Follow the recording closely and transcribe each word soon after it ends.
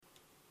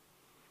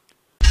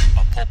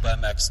Pulp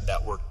MX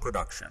Network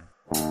production.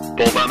 Pulp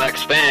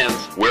MX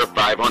fans, we're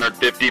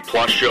 550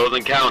 plus shows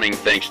and counting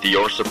thanks to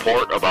your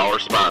support of our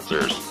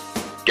sponsors.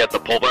 Get the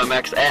Pulp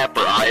MX app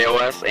for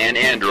iOS and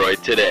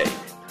Android today.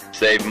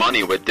 Save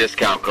money with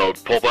discount code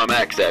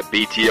PulpMX at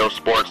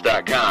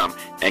BTOsports.com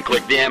and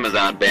click the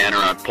Amazon banner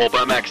on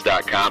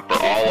PulpMX.com for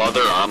all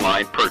other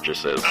online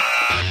purchases.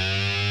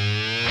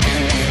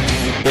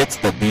 It's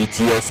the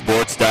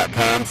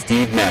BTOsports.com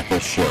Steve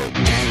Matthes Show,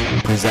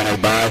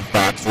 presented by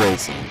Fox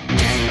Racing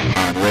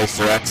on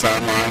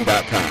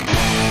RacerXOnline.com.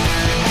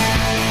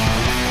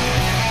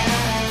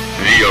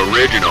 The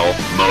original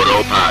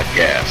Moto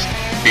Podcast,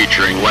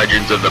 featuring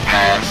legends of the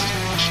past,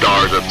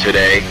 stars of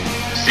today,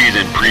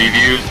 season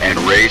previews and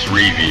race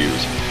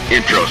reviews,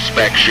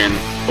 introspection,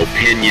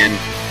 opinion,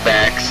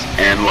 facts,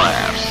 and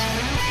laughs.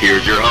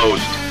 Here's your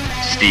host,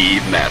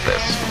 Steve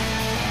Matthes.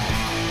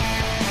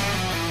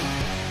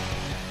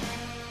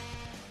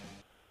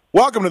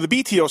 Welcome to the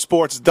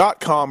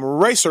BTOsports.com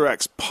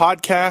RacerX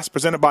podcast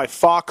presented by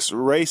Fox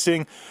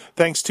Racing.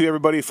 Thanks to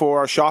everybody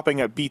for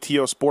shopping at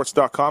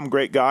BTOsports.com.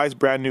 Great guys,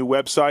 brand new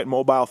website,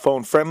 mobile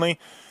phone friendly.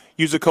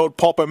 Use the code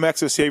PulpMX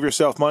to save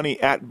yourself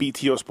money at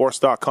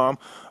BTOsports.com.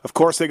 Of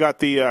course, they got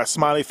the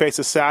smiley face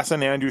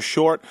assassin, Andrew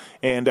Short,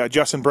 and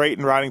Justin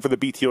Brayton riding for the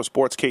BTO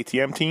Sports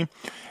KTM team.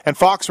 And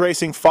Fox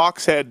Racing,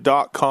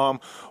 foxhead.com.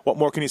 What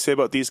more can you say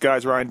about these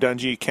guys? Ryan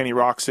Dungey, Kenny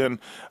Roxon,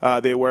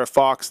 they wear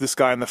Fox. This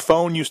guy on the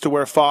phone used to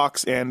wear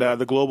Fox, and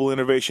the global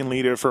innovation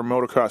leader for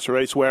motocross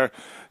racewear.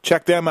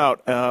 Check them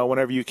out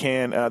whenever you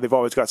can. They've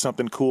always got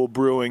something cool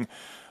brewing.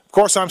 Of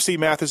course, I'm Steve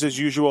Matthes as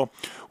usual.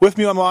 With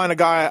me online, a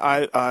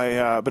guy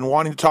I've been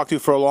wanting to talk to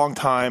for a long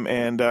time,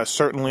 and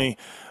certainly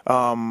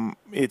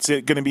it's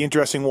going to be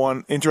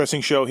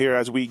interesting show here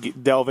as we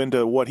delve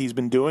into what he's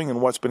been doing and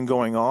what's been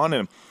going on,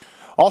 and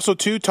also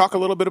to talk a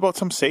little bit about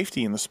some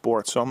safety in the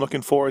sport. So I'm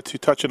looking forward to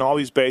touching all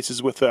these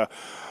bases with a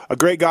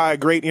great guy, a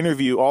great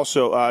interview.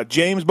 Also,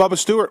 James Bubba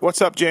Stewart.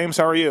 What's up, James?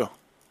 How are you?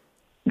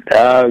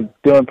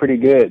 Doing pretty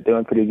good.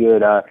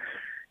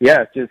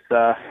 Just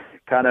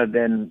kind of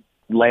been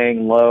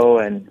laying low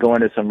and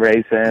going to some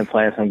racing,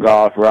 playing some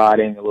golf,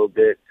 riding a little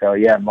bit. So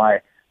yeah, my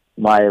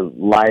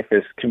life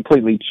has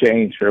completely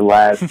changed for the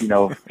last,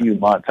 few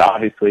months,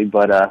 obviously,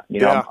 but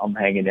I'm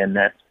hanging in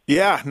there.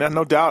 Yeah,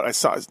 no doubt. I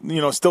saw,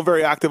 still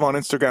very active on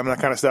Instagram and that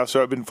kind of stuff.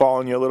 So I've been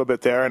following you a little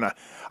bit there, and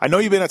I know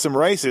you've been at some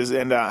races,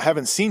 and I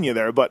haven't seen you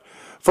there. But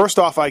first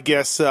off, I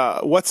guess,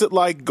 what's it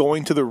like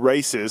going to the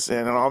races?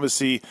 And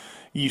obviously,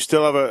 you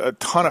still have a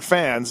ton of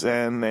fans,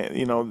 and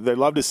they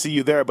love to see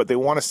you there, but they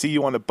want to see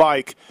you on the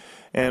bike.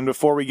 And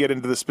before we get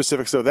into the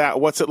specifics of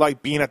that, what's it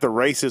like being at the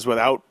races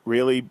without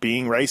really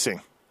being racing?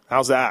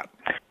 How's that?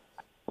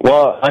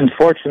 Well,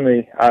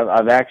 unfortunately,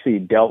 I've actually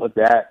dealt with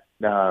that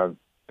a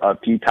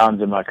few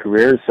times in my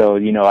career. So,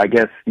 I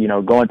guess,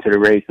 going to the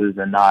races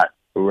and not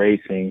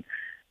racing,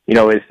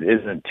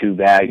 isn't too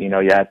bad.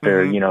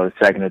 After, the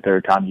second or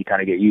third time, you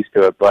kind of get used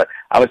to it. But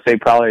I would say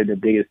probably the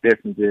biggest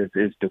difference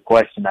is the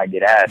question I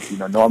get asked.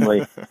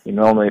 Normally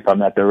if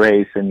I'm at the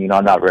race and,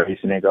 I'm not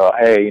racing, they go,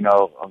 hey,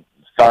 I'm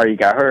sorry you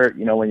got hurt,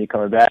 when you're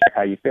coming back,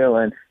 how you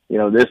feeling?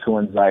 This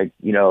one's like,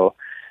 I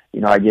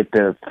get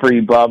the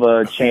free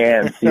Bubba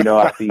chance,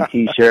 I see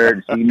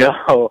T-shirts, then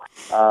I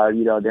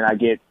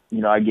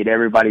get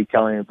everybody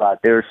telling me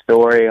about their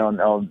story on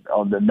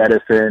the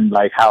medicine,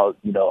 like how,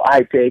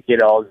 I take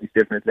it, all these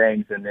different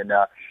things. And then,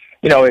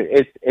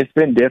 it's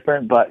been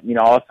different, but,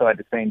 also at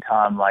the same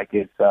time, like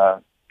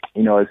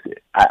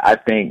I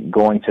think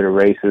going to the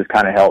races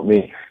kind of helped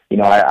me.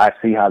 I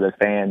see how the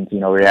fans,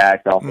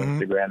 react off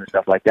Instagram and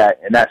stuff like that.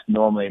 And that's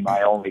normally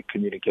my only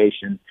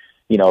communication,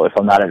 if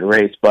I'm not at a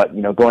race. But,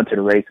 going to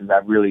the races,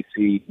 I really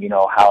see,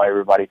 how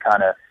everybody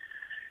kind of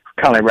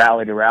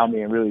rallied around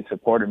me and really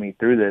supported me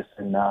through this.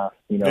 And,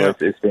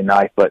 it's been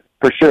nice. But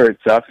for sure it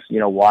sucks,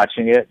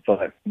 watching it.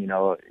 But,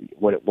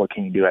 what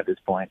can you do at this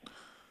point?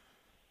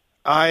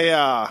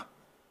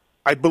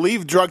 I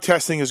believe drug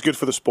testing is good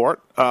for the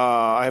sport.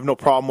 I have no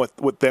problem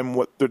with them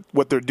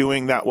what they're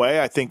doing that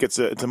way. I think it's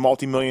a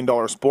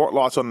multi-million-dollar sport,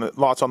 lots on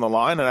the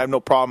line, and I have no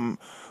problem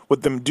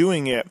with them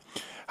doing it.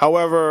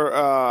 However,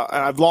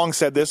 and I've long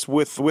said this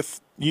with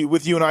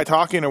you and I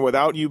talking, or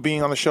without you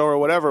being on the show or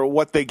whatever,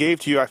 what they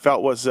gave to you, I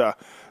felt was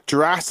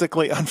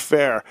drastically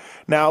unfair.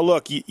 Now,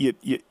 look, you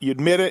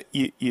admit it,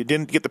 you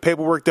didn't get the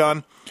paperwork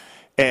done,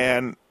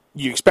 and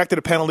you expected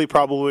a penalty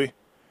probably.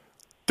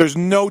 There's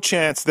no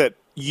chance that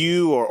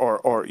you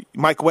or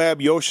Mike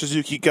Webb,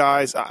 Suzuki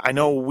guys, I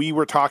know we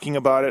were talking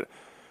about it.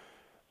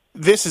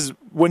 This is,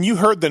 when you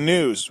heard the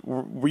news,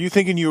 were you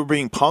thinking you were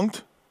being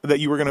punked,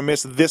 that you were going to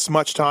miss this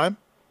much time?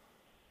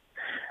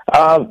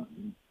 It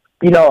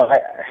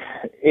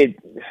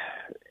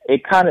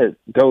kind of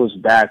goes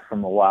back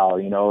from a while.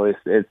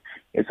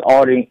 It's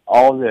all the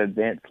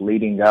events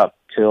leading up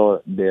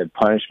till the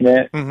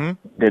punishment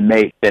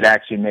that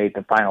actually made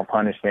the final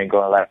punishment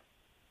go like,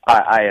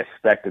 I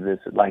expected this.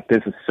 Like,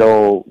 this is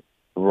so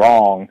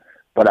wrong,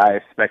 but I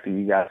expected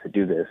you guys to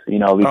do this,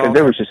 because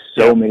there was just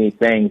so many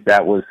things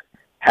that was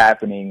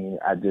happening,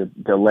 the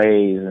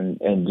delays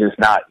and just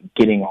not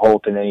getting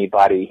hold of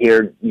anybody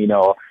here,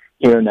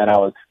 hearing that I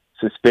was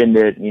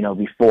suspended,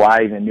 before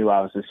I even knew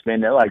I was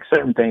suspended, like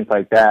certain things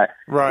like that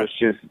right. was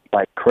just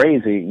like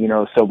crazy,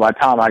 so by the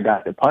time I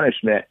got the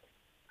punishment,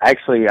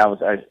 actually I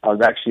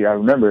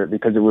remember it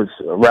because it was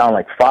around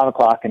like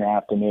 5:00 in the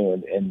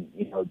afternoon, and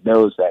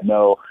those that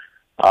know,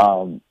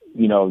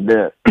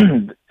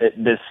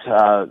 this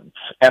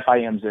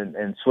FIM's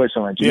in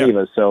Switzerland, Geneva.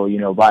 Yeah.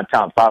 So, by the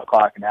time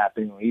 5:00 in the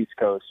afternoon on the East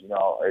Coast,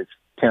 it's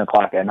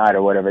 10:00 at night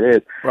or whatever it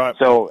is. Right.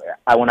 So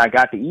when I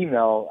got the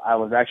email, I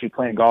was actually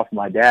playing golf with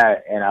my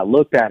dad, and I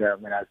looked at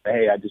him and I said,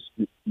 "Hey, I just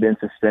been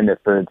suspended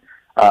for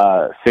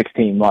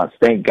 16 months.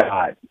 Thank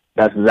God."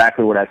 That's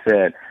exactly what I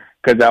said.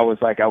 Because I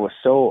was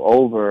so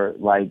over,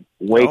 like,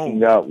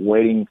 waking up,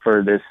 waiting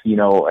for this,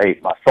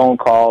 my phone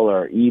call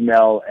or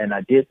email, and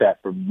I did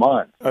that for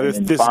months.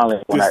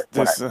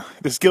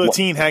 This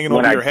guillotine hanging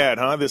over your head,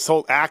 huh? This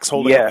whole axe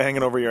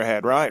hanging over your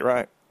head,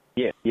 right?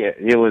 Yeah,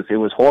 it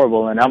was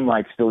horrible, and I'm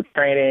like still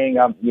training.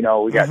 We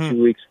got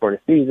 2 weeks for the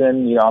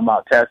season. I'm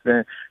out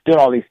testing, doing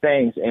all these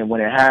things, and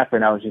when it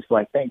happened, I was just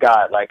like, thank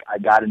God, like I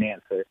got an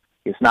answer.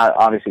 It's not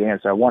obviously the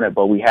answer I wanted,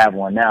 but we have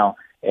one now.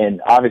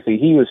 And obviously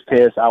he was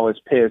pissed, I was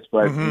pissed,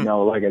 but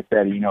like I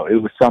said,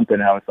 it was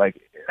something I was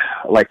like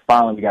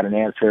finally we got an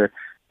answer.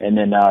 And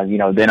then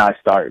then I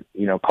start,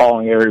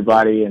 calling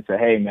everybody and say,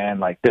 hey man,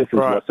 like this is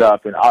what's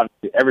up. And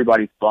obviously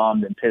everybody's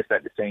bummed and pissed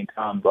at the same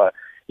time, but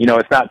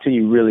it's not till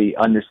you really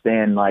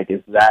understand like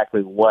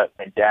exactly what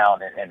went down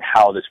and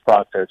how this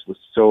process was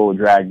so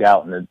dragged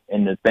out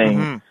and the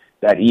things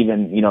that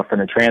even, from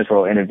the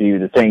transfer interview,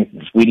 the things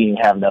we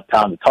didn't have enough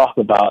time to talk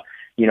about.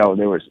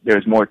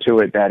 There's more to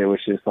it that it was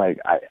just like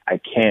I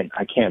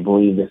can't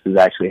believe this is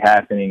actually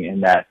happening,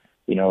 and that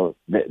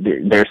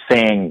they're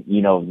saying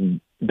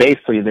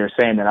basically they're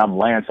saying that I'm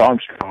Lance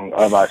Armstrong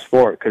of our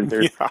sport, because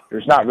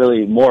there's not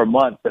really more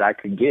months that I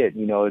could get.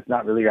 It's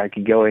not really I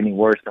could go any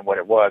worse than what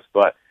it was,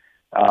 but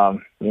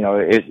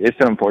it's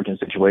an unfortunate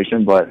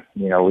situation, but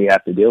we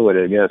have to deal with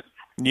it, I guess.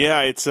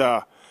 Yeah, it's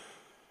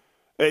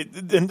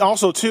and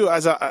also, too,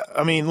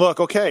 look,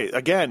 okay,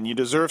 again, you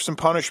deserve some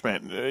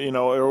punishment,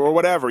 or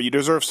whatever. You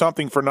deserve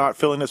something for not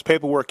filling this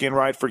paperwork in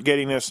right, for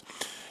getting this,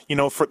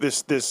 for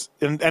this.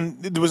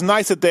 And it was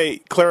nice that they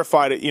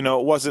clarified it, it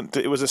was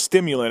a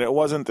stimulant. It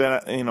wasn't, an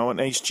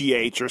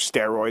HGH or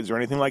steroids or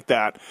anything like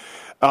that.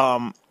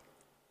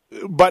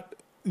 But,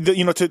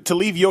 to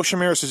leave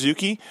Yoshimura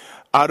Suzuki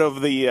out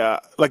of the,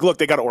 look,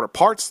 they got to order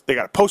parts, they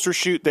got a poster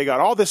shoot, they got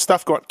all this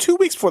stuff going 2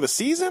 weeks before the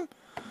season.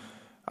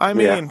 I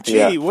mean,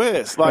 gee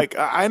whiz. Like,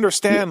 I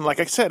understand,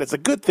 like I said, it's a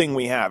good thing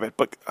we have it,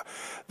 but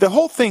the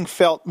whole thing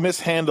felt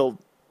mishandled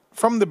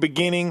from the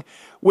beginning,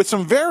 with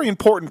some very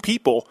important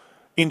people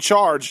in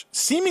charge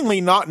seemingly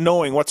not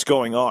knowing what's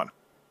going on,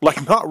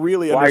 like not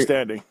really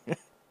understanding.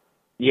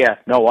 Yeah,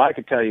 no, I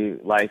could tell you,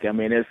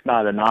 it's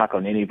not a knock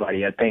on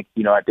anybody. I think,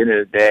 at the end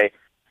of the day,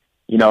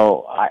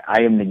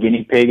 I am the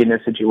guinea pig in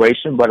this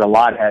situation, but a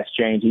lot has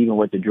changed, even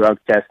with the drug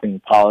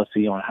testing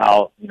policy on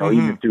how,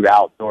 even through the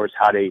outdoors,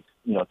 how they,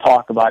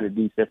 talk about it,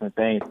 these different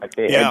things, like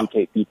they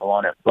educate people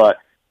on it. But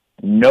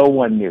no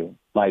one knew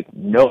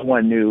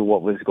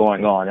what was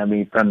going on. I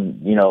mean, from,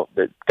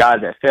 the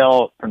guys that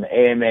fell from the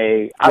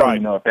AMA, I don't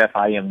even know if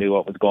FIM knew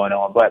what was going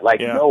on, but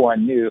no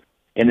one knew.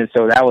 And then,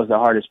 so that was the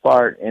hardest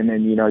part. And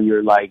then,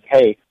 you're like,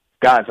 hey,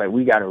 guys,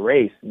 we got to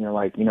race, we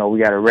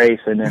got to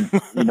race. And then,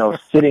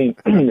 sitting,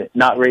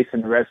 not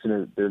racing the rest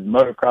of the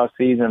motocross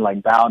season,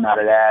 bowing out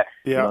of that,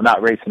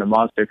 not racing the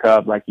Monster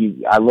Cup.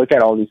 I look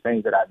at all these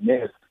things that I've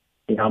missed.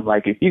 I'm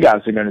like, if you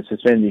guys are going to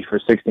suspend me for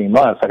 16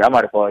 months, I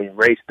might as well even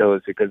race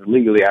those, because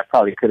legally I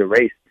probably could have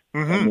raced.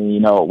 I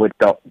mean, with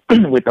the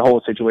with the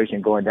whole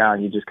situation going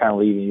down, you just kind of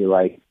leaving you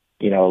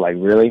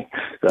really?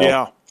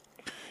 So.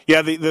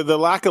 Yeah, the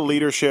lack of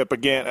leadership,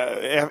 again,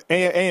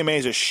 AMA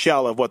is a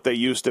shell of what they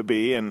used to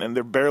be, and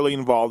they're barely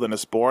involved in the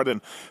sport.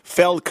 And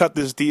Feld cut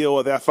this deal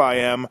with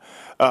FIM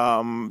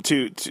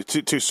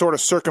to sort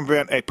of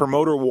circumvent a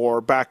promoter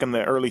war back in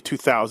the early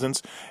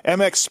 2000s.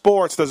 MX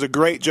Sports does a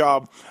great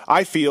job,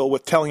 I feel,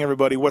 with telling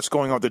everybody what's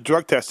going on with the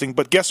drug testing.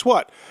 But guess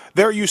what?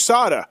 They're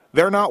USADA.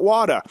 They're not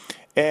WADA.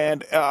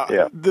 And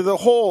the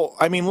whole,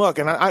 look,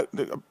 and I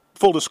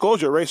full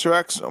disclosure, Racer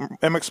X,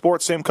 MX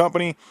Sports, same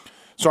company.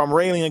 So I'm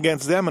railing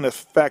against them in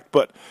effect,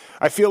 but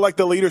I feel like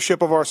the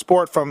leadership of our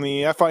sport, from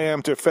the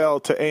FIM to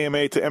Feld to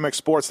AMA to MX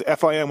Sports to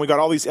FIM, we got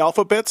all these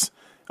alphabets,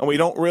 and we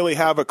don't really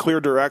have a clear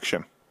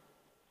direction.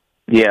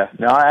 Yeah,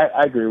 no,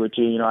 I agree with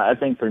you. I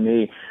think for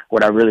me,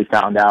 what I really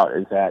found out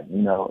is that,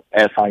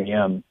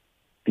 FIM,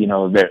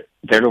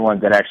 they're the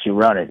ones that actually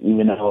run it,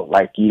 even though,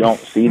 you don't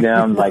see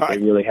them, they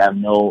really have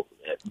no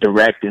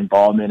direct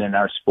involvement in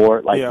our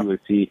sport, you would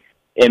see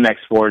MX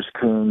Sports,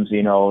 Coombs,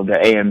 the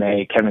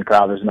AMA, Kevin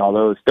Crowthers, and all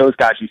those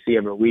guys you see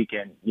every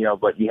weekend,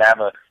 but you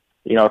have a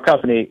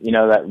company,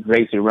 that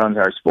basically runs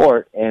our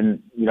sport.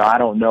 And, I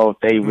don't know if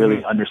they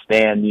really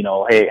understand,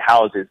 hey,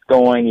 how is it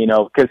going?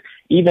 Because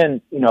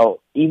even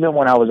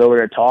when I was over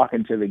there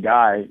talking to the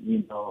guy,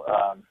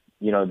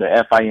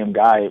 the FIM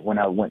guy when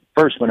I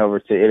first went over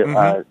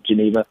to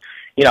Geneva,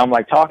 I'm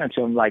like talking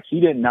to him, like he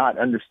did not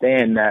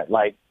understand that,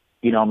 like,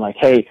 I'm like,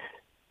 hey,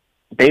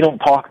 they don't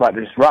talk about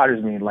this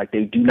riders meeting. Like,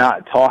 they do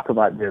not talk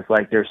about this.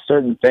 Like, there's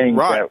certain things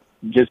that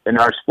just in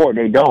our sport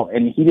they don't,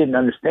 and he didn't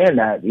understand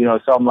that.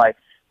 So I'm like,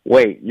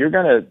 wait, you're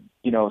gonna,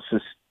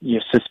 you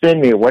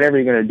suspend me or whatever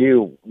you're gonna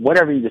do,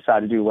 whatever you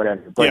decide to do,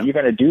 whatever. But you're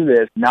gonna do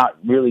this not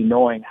really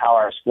knowing how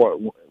our sport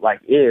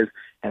like is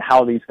and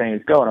how these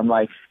things go. And I'm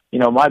like,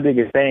 my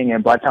biggest thing,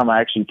 and by the time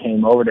I actually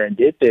came over there and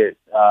did the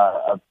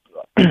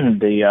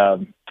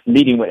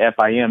meeting with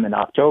FIM in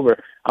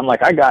October, I'm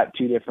like, I got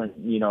 2 different,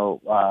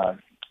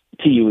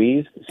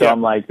 TUEs. So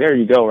I'm like, there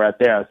you go right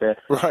there. I said,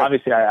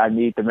 obviously I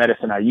need the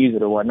medicine, I use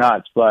it or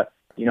whatnot. But,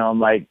 I'm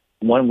like,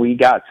 when we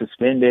got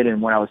suspended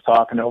and when I was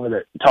talking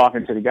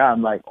to the guy,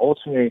 I'm like,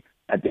 ultimately,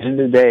 at the end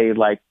of the day,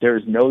 like,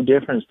 there's no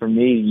difference for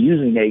me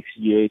using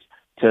HGH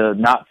to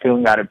not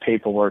filling out a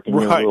paperwork and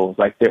your rules.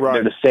 Like, they're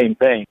the same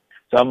thing.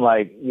 So I'm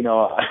like,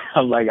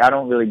 I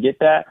don't really get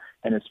that.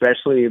 And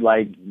especially,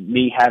 like,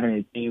 me having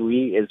a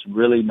TUE is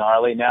really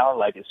gnarly now,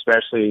 like,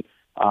 especially,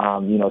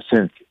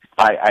 since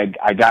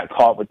I got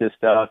caught with this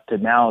stuff, to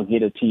now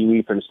get a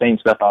TUE for the same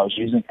stuff I was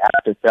using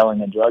after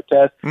failing a drug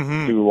test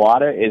through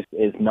WADA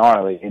is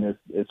gnarly, and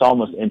it's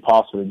almost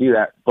impossible to do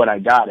that, but I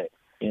got it.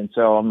 And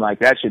so I'm like,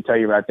 that should tell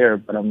you right there.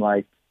 But I'm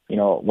like,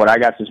 what I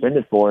got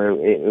suspended for,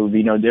 it would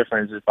be no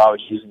difference if I was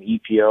using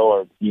EPO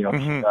or,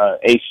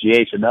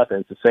 HGH or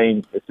nothing.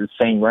 It's the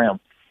same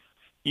realm.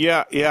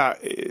 Yeah,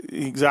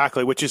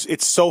 exactly. Which is,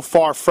 it's so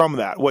far from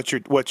that. What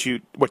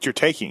you're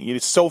taking,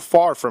 it's so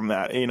far from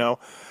that.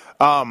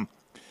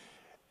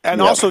 And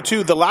also,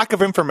 too, the lack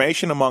of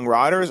information among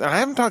riders, and I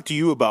haven't talked to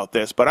you about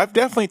this, but I've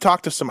definitely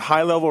talked to some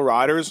high-level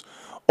riders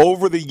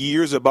over the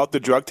years about the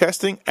drug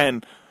testing,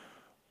 and,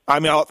 I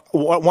mean,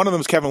 one of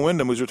them is Kevin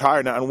Windham, who's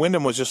retired now, and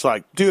Windham was just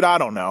like, dude, I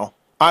don't know.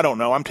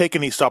 I'm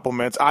taking these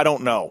supplements. I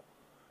don't know.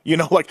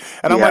 I'm like,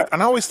 and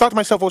I always thought to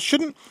myself, well,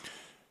 shouldn't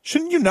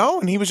you know?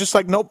 And he was just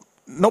like, nope,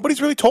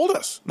 nobody's really told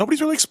us.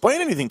 Nobody's really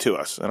explained anything to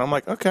us. And I'm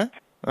like, okay,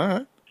 all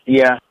right.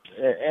 Yeah,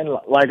 and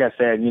like I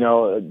said,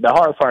 the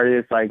hard part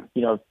is, like,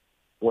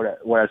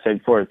 what I said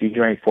before, if you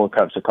drink 4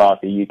 cups of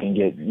coffee, you can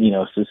get,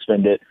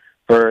 suspended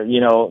for,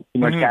 too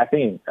much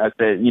caffeine. I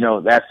said,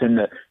 that's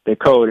in the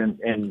code.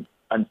 And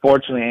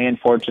unfortunately and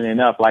fortunately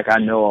enough, like, I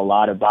know a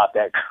lot about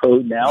that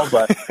code now,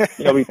 but,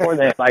 before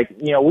that, like,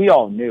 we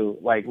all knew,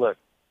 like, look,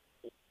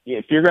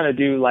 if you're going to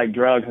do, like,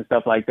 drugs and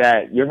stuff like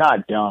that, you're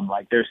not dumb.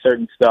 Like, there's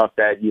certain stuff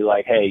that you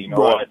like, hey,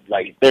 what,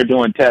 like, if they're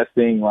doing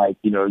testing, like,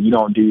 you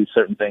don't do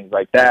certain things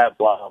like that,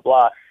 blah, blah,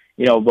 blah,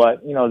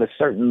 but, there's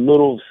certain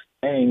little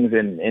things,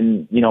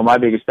 and my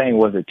biggest thing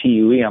was a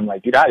TUE. I'm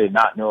like, dude, I did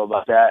not know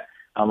about that.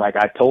 I'm like,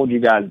 I told you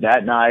guys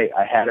that night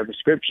I had a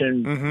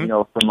prescription,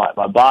 from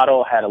my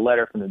bottle, had a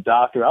letter from the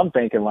doctor. I'm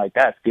thinking, like,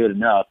 that's good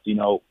enough. This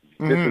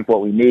is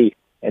what we need.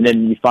 And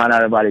then you find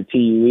out about a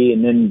TUE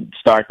and then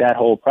start that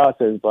whole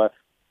process. But,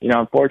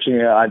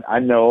 unfortunately, I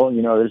know,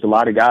 there's a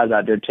lot of guys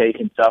out there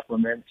taking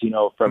supplements,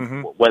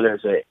 from whether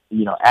it's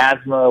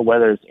asthma,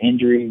 whether it's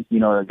injuries,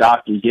 the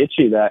doctor gets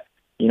you that,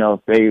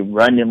 if they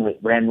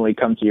randomly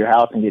come to your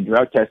house and get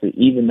drug tested,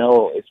 even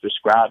though it's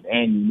prescribed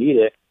and you need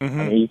it, I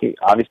mean, you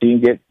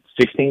can get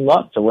 16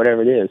 months or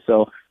whatever it is.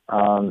 So,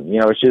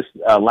 it's just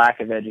a lack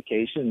of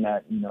education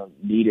that,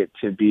 needed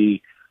to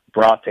be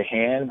brought to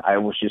hand. I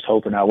was just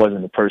hoping I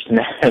wasn't the person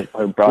that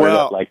brought it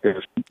up like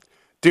this.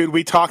 Dude,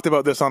 we talked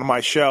about this on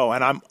my show,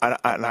 and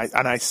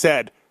I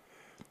said,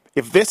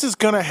 if this is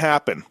going to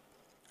happen,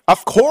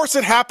 of course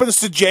it happens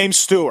to James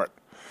Stewart.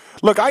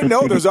 Look, I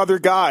know there's other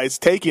guys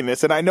taking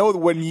this, and I know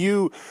when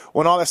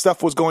all that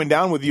stuff was going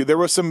down with you, there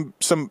were some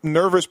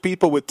nervous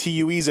people with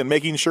TUEs and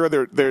making sure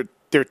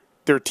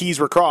their T's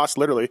were crossed,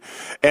 literally,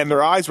 and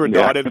their I's were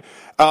dotted.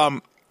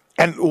 And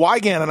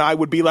Wygan and I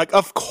would be like,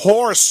 of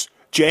course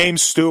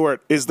James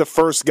Stewart is the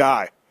first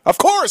guy. Of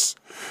course.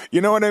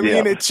 You know what I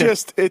mean? Yeah.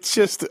 It's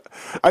just,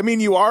 I mean,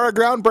 you are a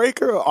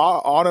groundbreaker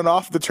on and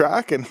off the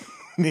track, and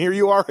here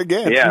you are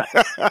again.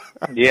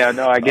 Yeah.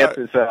 No, I guess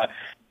it's,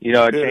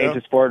 it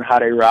changes sport and how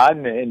they ride,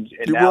 and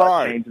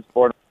now it changes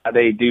sport and how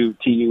they do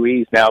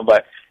TUEs now.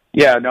 But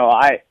yeah, no,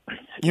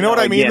 you know what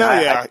I mean?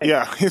 Though?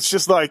 Yeah. It's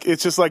just like,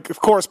 of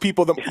course,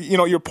 people,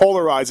 you're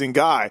polarizing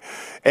guy,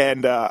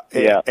 and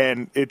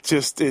it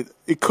just,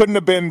 it couldn't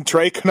have been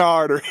Trey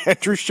Kennard or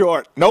Andrew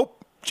Short. Nope.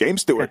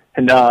 James Stewart.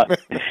 It obviously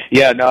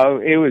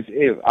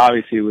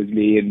it was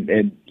me,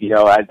 and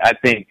I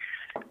think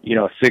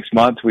 6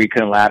 months we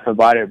couldn't laugh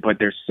about it, but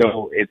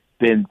it's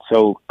been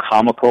so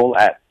comical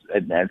at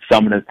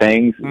some of the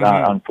things,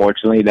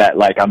 unfortunately, that,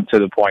 like, I'm to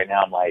the point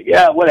now, I'm like,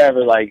 yeah,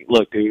 whatever, like,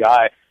 look, dude,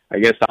 I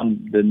guess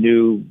I'm the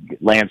new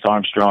Lance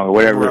Armstrong or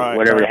whatever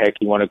the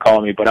heck you want to call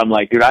me, but I'm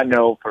like, dude, I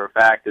know for a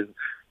fact is,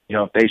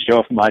 if they show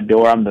up at my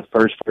door, I'm the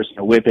first person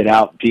to whip it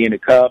out, pee in a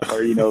cup,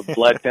 or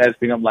blood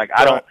testing. I'm like,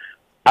 I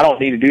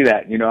don't need to do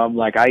that. I'm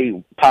like, I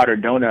eat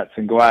powdered donuts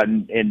and go out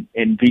and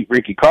beat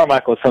Ricky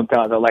Carmichael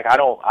sometimes. I'm like, I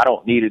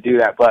don't need to do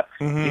that. But,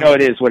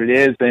 it is what it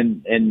is.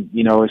 And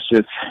it's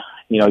just,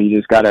 you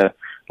just got to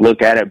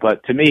look at it.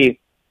 But to me,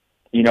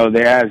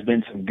 there has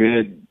been some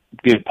good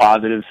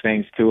positive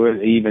things to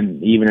it,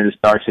 even in a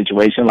start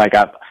situation. Like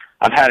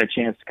I've had a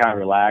chance to kind of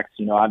relax.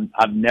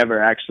 I've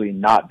never actually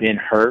not been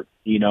hurt,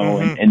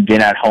 and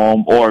been at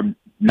home or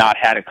not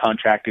had a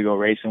contract to go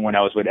racing when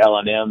I was with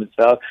L&M and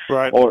stuff.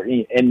 Right.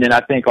 And then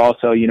I think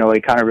also,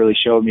 it kind of really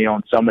showed me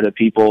on some of the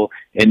people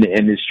in the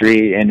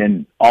industry, and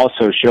then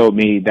also showed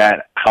me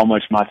that how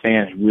much my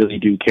fans really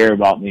do care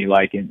about me,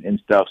 like,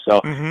 and stuff. So,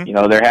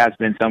 there has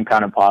been some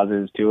kind of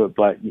positives to it,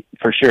 but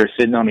for sure,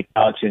 sitting on the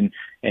couch and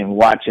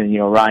watching,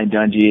 Ryan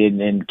Dungey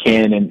and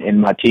Ken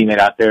and my teammate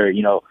out there,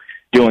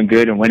 doing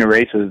good and winning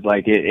races,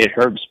 like it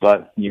hurts,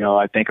 but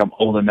I think I'm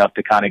old enough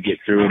to kind of get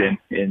through it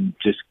and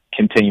just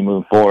continue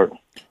moving forward.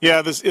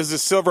 Yeah, this is the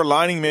silver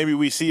lining. Maybe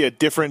we see a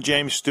different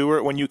James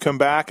Stewart when you come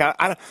back.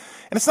 And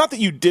it's not that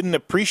you didn't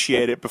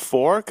appreciate it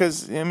before,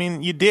 because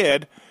you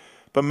did,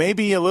 but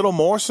maybe a little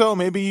more so.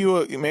 Maybe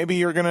you're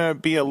going to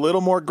be a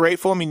little more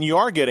grateful. You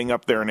are getting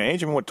up there in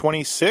age. What,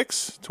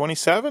 26,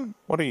 27?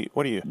 What are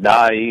you?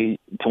 Nah,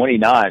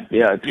 29.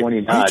 Yeah,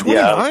 29. Are you 29?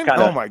 Yeah,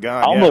 oh my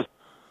God!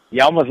 I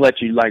almost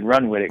let you like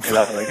run with it, because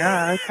I was like,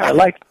 I kind of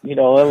like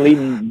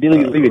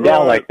leave it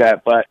down like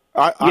that. But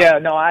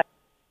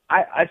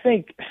I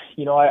think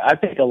I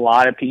think a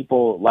lot of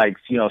people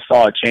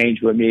saw a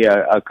change with me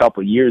a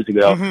couple years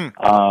ago.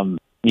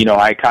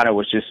 I kind of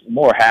was just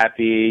more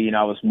happy.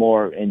 I was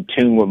more in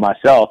tune with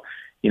myself.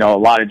 A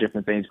lot of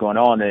different things going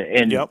on,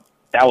 and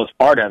that was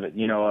part of it.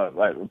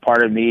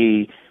 Part of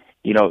me,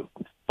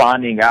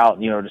 finding out,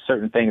 the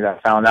certain things I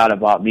found out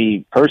about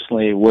me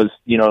personally was,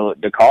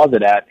 the cause of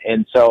that.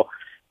 And so,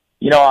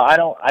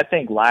 I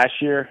think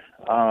last year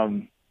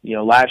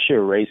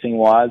racing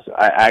wise,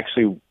 I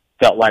actually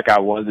felt like I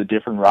was a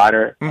different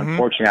rider.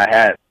 Unfortunately, I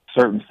had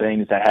certain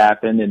things that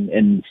happened,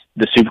 and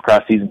the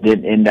Supercross season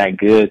didn't end that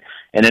good.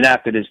 And then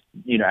after this,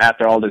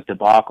 after all this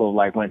debacle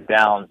went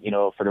down,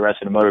 for the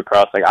rest of the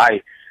motocross,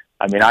 I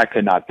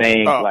could not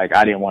think.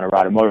 I didn't want to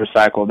ride a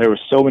motorcycle. There were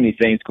so many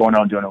things going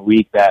on during the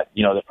week that,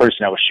 the person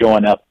that was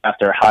showing up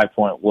after a high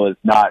point was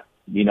not,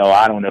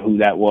 I don't know who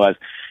that was.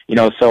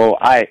 So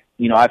I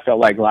felt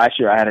like last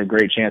year I had a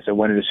great chance of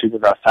winning the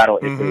Supercross title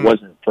if it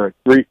wasn't for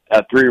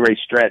a three-race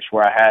stretch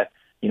where I had,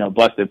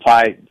 busted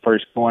pipe,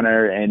 first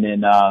corner, and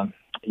then,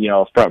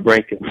 front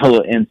brake, a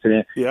little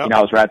incident. Yep. I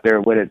was right there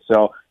with it.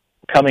 So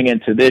coming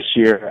into this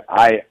year,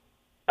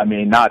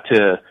 not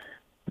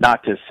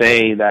to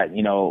say that,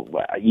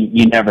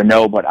 you never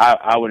know, but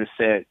I would have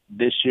said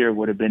this year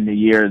would have been the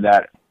year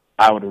that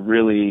I would have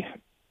really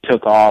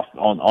took off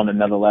on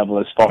another level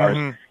as far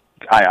as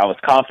I was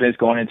confident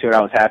going into it.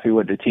 I was happy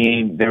with the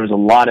team. There was a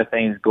lot of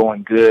things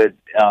going good,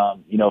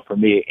 for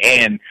me.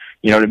 And,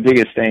 the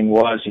biggest thing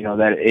was,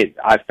 that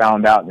I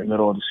found out in the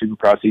middle of the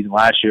Supercross season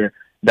last year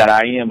that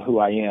I am who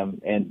I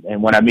am.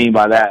 And what I mean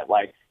by that,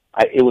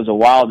 it was a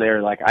while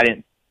there,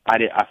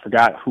 I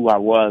forgot who I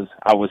was.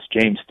 I was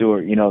James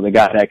Stewart, the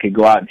guy that could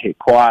go out and hit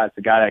quads,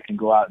 the guy that can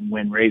go out and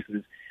win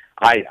races.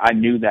 I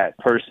knew that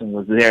person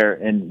was there.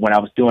 And when I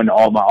was doing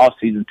all my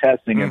off-season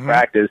testing and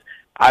practice,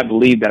 I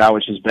believed that I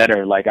was just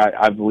better.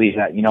 I believe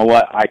that,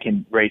 I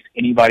can race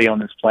anybody on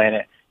this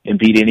planet and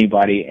beat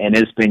anybody. And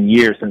it's been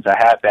years since I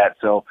had that.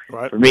 So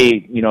for me,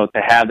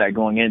 to have that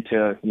going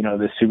into,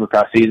 this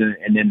Supercross season,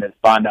 and then to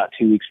find out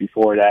 2 weeks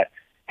before that,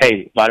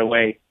 hey, by the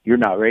way, you're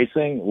not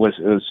racing, it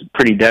was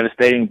pretty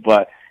devastating.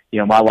 But,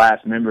 my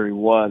last memory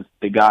was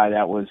the guy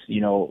that was,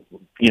 racing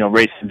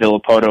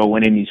Villapoto,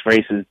 winning these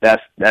races.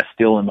 That's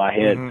still in my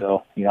head.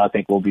 So, I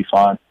think we'll be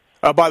fine.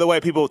 By the way,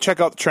 people, check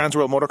out the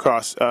Transworld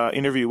Motocross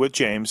interview with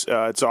James.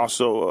 It's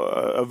also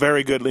a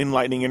very good,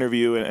 enlightening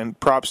interview, and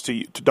props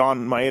to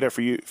Don Maeda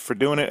for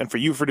doing it, and for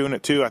you for doing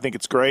it too. I think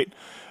it's great.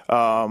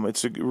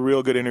 It's a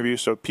real good interview,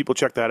 so people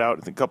check that out.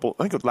 I think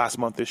it was last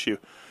month issue.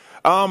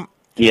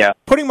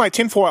 Putting my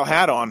tinfoil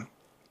hat on,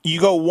 you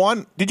go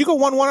one. Did you go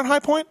 1-1 at High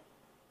Point?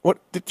 What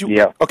did you?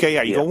 Yeah. Okay,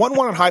 yeah, you go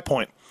 1-1 at High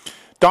Point,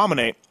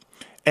 dominate,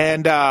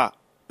 and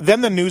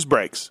then the news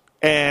breaks.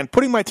 And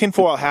putting my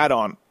tinfoil hat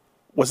on.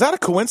 Was that a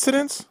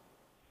coincidence?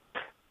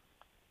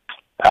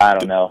 I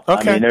don't know.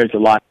 Okay. There's a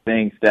lot of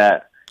things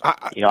that,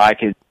 I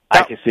could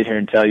sit here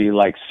and tell you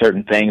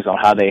certain things on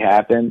how they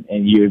happen,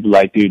 and you'd be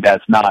like, dude,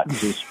 that's not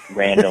just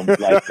random.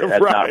 That's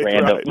not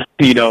random.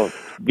 Right.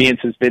 Being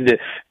suspended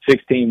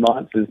 16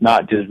 months is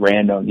not just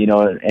random,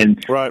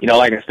 and,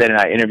 like I said in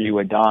that interview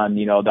with Don,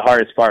 the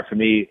hardest part for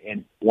me,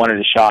 and one of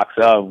the shocks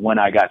of when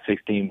I got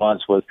 16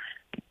 months was,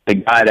 the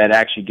guy that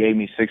actually gave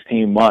me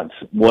 16 months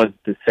was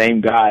the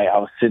same guy I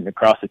was sitting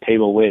across the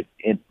table with,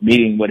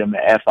 meeting with him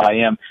at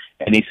FIM,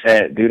 and he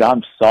said, dude,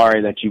 I'm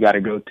sorry that you got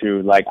to go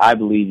through, I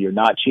believe you're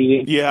not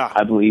cheating. Yeah.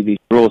 I believe these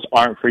rules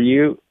aren't for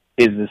you.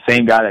 Is the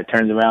same guy that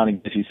turns around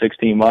and gives you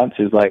 16 months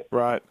is like,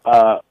 right.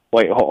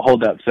 Wait,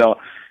 hold up. So,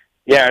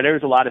 yeah, there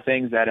was a lot of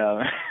things that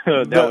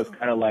was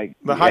kind of like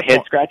a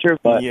head scratcher,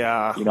 but,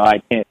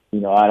 I can't,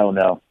 I don't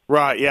know.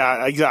 Right,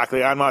 yeah,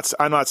 exactly. I'm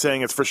not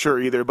saying it's for sure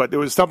either, but there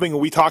was something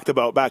we talked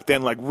about back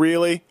then,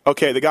 really?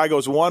 Okay, the guy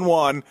goes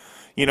 1-1,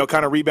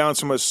 kind of rebounds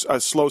from a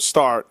slow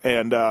start,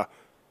 and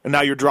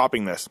now you're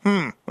dropping this.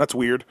 That's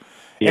weird.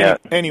 Yeah.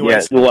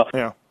 Anyways. Yeah.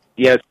 Well,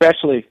 Yeah,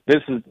 especially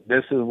this is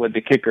what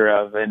the kicker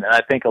of, and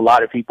I think a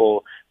lot of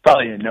people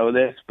probably didn't know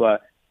this,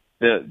 but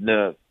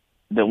the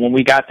when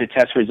we got the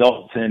test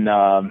results in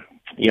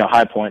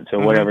High Point, so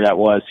whatever that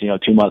was,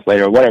 2 months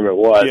later or whatever it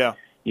was,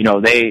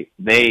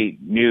 they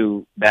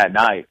knew that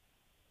night.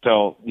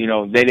 So,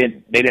 they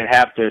didn't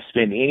have to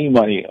spend any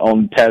money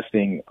on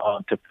testing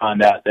to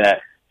find out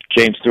that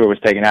James Stewart was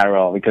taking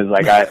Adderall, because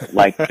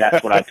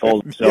that's what I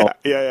told him. So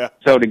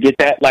So to get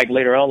that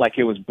later on,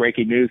 it was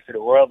breaking news to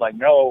the world.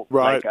 No,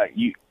 right.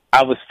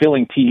 I was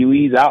filling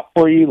TUEs out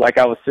for you.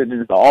 I was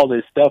sending all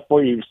this stuff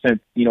for you since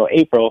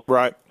April.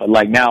 Right. But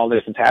now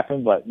this has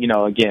happened. But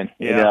again,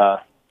 we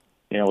have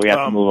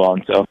to move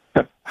on. So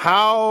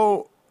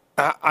how?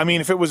 I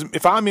mean,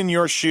 if I'm in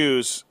your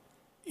shoes,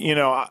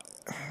 you're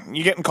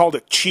getting called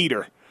a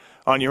cheater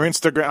on your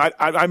Instagram.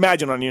 I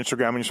imagine on your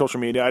Instagram and your social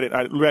media.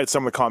 I read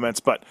some of the comments,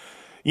 but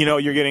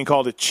you're getting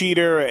called a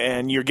cheater,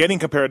 and you're getting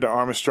compared to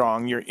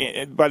Armstrong. You're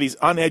by these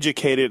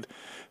uneducated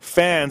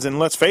fans, and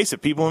let's face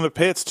it, people in the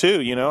pits too.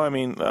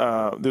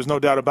 There's no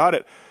doubt about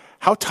it.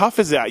 How tough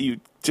is that? You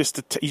just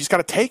got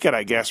to take it,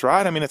 I guess,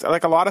 right? I mean, it's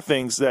like a lot of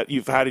things that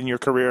you've had in your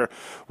career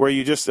where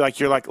you just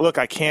you're like, look,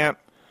 I can't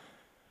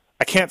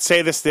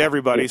say this to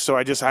everybody, so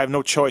I have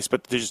no choice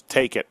but to just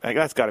take it.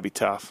 That's got to be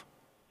tough.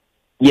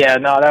 Yeah,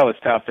 no, that was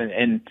tough,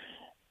 and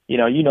you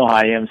know how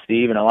I am,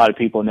 Steve, and a lot of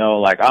people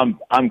know.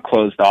 I'm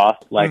closed off.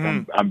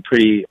 I'm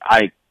pretty.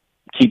 I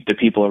keep the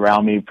people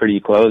around me pretty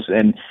close,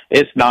 and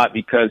it's not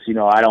because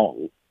I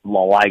don't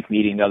like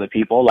meeting other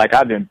people.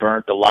 I've been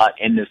burnt a lot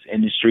in this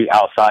industry,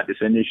 outside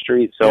this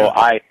industry, so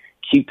I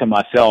keep to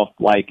myself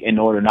in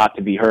order not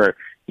to be hurt.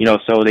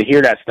 So to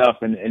hear that stuff,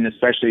 and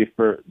especially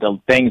for the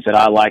things that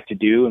I like to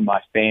do and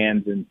my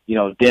fans and,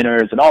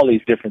 dinners and all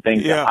these different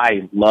things that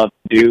I love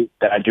to do,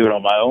 that I do it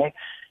on my own,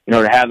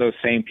 to have those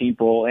same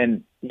people.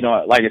 And,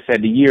 like I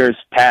said, the years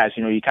pass,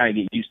 you kind of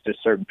get used to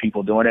certain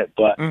people doing it.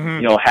 But,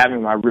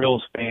 having my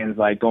real fans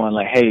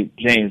going hey,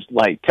 James,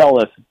 tell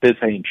us this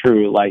ain't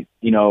true.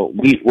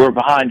 We're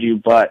behind you,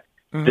 but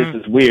this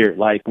is weird.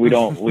 We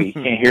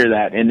can't hear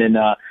that. And then,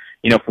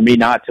 for me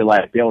not to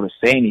be able to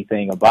say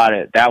anything about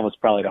it, that was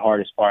probably the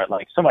hardest part.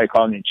 Somebody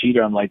called me a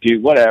cheater, I'm like,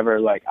 dude, whatever.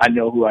 I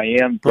know who I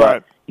am,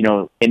 but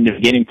in the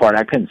beginning part,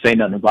 I couldn't say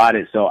nothing about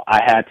it, so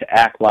I had to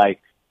act I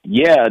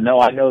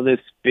know this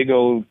big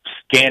old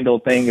scandal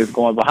thing is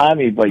going behind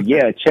me, but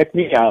check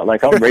me out.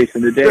 I'm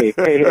racing today.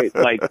 Hey,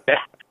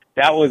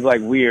 that was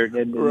weird,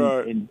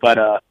 but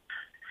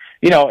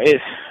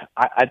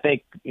I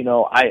think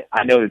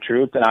I know the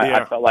truth, and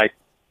I felt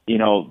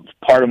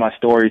part of my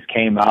stories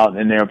came out,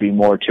 and there'll be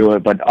more to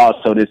it, but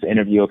also this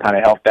interview will kind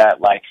of help that.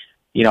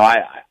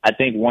 I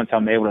think once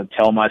I'm able to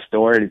tell my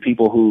story to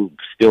people who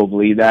still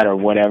believe that or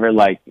whatever,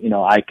 I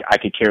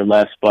could care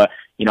less. But,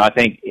 I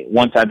think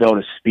once I be able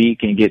to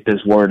speak and get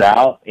this word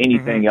out,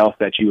 anything else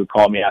that you would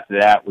call me after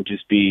that would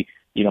just be,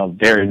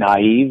 very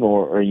naive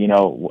or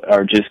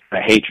just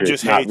a hatred.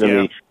 Just not hate,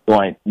 really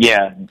going,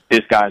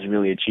 this guy's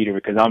really a cheater,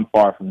 because I'm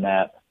far from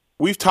that.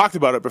 We've talked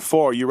about it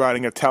before. You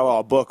writing a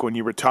tell-all book when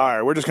you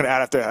retire. We're just going to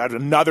have to add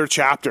another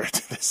chapter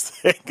to this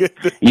thing.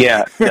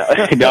 I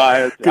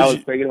was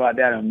thinking about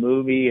that in a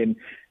movie, and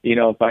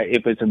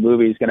if it's a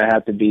movie, it's going to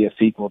have to be a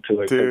sequel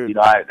to it. Dude.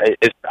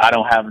 I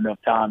don't have enough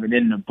time. And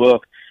in the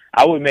book,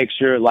 I would make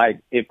sure,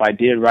 if I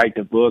did write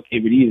the book,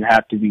 it would either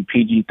have to be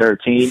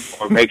PG-13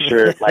 or make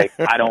sure,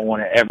 I don't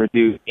want to ever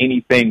do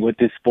anything with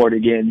this sport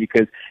again,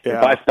 because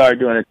if I start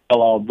doing a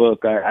tell-all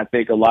book, I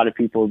think a lot of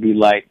people would be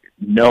like,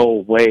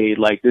 no way,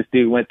 this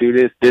dude went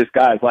through this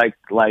guy's like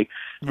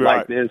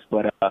this,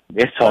 but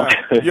it's all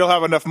good. You'll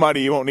have enough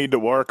money, you won't need to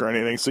work or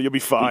anything, so you'll be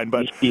fine.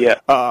 But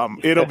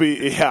it'll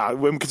be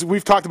because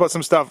we've talked about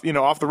some stuff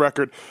off the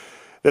record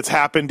that's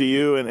happened to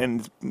you,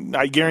 and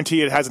I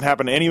guarantee it hasn't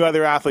happened to any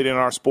other athlete in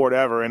our sport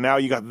ever, and now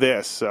you got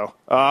this. So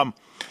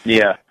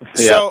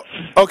so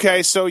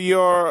okay, so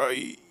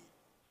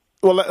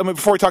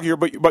before we talk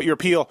about your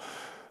appeal,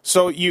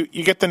 so you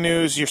get the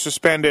news, you're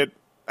suspended.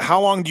 How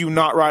long do you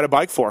not ride a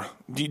bike for?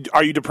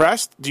 Are you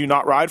depressed? Do you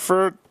not ride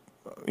for,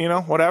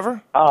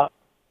 whatever? No,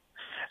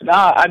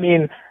 I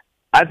mean,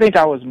 I think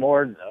I was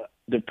more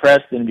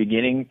depressed in the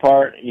beginning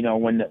part,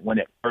 when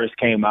it first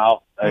came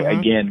out.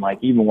 Again,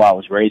 even while I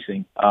was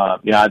racing, I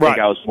think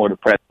I was more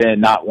depressed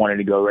then, not wanting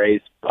to go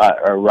race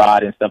or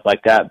ride and stuff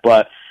like that.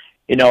 But,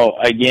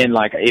 again,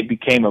 it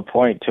became a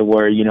point to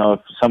where, if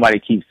somebody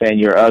keeps saying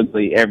you're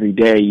ugly every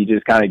day, you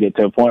just kind of get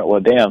to a point, well,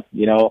 damn,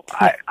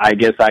 I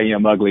guess I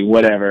am ugly,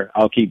 whatever,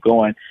 I'll keep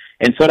going.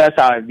 And so that's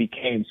how it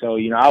became. So,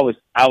 I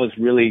was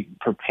really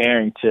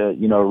preparing to,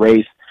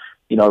 race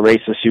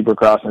the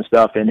Supercross and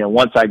stuff. And then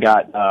once I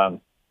got,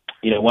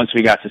 once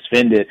we got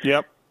suspended,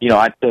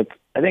 I took,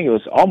 I think it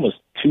was almost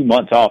 2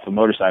 months off a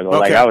motorcycle.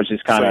 Okay. I was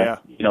just kind of,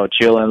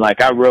 chilling.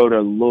 I rode a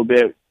little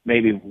bit,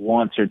 maybe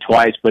once or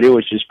twice, but it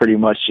was just pretty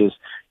much just,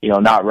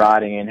 not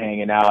riding and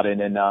hanging out.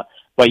 And then,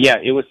 but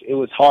it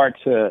was hard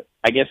to,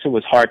 I guess it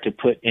was hard to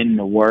put in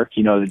the work,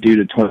 to do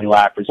the 20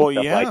 lappers and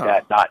stuff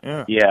like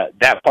that.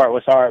 That part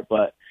was hard,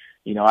 but,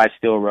 I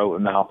still rode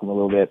with Malcolm a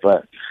little bit,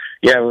 but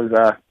Yeah, it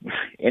was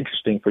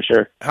interesting for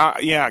sure.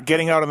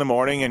 Getting out in the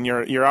morning and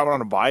you're out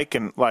on a bike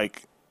and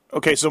like,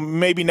 okay, so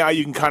maybe now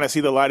you can kind of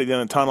see the light at the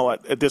end of the tunnel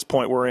at this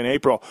point. We're in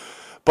April.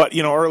 But,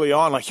 early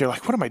on, like, you're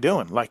like, what am I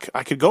doing? Like,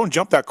 I could go and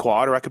jump that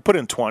quad or I could put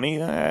in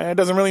 20. It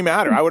doesn't really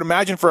matter. I would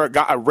imagine for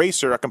a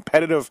racer, a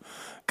competitive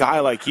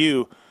guy like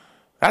you,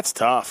 that's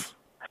tough.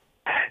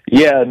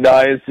 Yeah,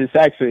 no,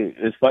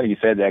 it's funny you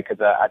said that because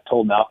I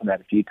told Malcolm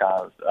that a few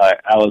times.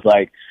 I was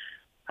like,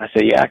 I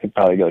said, yeah, I could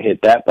probably go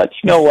hit that. But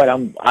you know what? I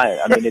mean,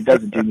 it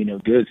doesn't do me no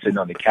good sitting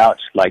on the couch,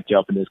 like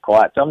jumping this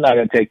quad. So I'm not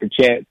going to take the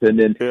chance. And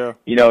then,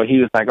 he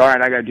was like, all right,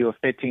 I got to do a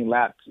 15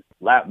 lap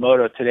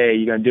moto today.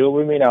 You going to do it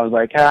with me? And I was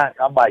like, I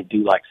might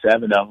do like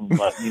 7 of them,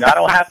 but I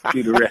don't have to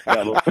do the rest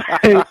of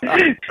them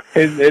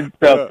and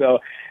stuff. So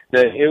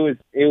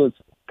it was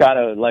kind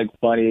of like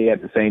funny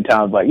at the same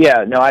time. But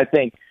yeah, no, I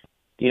think,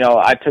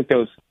 I took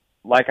those,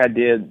 like I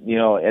did,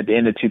 at the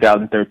end of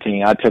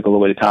 2013, I took a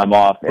little bit of time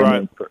off. And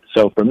right.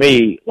 So for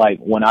me, like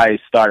when I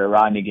started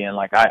riding again,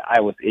 like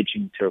I was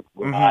itching to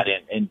ride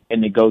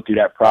and to go through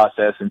that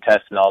process and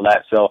test and all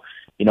that. So,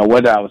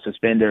 whether I was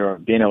suspended or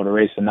being able to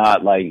race or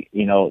not, like,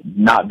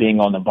 not being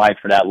on the bike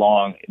for that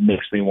long, it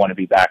makes me want to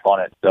be back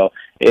on it. So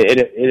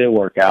it'll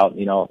work out,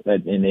 in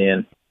the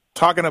end.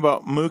 Talking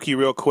about Mookie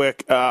real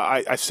quick,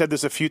 I said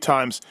this a few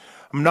times.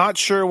 I'm not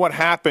sure what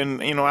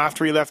happened,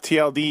 after he left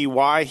TLD,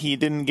 why he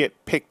didn't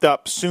get picked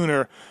up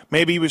sooner.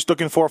 Maybe he was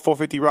looking for a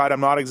 450 ride. I'm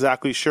not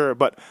exactly sure.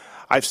 But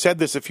I've said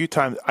this a few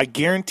times. I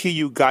guarantee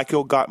you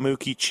Geico got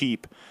Mookie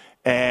cheap.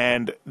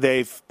 And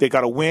they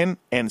got a win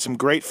and some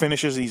great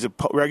finishes. He's a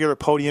regular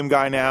podium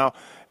guy now.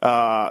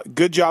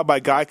 Good job by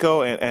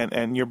Geico.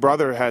 And your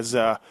brother has,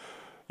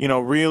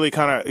 really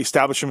kind of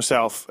established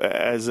himself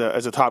as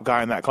a top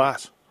guy in that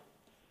class.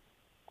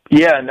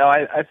 Yeah, no,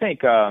 I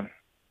think,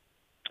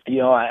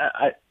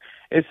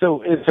 it's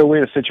a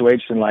weird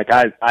situation. Like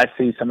I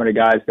see some of the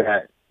guys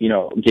that,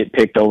 get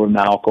picked over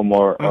Malcolm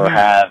or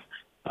have,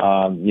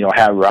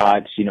 have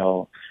rods,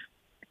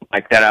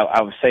 like that.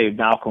 I would say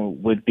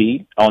Malcolm would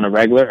beat on a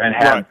regular and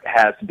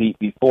has beat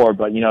before,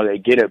 but, they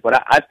get it.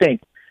 But I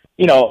think,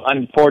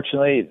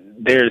 unfortunately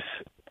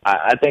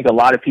I think a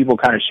lot of people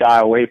kind of shy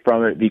away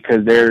from it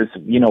because there's,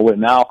 with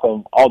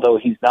Malcolm, although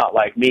he's not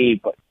like me,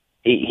 but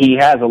he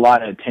has a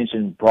lot of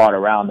attention brought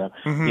around him,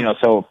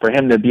 so for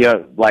him to be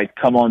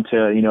come on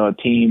to, a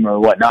team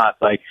or whatnot,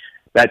 like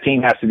that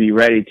team has to be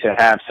ready to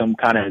have some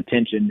kind of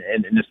attention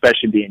and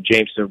especially being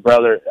James'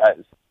 brother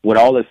with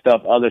all this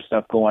stuff, other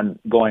stuff going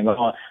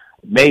on,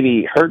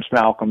 maybe hurts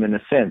Malcolm in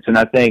a sense. And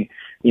I think,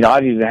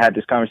 I've even had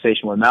this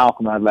conversation with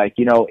Malcolm. I was like,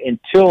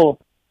 until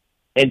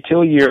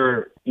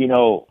you're,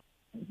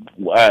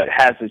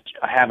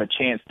 have a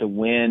chance to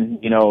win,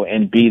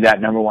 and be that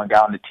number one guy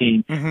on the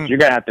team, you're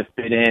going to have to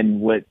fit in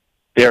with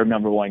their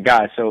number one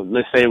guy. So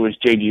let's say it was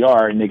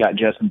JGR and they got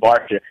Justin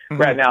Barcia.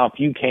 Right now, if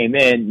you came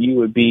in,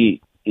 you'll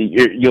be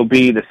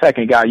the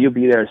second guy. You'll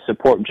be there to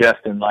support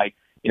Justin. Like,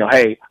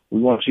 hey,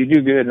 we want you to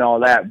do good and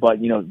all that,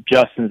 but,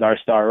 Justin's our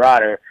star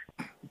rider.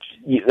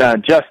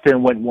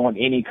 Justin wouldn't want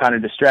any kind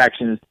of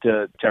distractions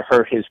to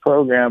hurt his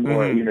program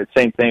or, the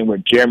same thing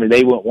with Jeremy.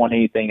 They wouldn't want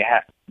anything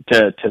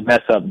to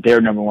mess up their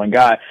number one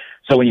guy.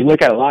 So when you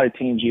look at a lot of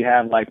teams, you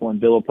have like when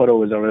Bill Poto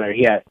was over there,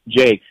 he had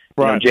Jake.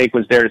 Right. Jake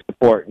was there to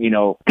support,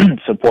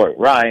 support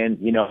Ryan,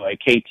 at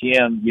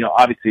KTM,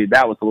 obviously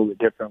that was a little bit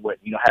different with,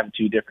 having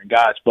 2 different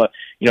guys. But,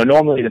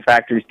 normally the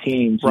factories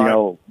teams,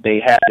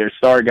 they have their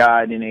star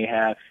guy and they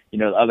have,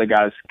 the other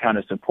guys kind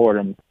of support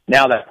him.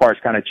 Now that part's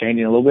kind of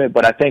changing a little bit.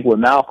 But I think with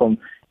Malcolm,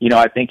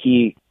 I think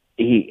he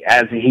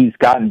as he's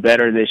gotten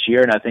better this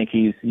year, and I think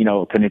he's,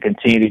 going to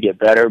continue to get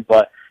better.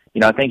 But,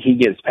 I think he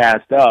gets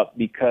passed up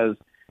because,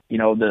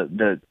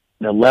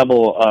 the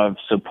level of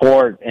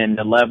support and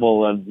the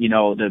level of,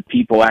 the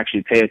people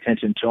actually pay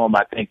attention to him.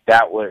 I think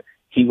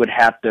he would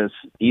have to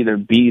either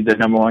be the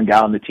number one guy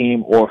on the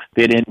team or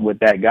fit in with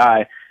that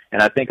guy.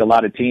 And I think a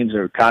lot of teams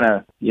are kind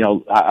of,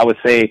 I would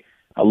say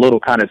a little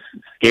kind of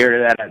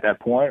scared of that at that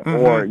point,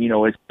 or,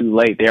 it's too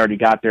late. They already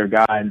got their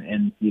guy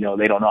and they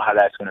don't know how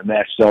that's going to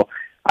mesh. So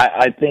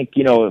I think,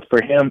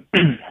 for him,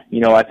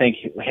 I think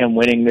him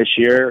winning this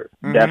year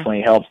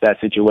definitely helps that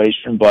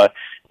situation. But,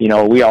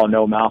 we all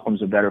know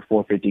Malcolm's a better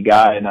 450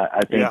 guy. And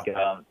I think,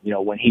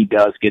 when he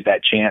does get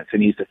that chance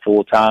and he's a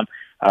full-time,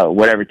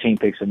 whatever team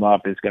picks him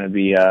up is going to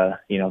be,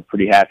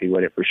 pretty happy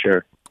with it for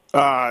sure.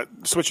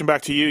 Switching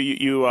back to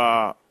you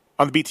on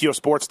the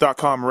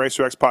BTOsports.com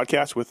RacerX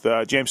podcast with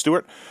James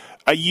Stewart.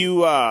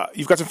 You've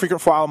got some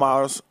frequent flyer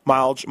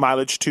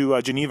mileage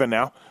to Geneva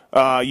now.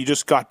 You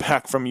just got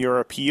back from your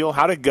appeal.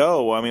 How'd it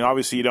go? I mean,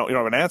 obviously you don't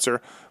have an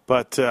answer,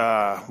 but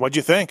what'd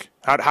you think?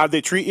 How'd they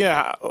treat you?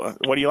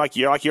 What do you like?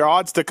 You like your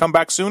odds to come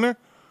back sooner?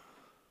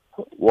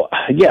 Well,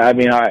 yeah. I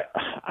mean, I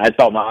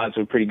thought my odds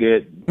were pretty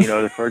good,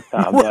 the first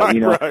time, but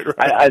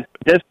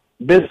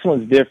this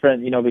one's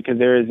different, because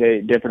there is a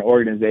different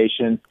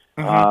organization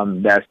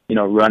that's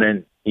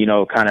running,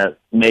 kind of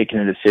making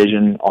a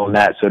decision on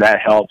that, so that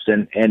helps.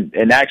 And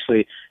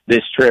actually,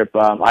 this trip,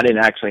 I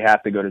didn't actually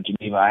have to go to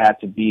Geneva. I had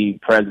to be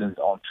present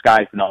on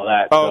Skype and all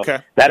that. Oh, okay.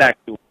 That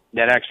actually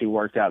actually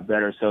worked out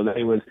better. So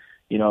they was,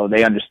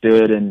 they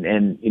understood,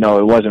 and it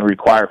wasn't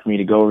required for me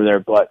to go over there,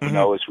 but it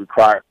was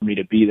required for me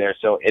to be there.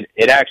 So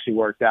it actually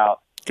worked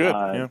out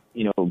good,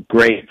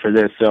 great for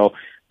this. So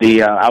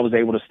I was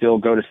able to still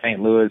go to St.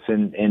 Louis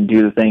and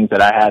do the things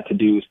that I had to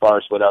do as far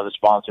as with other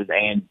sponsors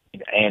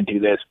and do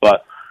this.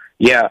 But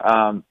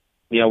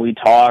we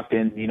talked,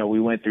 and we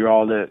went through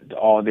all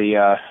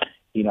the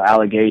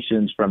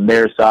allegations from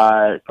their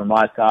side, from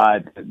my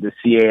side. The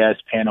CAS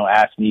panel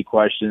asked me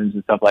questions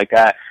and stuff like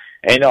that.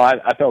 And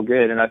I felt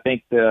good, and I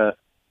think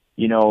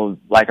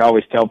like I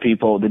always tell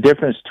people, the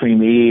difference between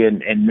me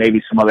and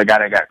maybe some other guy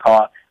that got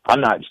caught, I'm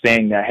not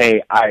saying that,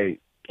 hey, I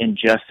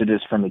ingested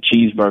this from a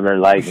cheeseburger,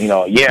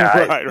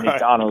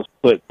 McDonald's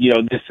put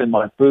this in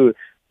my food.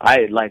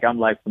 I'm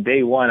like, from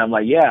day one, I'm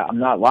like, yeah, I'm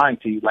not lying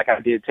to you, like I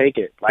did take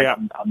it,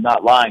 I'm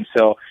not lying.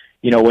 So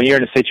when you're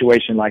in a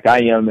situation like I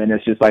am, and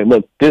it's just like,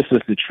 look, this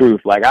is the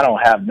truth, like I don't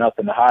have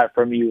nothing to hide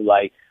from you,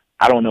 like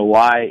I don't know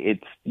why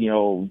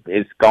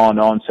it's gone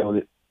on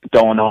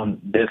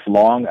this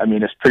long. I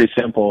mean, it's pretty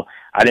simple.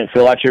 I didn't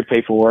fill out your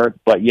paperwork,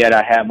 but yet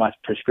I have my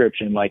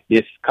prescription. Like,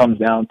 this comes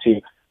down to,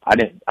 I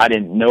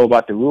didn't know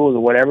about the rules or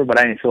whatever, but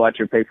I didn't fill out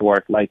your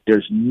paperwork. Like,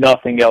 there's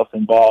nothing else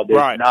involved.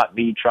 There's not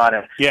me trying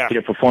to get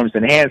a performance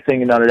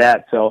enhancing and none of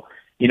that. So,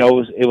 it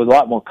was a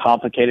lot more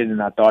complicated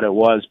than I thought it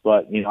was.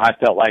 But, I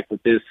felt like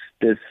with this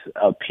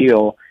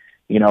appeal,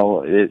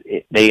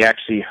 they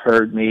actually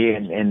heard me,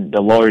 and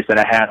the lawyers that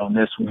I had on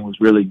this one was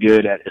really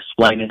good at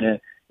explaining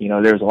it.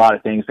 There's a lot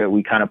of things that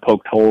we kind of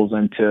poked holes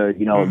into,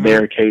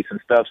 their case and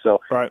stuff. So,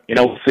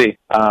 we'll see.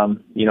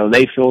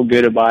 They feel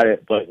good about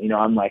it, but,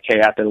 I'm like, hey,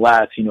 after the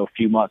last,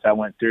 few months I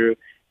went through,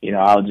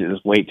 I'll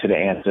just wait to the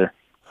answer.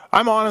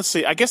 I'm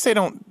honestly, I guess they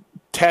don't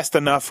test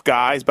enough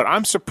guys, but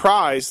I'm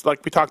surprised,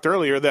 like we talked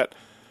earlier, that,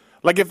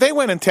 like, if they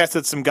went and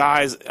tested some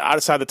guys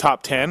outside the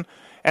top 10,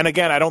 and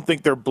again, I don't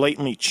think they're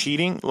blatantly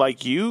cheating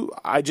like you.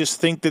 I just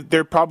think that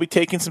they're probably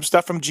taking some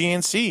stuff from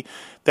GNC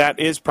that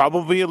is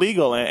probably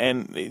illegal.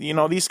 And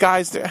these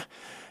guys,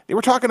 they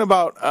were talking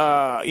about,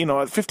 a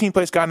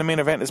 15th-place guy in the main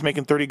event is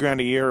making $30,000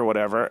 a year or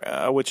whatever,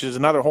 which is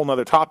whole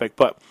nother topic.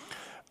 But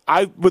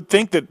I would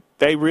think that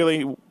they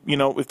really,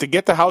 if to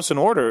get the house in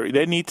order,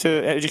 they need to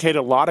educate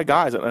a lot of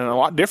guys, and a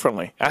lot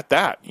differently at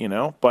that,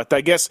 But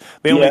I guess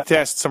they only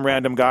test some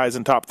random guys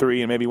in top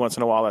 3 and maybe once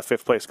in a while that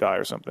 5th-place guy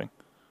or something.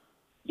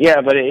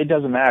 Yeah, but it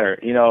doesn't matter.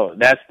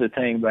 That's the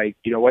thing. Like,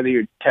 whether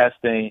you're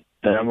testing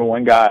the number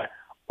 1 guy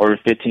or a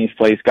 15th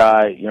place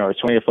guy, or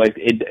 20th place,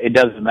 it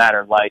doesn't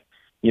matter. Like,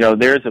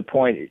 there's a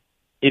point,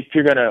 if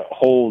you're going to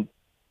hold,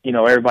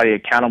 everybody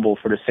accountable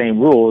for the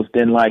same rules,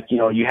 then, like,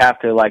 you have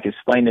to, like,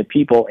 explain to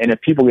people. And if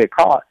people get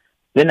caught,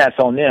 then that's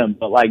on them.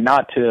 But, like,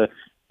 not to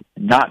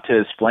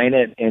explain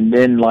it and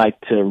then,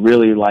 like, to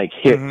really, like,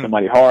 hit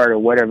somebody hard or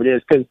whatever it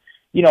is. Because,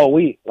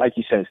 we, like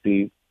you said,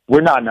 Steve,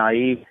 we're not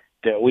naive.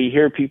 That we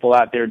hear people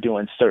out there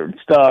doing certain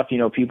stuff,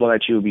 people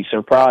that you would be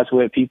surprised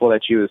with, people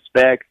that you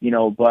expect,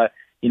 but,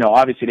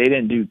 obviously they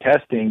didn't do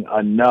testing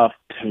enough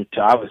to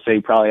I would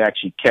say, probably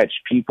actually catch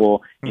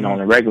people,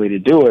 on a regular to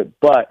do it.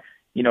 But,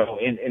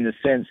 in the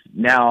sense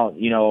now,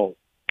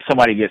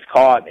 somebody gets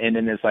caught and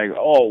then it's like,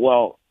 oh,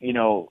 well,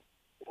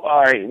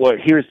 all right, well,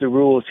 here's the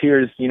rules.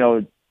 Here's,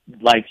 you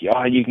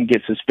can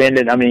get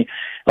suspended. I mean,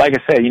 like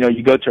I said,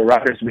 you go to a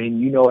writer's meeting,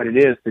 you know what it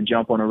is to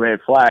jump on a red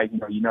flag.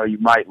 You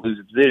might lose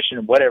a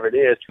position, whatever it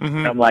is.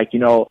 And I'm like,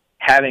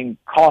 having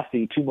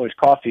coffee, too much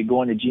coffee,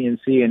 going to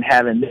GNC and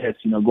having this,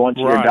 going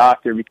to your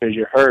doctor because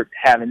you're hurt,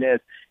 having this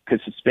could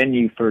suspend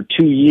you for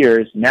 2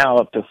 years, now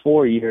up to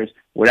 4 years,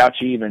 without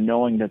you even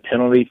knowing the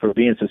penalty for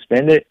being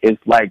suspended is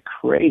like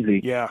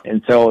crazy. Yeah.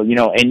 And so,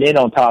 and then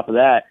on top of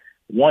that,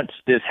 once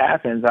this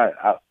happens,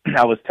 I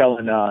was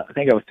telling, I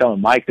think I was telling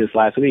Mike this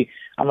last week.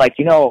 I'm like,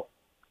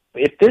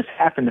 if this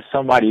happened to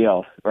somebody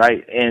else,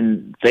 right,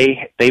 and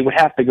they would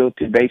have to go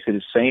through basically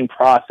the same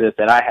process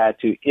that I had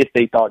to if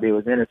they thought they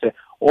was innocent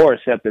or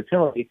accept the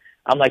penalty.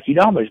 I'm like,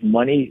 how much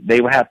money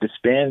they would have to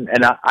spend?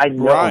 And I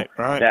know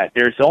that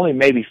there's only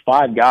maybe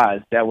 5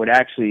 guys that would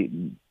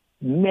actually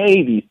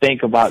maybe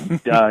think about,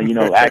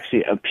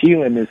 actually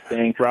appealing this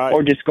thing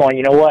or just going,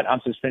 you know what, I'm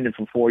suspended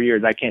for 4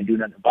 years. I can't do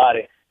nothing about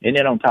it. And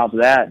then on top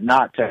of that,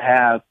 not to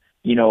have,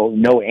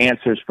 no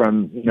answers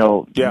from,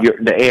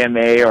 the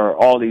AMA or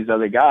all these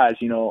other guys,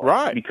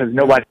 because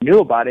nobody knew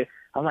about it.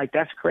 I'm like,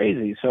 that's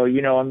crazy. So,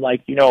 I'm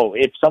like,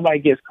 if somebody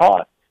gets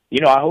caught,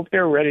 I hope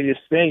they're ready to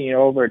spend,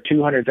 over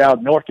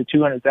north of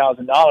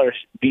 $200,000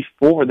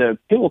 before the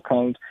appeal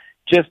comes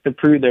just to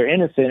prove they're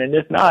innocent. And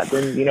if not,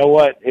 then you know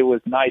what? It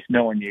was nice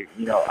knowing you,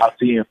 I'll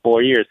see you in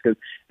 4 years, because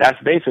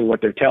that's basically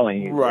what they're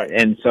telling you. Right.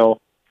 And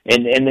so,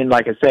 and then,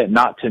 like I said,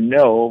 not to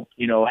know,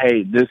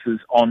 hey, this is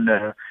on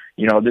the,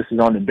 this is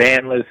on the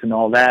ban list and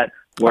all that,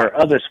 where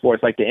other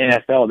sports like the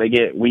NFL, they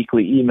get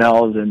weekly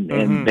emails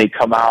and they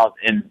come out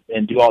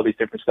and do all these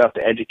different stuff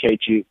to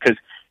educate you. Because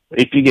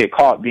if you get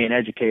caught being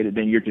educated,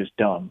 then you're just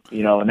dumb,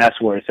 and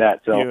that's where it's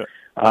at. So,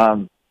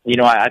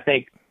 I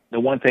think the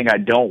one thing I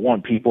don't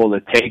want people to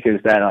take is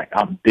that, like,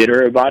 I'm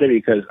bitter about it,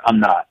 because I'm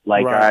not.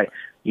 Like, I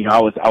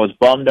was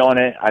bummed on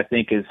it. I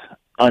think it's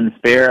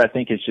unfair. I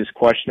think it's just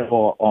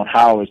questionable on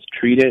how it was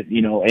treated,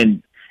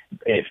 and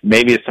if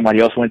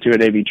somebody else went to it,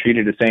 they'd be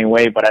treated the same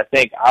way. But I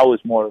think I was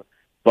more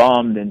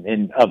bummed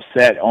and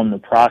upset on the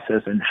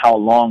process and how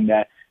long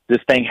that this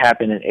thing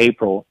happened in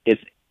April.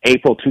 It's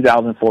April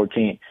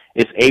 2014.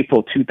 It's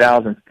April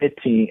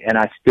 2015, and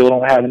I still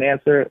don't have an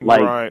answer.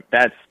 Right.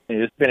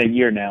 It's been a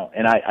year now,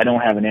 and I don't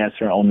have an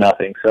answer on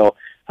nothing. So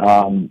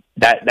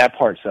that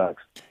part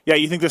sucks. Yeah,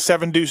 you think the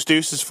 7 Deuce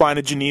Deuce is flying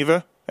to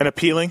Geneva and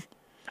appealing?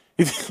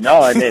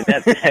 No, and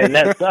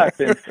that sucks.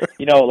 And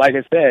like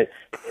I said,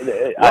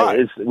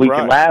 we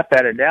can laugh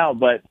at it now,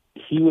 but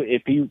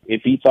if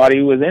he thought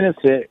he was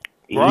innocent,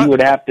 he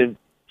would have to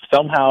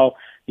somehow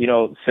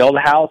sell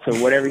the house or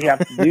whatever he has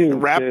to do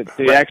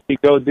to actually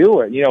go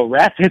do it.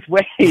 Rap his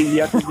way.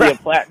 You have to be a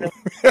platinum.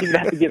 You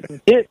have to get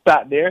some hits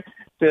out there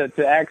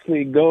to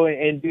actually go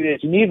and do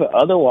that Geneva.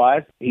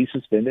 Otherwise, he's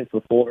suspended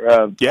for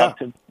up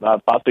to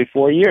possibly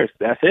 4 years.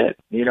 That's it.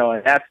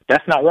 And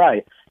that's not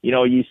right.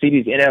 You see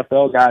these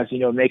NFL guys,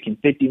 making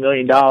 $50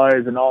 million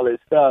and all this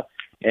stuff,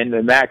 and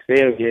the max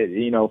they'll get,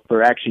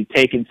 for actually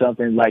taking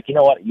something like, you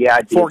know what? Yeah,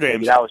 I did. 4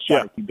 games. I was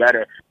trying to be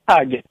better.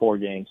 I get 4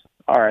 games.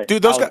 All right,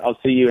 dude. I'll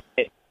see you.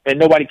 And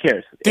nobody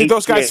cares. Dude,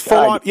 those guys full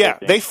on,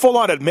 they full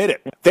on admit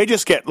it. They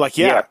just get like,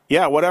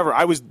 whatever.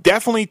 I was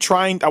definitely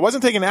trying. I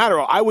wasn't taking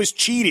Adderall. I was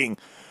cheating.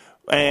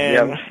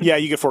 And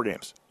you get 4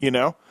 games,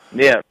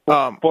 Yeah,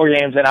 4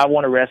 games, and I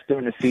want to rest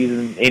during the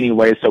season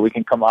anyway, so we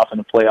can come off in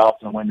the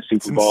playoffs and win the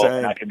Super Bowl,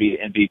 and I can be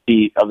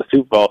MVP of the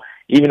Super Bowl,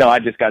 even though I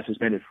just got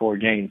suspended 4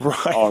 games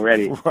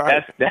already.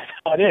 Right. That's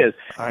how it is.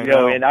 I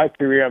know. In our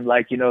career, I'm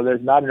like,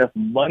 there's not enough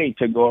money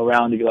to go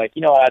around to be like,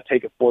 I'll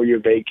take a 4-year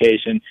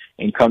vacation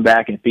and come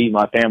back and feed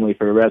my family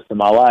for the rest of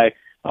my life.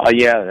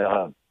 It's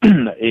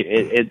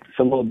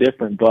a little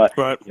different, but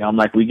I'm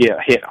like, we get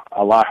hit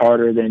a lot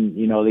harder than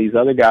these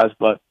other guys,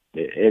 but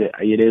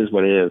it is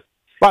what it is.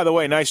 By the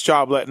way, nice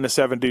job letting the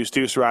 7 Deuce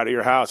Deuce right at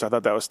your house. I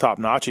thought that was top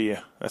notch of you.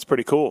 That's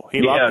pretty cool.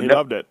 He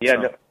loved it.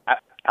 Yeah, so.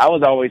 I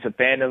was always a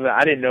fan of it.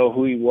 I didn't know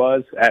who he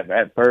was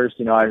at first.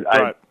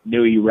 I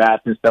knew he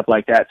rapped and stuff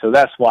like that. So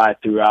that's why I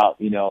threw out,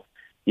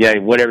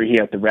 whatever he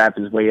had to rap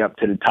his way up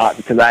to the top,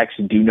 because I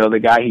actually do know the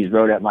guy. He's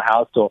wrote at my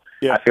house, so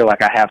I feel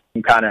like I have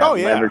some kind of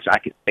leverage. I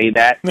could say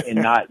that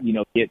and not,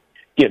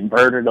 get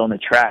murdered on the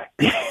track.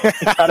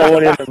 I don't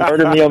want him to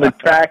murder me on the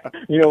track,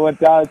 one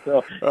time.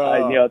 So,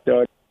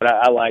 but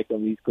I like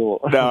him. He's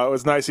cool. No, it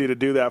was nice of you to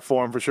do that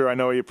for him, for sure. I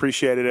know he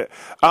appreciated it.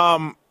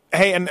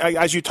 Hey, and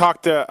as you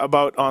talked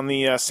about on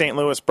the St.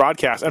 Louis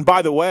broadcast, and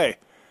by the way,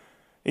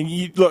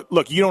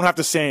 look, you don't have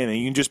to say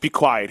anything. You can just be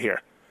quiet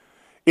here.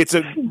 It's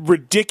a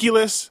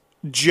ridiculous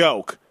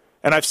joke,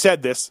 and I've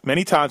said this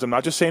many times. I'm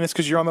not just saying this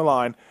because you're on the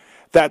line,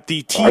 that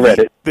the TV... I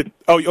read it.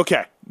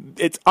 Okay.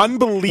 It's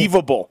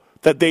unbelievable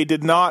that they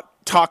did not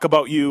talk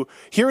about you.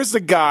 Here is the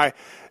guy,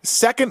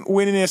 second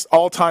winningest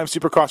all-time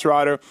Supercross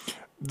rider,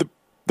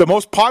 the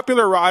most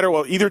popular rider,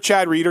 well, either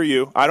Chad Reed or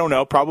you. I don't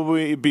know.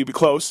 Probably be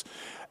close.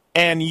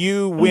 And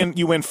you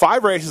win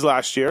 5 races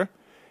last year.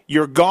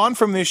 You're gone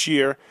from this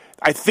year.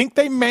 I think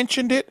they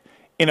mentioned it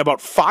in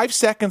about 5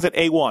 seconds at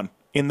A1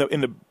 in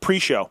the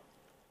pre-show.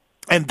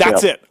 And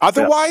that's it.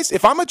 Otherwise,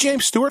 if I'm a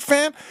James Stewart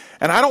fan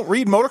and I don't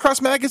read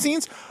motocross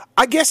magazines,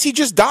 I guess he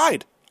just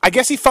died. I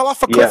guess he fell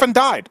off a cliff and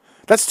died.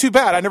 That's too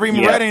bad. I never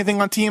even read anything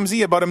on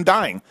TMZ about him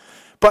dying.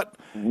 But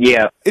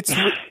it's...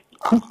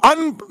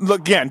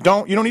 Again, you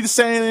don't need to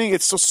say anything.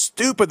 It's so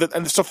stupid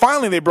and so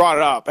finally they brought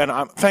it up, and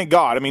thank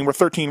God. I mean, we're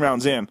 13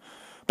 rounds in,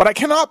 but I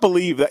cannot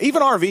believe that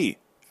even RV,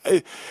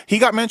 he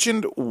got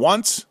mentioned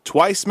once,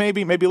 twice,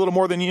 maybe a little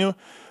more than you,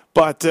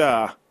 but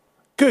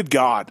good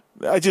God,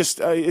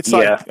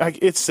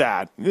 it's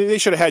sad. They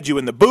should have had you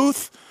in the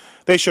booth.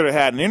 They should have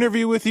had an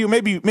interview with you.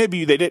 Maybe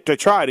they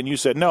tried and you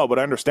said no, but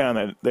I understand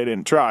that they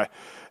didn't try.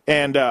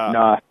 And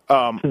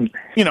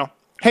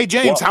hey,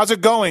 James, how's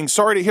it going?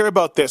 Sorry to hear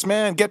about this,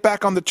 man. Get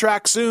back on the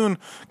track soon.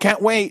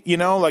 Can't wait.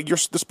 The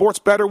sport's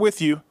better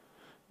with you.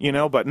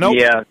 But nope.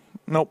 Yeah.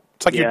 Nope.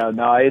 It's like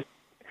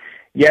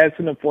it's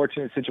an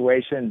unfortunate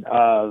situation.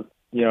 The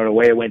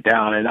way it went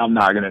down, and I'm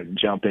not going to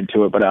jump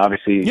into it, but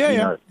obviously,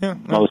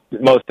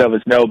 most of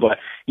us know. But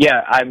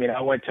I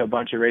went to a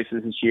bunch of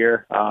races this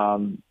year.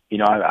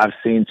 I've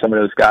seen some of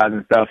those guys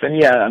and stuff, and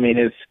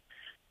it's,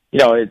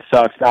 it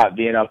sucks not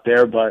being up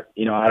there, but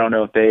I don't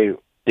know if they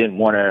didn't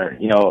want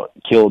to,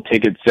 kill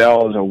ticket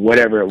sales or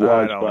whatever it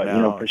was,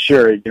 but for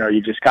sure,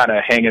 you're just kind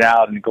of hanging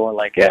out and going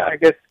like, I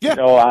guess,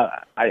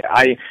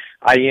 I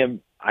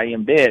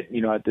am bit,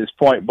 at this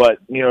point. But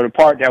the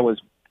part that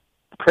was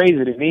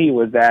crazy to me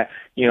was that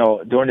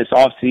during this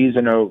off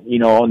season or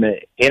on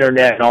the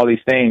internet and all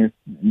these things,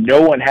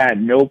 no one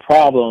had no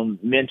problem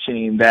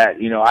mentioning that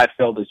I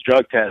failed this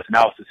drug test and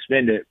I was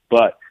suspended,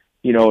 but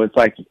it's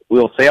like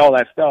we'll say all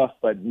that stuff,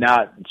 but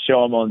not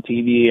show them on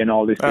TV and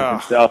all this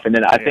different stuff. And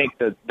then I think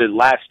the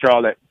last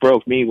straw that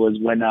broke me was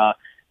when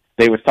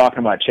they was talking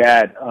about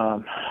Chad. I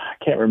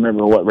can't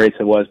remember what race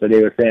it was, but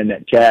they were saying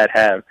that Chad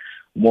had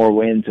more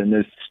wins in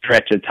this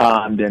stretch of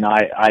time than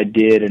I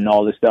did and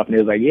all this stuff. And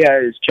he was like, yeah,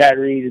 it's Chad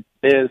Reed, it's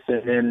this,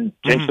 and then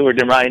Jim Stewart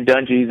and Ryan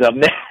Dungey's up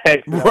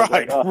next. And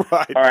Right,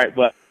 right. All right,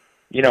 but,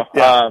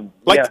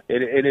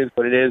 it is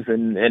what it is,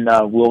 and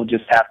we'll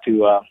just have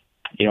to,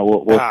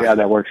 we'll see how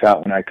that works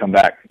out when I come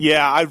back.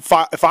 Yeah,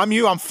 if I'm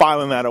you, I'm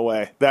filing that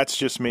away. That's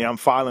just me. I'm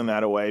filing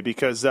that away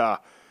because,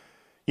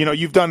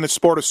 you've done the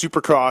sport of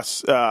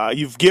Supercross.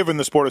 You've given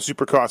the sport of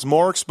Supercross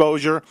more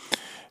exposure.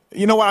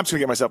 You know what? I'm just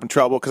going to get myself in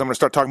trouble because I'm going to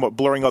start talking about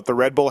blurring out the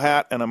Red Bull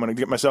hat, and I'm going to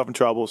get myself in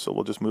trouble, so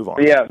we'll just move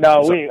on. Yeah,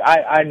 no,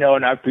 I know,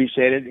 and I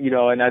appreciate it,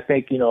 and I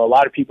think, a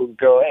lot of people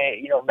go,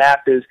 hey,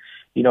 Matthes,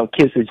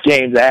 kisses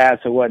James' ass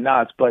or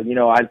whatnot, but,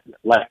 I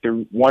like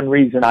the one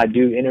reason I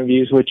do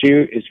interviews with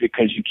you is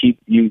because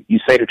you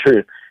say the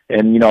truth.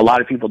 And, a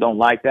lot of people don't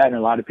like that, and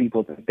a lot of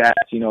people think that's,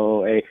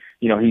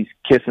 he's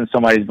kissing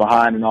somebody's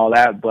behind and all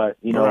that, but,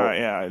 you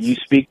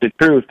speak the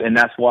truth, and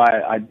that's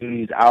why I do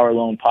these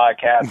hour-long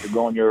podcasts to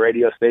go on your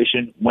radio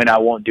station when I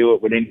won't do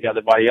it with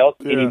anybody else,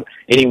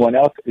 anyone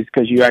else, is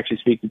because you actually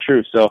speak the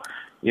truth. So,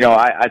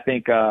 I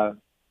think,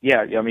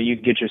 you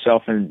get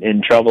yourself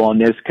in trouble on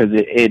this because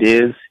it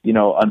is,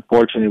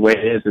 unfortunately the way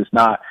it is, it's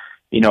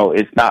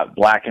not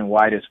black and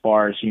white as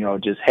far as,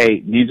 just, hey,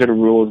 these are the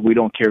rules. We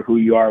don't care who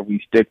you are.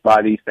 We stick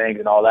by these things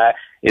and all that.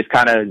 It's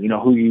kind of,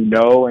 who you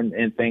know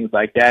and things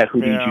like that.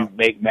 Who did you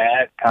make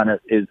mad kind of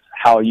is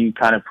how you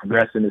kind of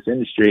progress in this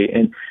industry.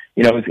 And,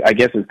 I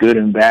guess it's good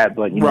and bad,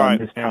 but, in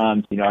this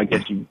time, I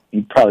guess you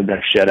probably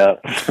better shut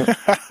up.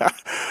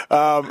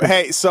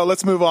 Hey, so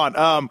let's move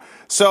on.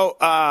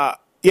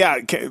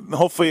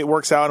 Hopefully it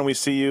works out and we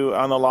see you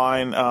on the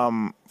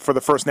line for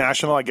the first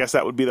national. I guess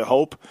that would be the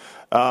hope.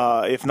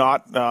 If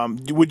not,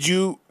 do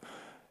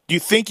you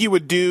think you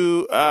would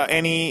do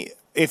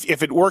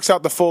if it works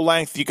out the full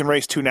length, you can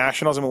race 2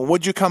 nationals? I mean,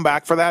 would you come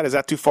back for that? Is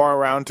that too far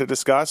around to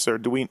discuss, or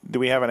do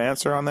we have an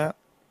answer on that?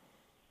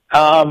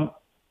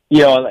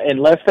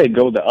 Unless they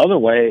go the other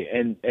way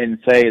and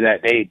say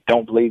that they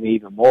don't believe me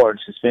even more and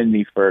suspend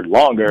me for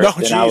longer,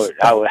 then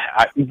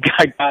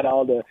I got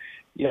all the.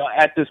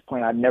 At this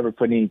point, I'd never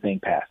put anything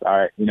past. All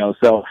right,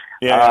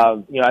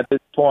 at this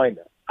point,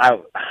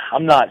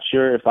 I'm not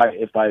sure if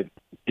I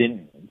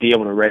didn't be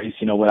able to race,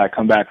 would I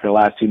come back for the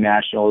last 2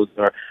 nationals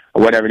or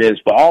whatever it is.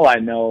 But all I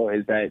know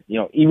is that,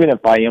 even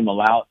if I am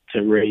allowed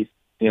to race,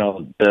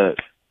 the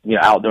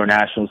outdoor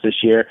nationals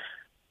this year,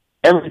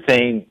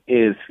 everything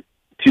is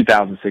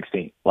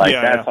 2016.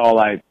 That's all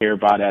I care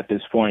about at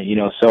this point.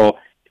 So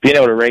being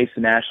able to race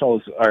the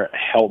nationals or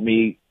help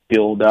me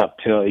build up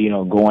to,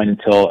 going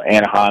until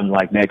Anaheim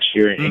next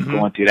year and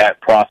going through that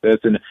process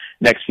in the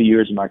next few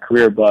years of my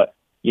career. But,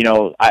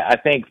 I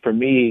think for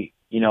me,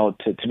 to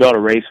be able to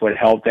race would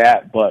help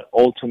that. But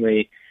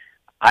ultimately,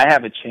 I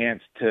have a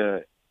chance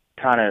to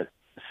kind of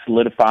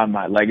solidify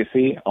my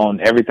legacy on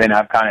everything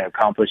I've kind of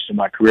accomplished in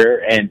my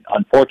career. And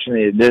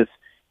unfortunately, this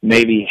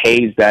maybe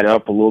hazed that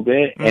up a little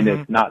bit, and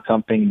it's not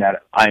something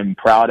that I'm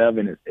proud of,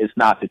 and it's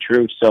not the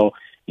truth. So,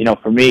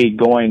 for me,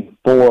 going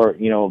forward,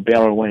 being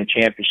able to win a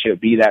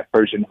championship, be that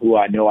person who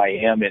I know I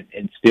am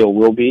and still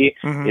will be,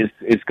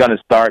 is going to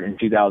start in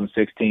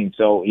 2016.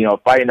 So,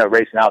 if I end up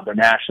racing out the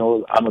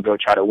nationals, I'm going to go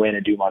try to win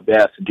and do my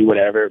best and do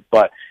whatever.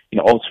 But,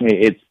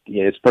 ultimately,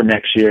 it's for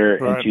next year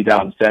in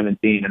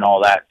 2017 and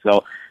all that.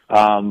 So,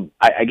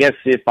 I guess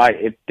if I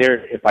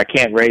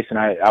can't race and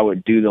I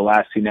would do the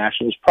last 2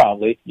 nationals,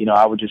 probably,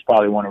 I would just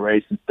probably want to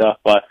race and stuff.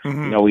 But,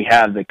 we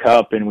have the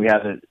cup and we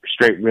have the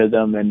straight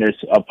rhythm, and there's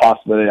a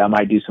possibility I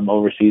might do some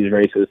overseas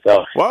races.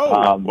 So,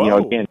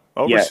 again,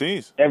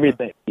 overseas.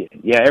 Everything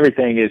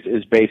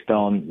is based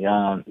on,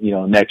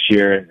 next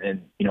year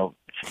and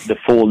the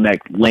full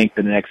length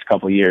in the next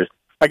couple of years.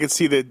 I could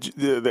see the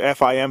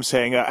FIM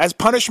saying, as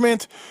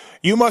punishment,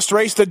 you must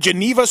race the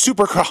Geneva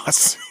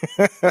Supercross.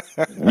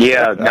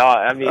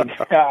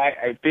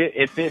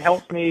 If it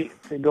helps me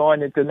to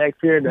going into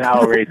next year, then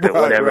I'll race it,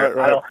 whatever.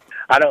 Right.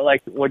 I don't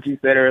like what you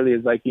said earlier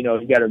is you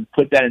got to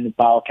put that in the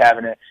file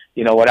cabinet.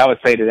 What I would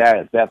say to that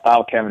is that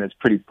file cabinet is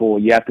pretty full.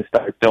 You have to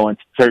start throwing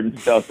certain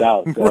stuff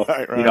out. So,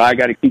 I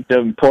got to keep the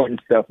important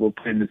stuff we'll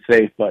put in the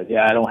safe. But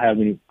I don't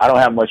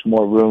have much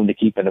more room to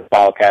keep in the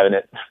file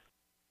cabinet.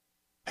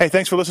 Hey,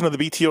 thanks for listening to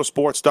the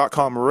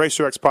BTOsports.com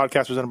RacerX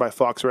podcast presented by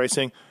Fox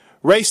Racing.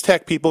 Race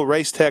Tech, people,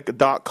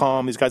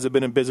 racetech.com. These guys have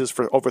been in business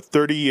for over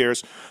 30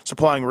 years,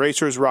 supplying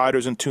racers,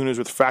 riders, and tuners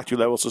with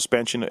factory-level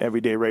suspension to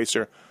everyday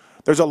racer.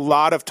 There's a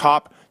lot of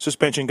top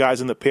suspension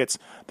guys in the pits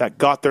that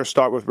got their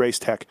start with Race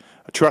Tech.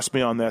 Trust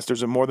me on this.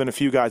 There's more than a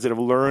few guys that have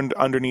learned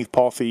underneath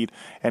Paul Feed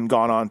and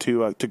gone on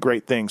to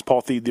great things.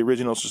 Paul Feed, the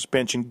original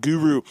suspension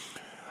guru.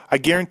 I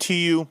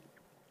guarantee you,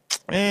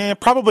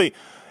 probably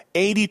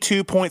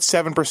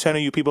 82.7% of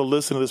you people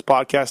listening to this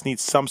podcast need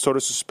some sort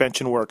of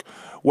suspension work,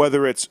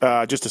 whether it's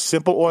just a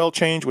simple oil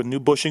change with new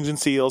bushings and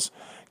seals,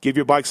 give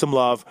your bike some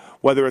love,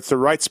 whether it's the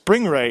right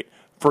spring rate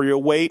for your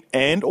weight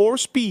and or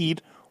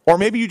speed, or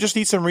maybe you just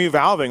need some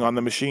revalving on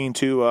the machine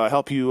to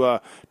help you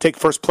take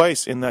first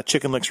place in that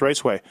Chicken Licks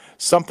Raceway.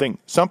 Something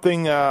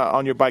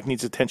on your bike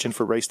needs attention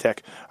for Race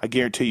Tech, I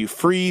guarantee you.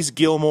 Freeze,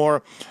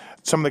 Gilmore,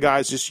 some of the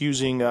guys just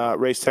using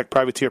Race Tech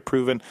Privateer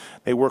Proven.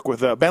 They work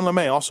with Ben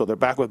LeMay also. They're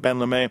back with Ben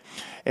LeMay.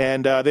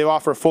 And they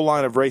offer a full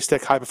line of Race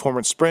Tech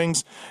high-performance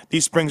springs.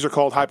 These springs are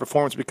called high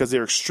performance because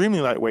they're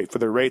extremely lightweight for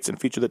their rates and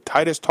feature the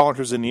tightest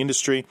tolerances in the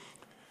industry.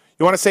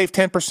 You want to save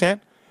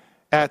 10%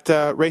 at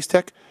Race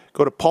Tech?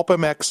 Go to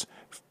PulpMX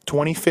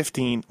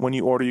 2015 when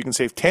you order. You can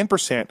save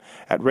 10%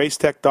 at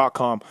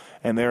racetech.com.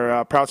 And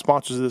they're proud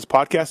sponsors of this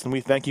podcast, and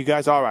we thank you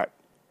guys. All right,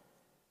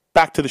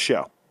 back to the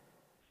show.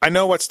 I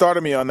know what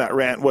started me on that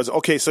rant was,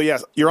 okay, so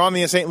yes, you're on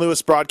the St.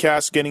 Louis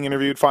broadcast getting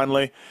interviewed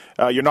finally.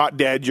 You're not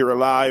dead, you're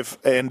alive.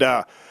 And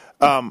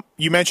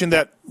you mentioned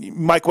that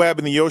Mike Webb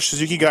and the Yosh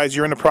Suzuki guys,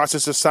 you're in the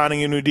process of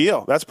signing a new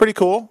deal. That's pretty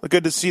cool.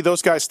 Good to see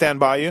those guys stand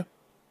by you.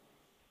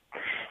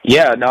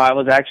 Yeah, no, I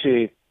was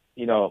actually,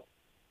 you know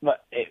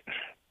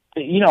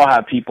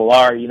how people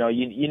are, you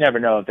never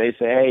know. If they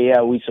say, hey,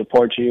 yeah, we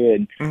support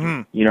you,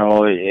 and,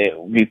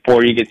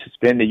 before you get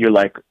suspended, you're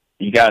like,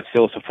 you got to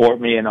still support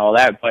me and all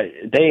that. But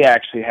they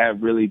actually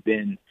have really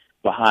been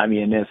behind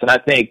me in this. And I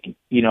think,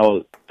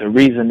 the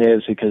reason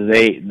is because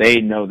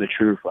they know the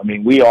truth. I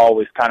mean, we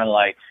always kind of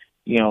like,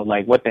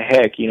 what the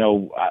heck,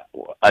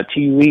 a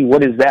TV,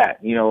 what is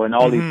that? And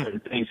all these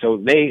certain things.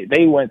 So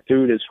they went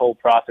through this whole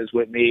process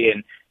with me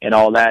and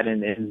all that.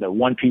 And the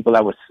one people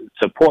that would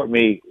support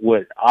me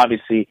would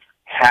obviously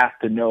have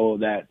to know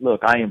that,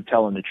 look, I am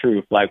telling the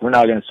truth. Like, we're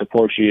not going to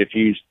support you if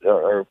you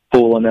are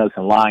fooling us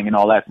and lying and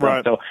all that stuff.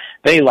 Right. So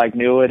they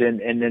knew it.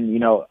 And then,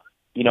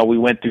 we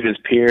went through this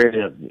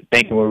period of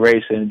thinking we're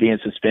racing and being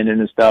suspended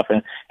and stuff,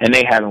 and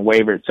they haven't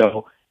wavered.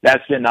 So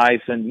that's been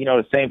nice. And,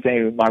 the same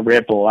thing with my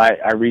Red Bull.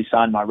 I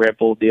re-signed my Red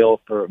Bull deal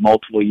for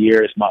multiple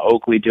years. My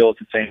Oakley deal is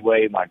the same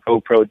way, my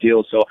GoPro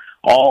deal. So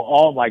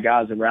all my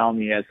guys around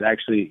me has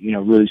actually,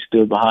 really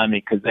stood behind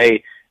me because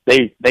they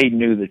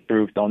knew the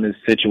truth on this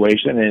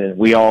situation, and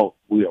we're all,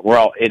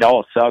 it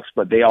all sucks,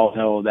 but they all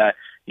know that,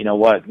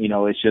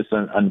 it's just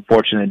an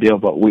unfortunate deal,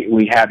 but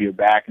we have your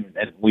back,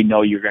 and we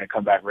know you're going to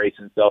come back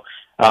racing. So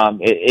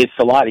it's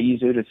a lot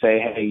easier to say,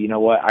 hey, you know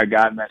what, our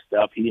guy messed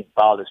up. He didn't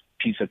file this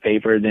piece of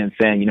paper, than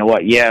saying,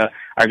 yeah,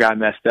 our guy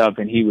messed up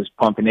and he was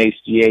pumping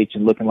HGH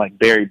and looking like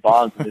Barry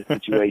Bonds in this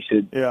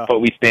situation, yeah. But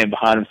we stand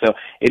behind him. So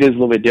it is a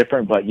little bit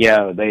different, but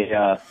yeah,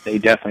 they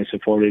definitely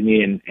supported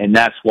me, and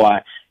that's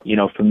why,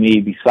 for me,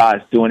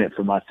 besides doing it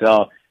for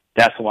myself,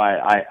 that's why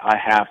I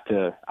have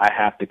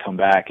to come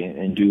back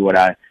and do what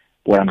I'm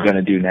going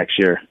to do next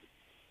year.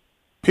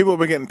 People have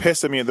been getting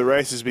pissed at me at the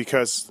races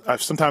because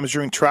sometimes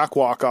during track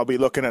walk, I'll be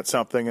looking at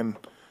something and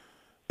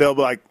they'll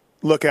be like,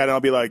 look at it and I'll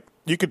be like,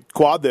 you could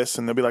quad this,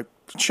 and they'll be like,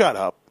 shut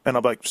up. And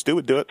I'll be like, Stu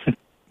would do it.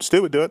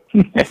 Stu would do it.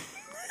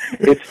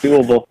 It's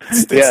doable.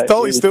 It's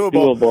totally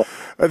doable.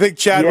 I think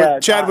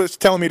Chad was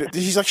telling me that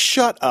he's like,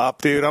 shut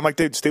up, dude. I'm like,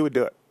 dude, Stu would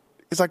do it.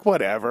 He's like,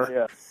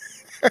 whatever.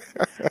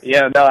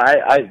 Yeah. No,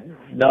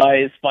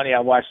 it's funny. I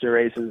watch the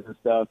races and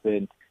stuff,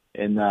 and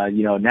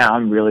now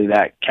I'm really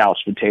that couch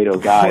potato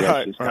guy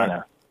that's just kind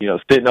of,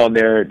 sitting on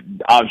their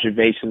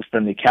observations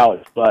from the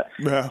couch. But,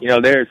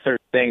 there are certain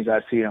things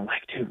I see, and I'm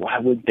like, dude, why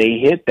would they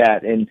hit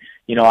that? And,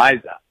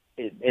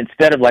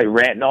 instead of like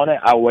ranting on it,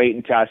 I wait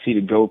until I see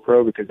the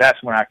GoPro, because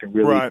that's when I can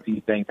really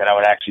see things that I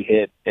would actually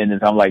hit. And then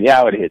I'm like, yeah,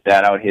 I would hit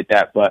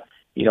that. But,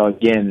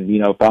 again,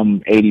 if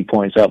I'm 80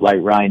 points up like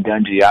Ryan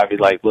Dungey, I'd be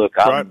like, look,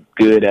 I'm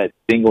good at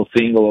single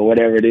or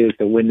whatever it is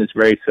to win this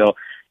race. So,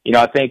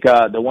 I think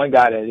the one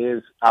guy that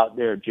is out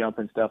there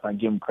jumping stuff, I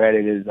give him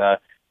credit, is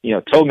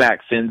Tomac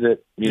sends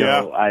it.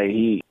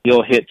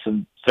 He'll hit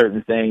some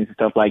certain things and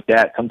stuff like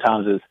that.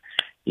 Sometimes it's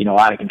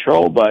out of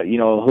control, but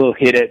he'll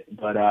hit it.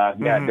 But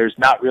there's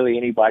not really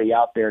anybody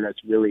out there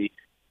that's really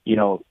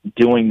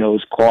doing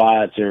those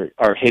quads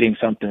or hitting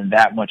something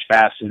that much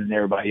faster than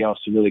everybody else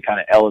to really kind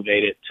of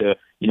elevate it to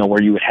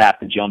where you would have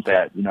to jump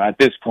at. At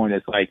this point,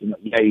 it's like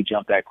you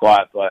jump that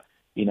quad, but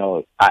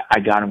I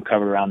got him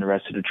covered around the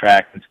rest of the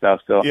track and stuff.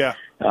 So,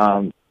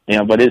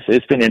 but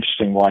it's been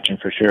interesting watching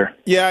for sure.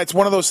 Yeah, it's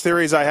one of those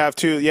theories I have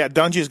too. Yeah,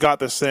 Dungey's got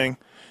this thing.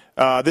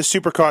 This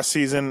Supercross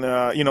season,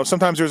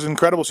 sometimes there's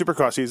incredible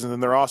Supercross seasons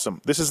and they're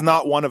awesome. This is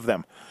not one of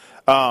them.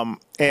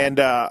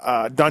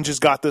 Dungey's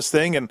got this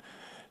thing. And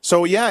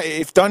so,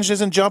 if Dungey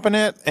isn't jumping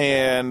it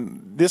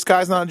and this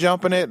guy's not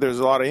jumping it, there's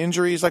a lot of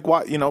injuries. Like,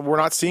 why, we're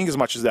not seeing as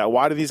much as that.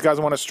 Why do these guys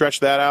want to stretch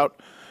that out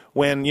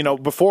when,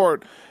 before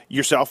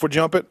yourself would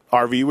jump it,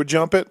 RV would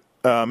jump it,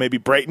 maybe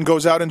Brayton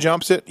goes out and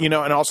jumps it, and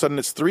all of a sudden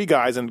it's three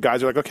guys, and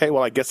guys are like, okay,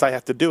 well, I guess I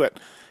have to do it.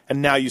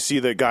 And now you see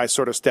the guys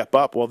sort of step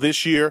up. Well,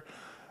 this year,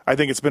 I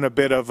think it's been a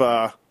bit of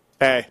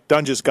hey,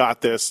 Dungey's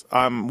got this.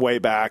 I'm way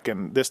back,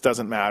 and this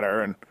doesn't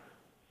matter, and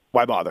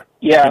why bother?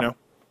 Yeah.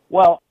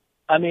 Well,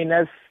 I mean,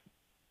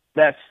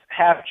 that's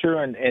half true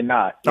and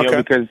not,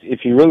 because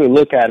if you really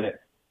look at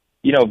it,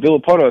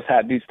 Villopoto's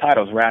had these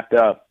titles wrapped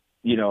up,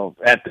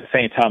 at the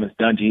same time as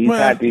Dungey. He's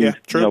had these,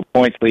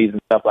 points leads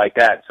and stuff like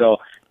that. So,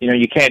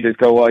 you can't just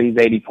go, well, he's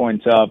 80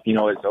 points up,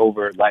 it's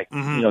over. Like,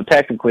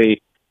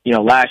 technically,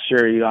 last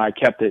year, I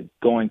kept it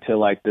going to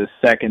like the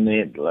second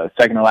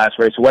to last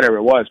race or whatever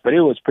it was, but it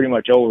was pretty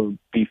much over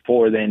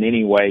before then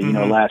anyway,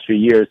 last few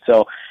years.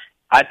 So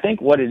I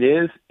think what it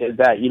is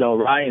that,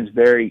 Ryan's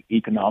very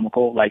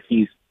economical. Like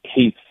he's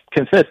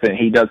consistent.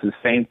 He does the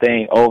same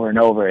thing over and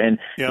over. And,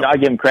 I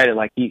give him credit.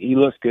 Like he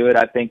looks good.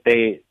 I think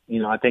I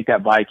think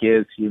that bike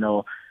is,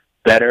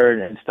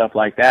 better and stuff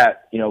like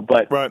that,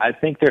 but right. I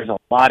think there's a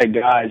lot of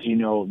guys,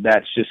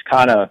 that's just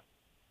kind of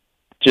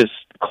just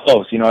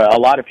close. A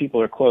lot of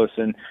people are close.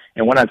 And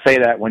when I say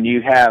that, when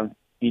you have,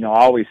 I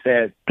always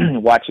said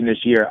watching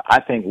this year,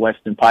 I think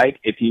Weston Pike,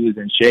 if he was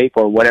in shape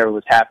or whatever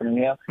was happening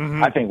to him,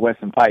 I think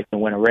Weston Pike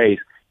can win a race.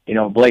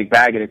 Blake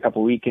Baggett a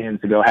couple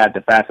weekends ago had the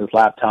fastest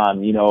lap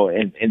time,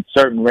 in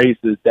certain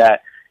races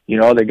that,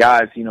 other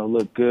guys,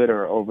 look good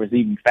or was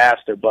even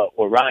faster. But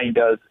what Ryan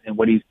does and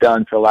what he's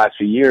done for the last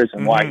few years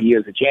and why he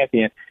is a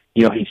champion,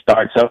 he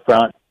starts up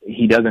front.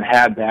 He doesn't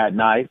have bad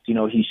nights.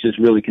 He's just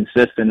really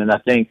consistent. And I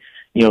think,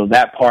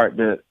 that part,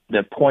 the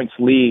points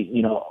lead,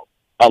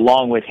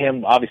 along with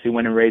him obviously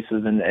winning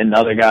races and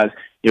other guys,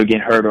 getting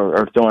hurt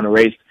or throwing a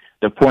race,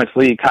 the points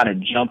lead kind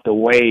of jumped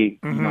away,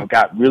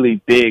 got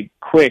really big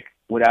quick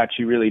without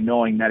you really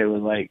knowing that it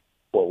was like,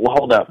 well,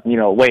 hold up,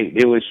 wait,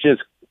 it was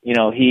just,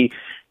 he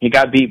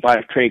got beat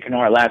by Trey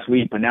Kennard last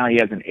week, but now he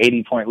has an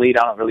 80-point lead.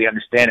 I don't really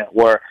understand it.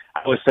 Where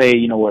I would say,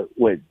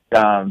 with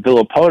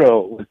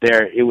Villopoto was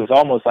there, it was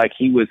almost like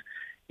he was,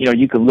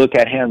 you could look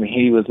at him and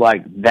he was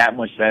like that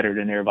much better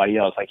than everybody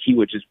else. Like he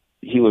would just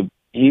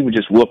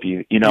whoop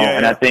you,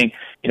 And I think,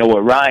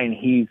 with Ryan,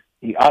 he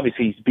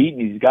obviously he's beating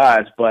these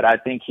guys, but I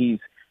think he's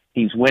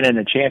winning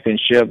the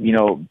championship,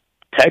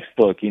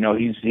 textbook.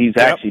 He's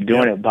actually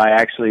doing it by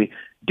actually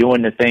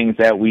doing the things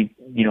that we,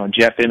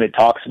 Jeff Emmett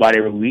talks about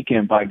every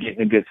weekend by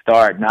getting a good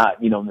start,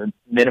 not,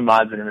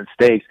 minimizing the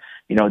mistakes,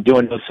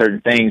 doing those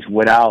certain things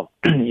without,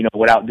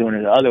 without doing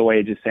it the other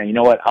way, just saying,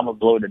 I'm going to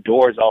blow the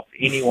doors off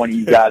any one of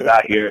you guys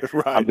out here.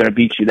 Right. I'm going to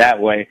beat you that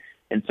way.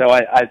 And so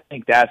I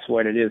think that's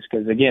what it is.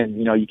 Cause again,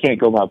 you can't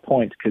go by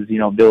points cause,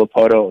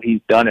 Villopoto,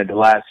 he's done it the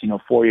last,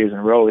 4 years in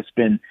a row. It's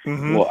been,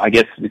 well, I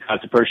guess because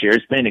the first year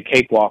it's been a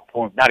cakewalk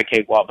point, not a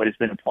cakewalk, but it's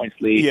been a points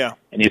lead. Yeah.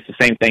 And it's the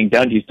same thing.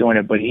 Dungy's doing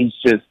it, but he's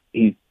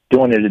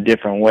doing it a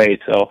different way.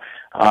 So,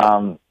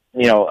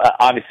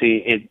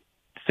 obviously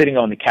sitting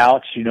on the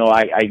couch,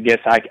 I guess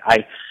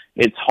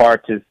it's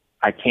hard to,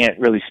 I can't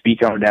really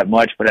speak on it that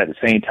much, but at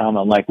the same time,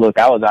 I'm like, look,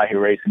 I was out here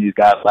racing these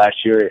guys last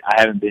year.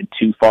 I haven't been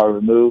too far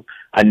removed.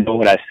 I know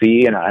what I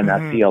see, and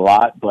I see a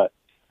lot, but,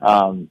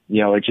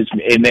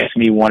 it makes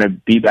me want to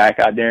be back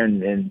out there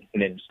and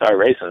start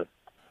racing.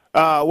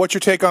 What's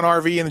your take on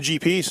RV and the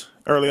GPs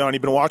early on?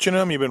 You've been watching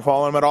them? You've been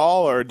following them at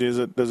all, or does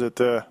it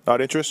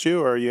not interest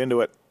you, or are you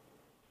into it?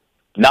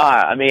 Nah,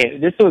 I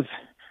mean, this was,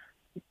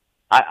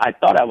 I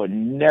thought I would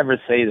never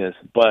say this,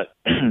 but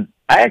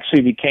I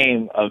actually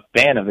became a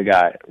fan of the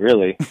guy,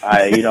 really.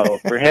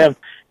 For him,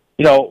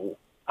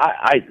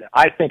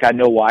 I think I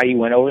know why he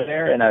went over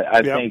there, and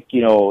I think,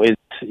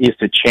 it's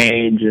to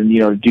change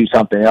and, do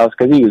something else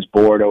because he was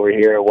bored over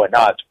here or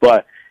whatnot.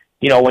 But,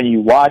 when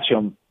you watch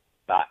him,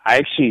 I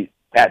actually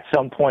at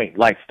some point,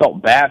 like,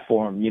 felt bad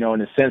for him, in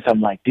the sense I'm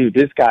like, dude,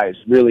 this guy is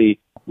really,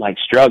 like,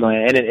 struggling.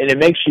 And it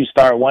makes you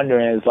start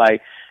wondering, it's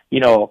like,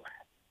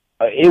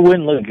 it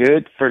wouldn't look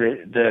good for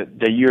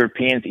the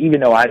Europeans, even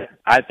though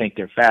I think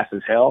they're fast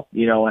as hell,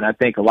 and I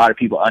think a lot of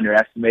people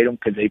underestimate them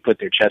because they put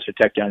their chest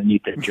protector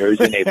underneath their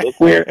jersey and they look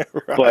weird.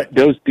 Right. But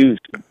those dudes,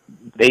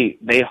 they're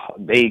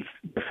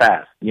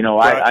fast.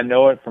 Right. I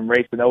know it from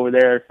racing over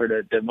there for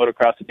the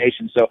Motocross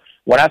Nation. So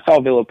when I saw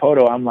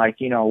Villopoto, I'm like,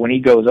 when he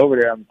goes over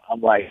there,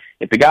 I'm like,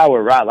 if the guy would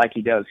ride like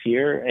he does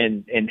here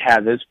and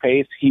have this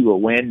pace, he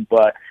will win.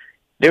 But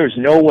there's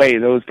no way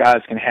those guys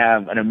can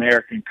have an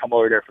American come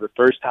over there for the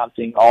first time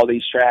seeing all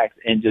these tracks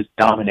and just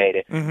dominate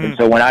it. Mm-hmm. And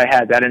so when I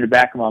had that in the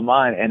back of my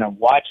mind and I'm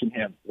watching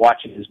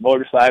his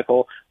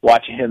motorcycle,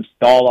 watching him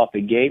stall off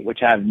the gate, which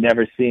I've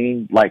never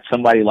seen like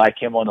somebody like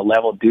him on the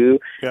level do.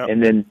 Yep.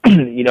 And then,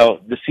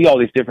 to see all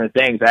these different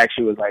things, I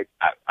actually was like,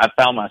 I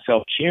found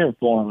myself cheering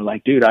for him.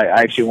 Like, dude, I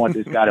actually want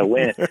this guy to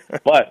win.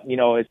 But,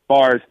 as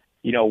far as,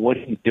 what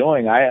he's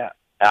doing, I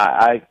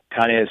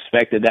kind of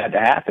expected that to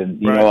happen.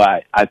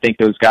 Right. I think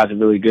those guys are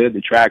really good.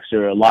 The tracks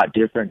are a lot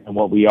different than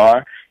what we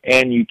are,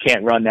 and you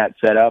can't run that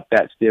setup,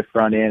 that stiff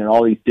front end, and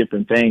all these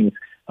different things,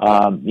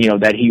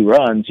 that he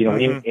runs.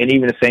 Mm-hmm. And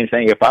even the same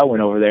thing if I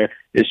went over there,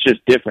 it's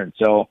just different.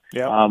 So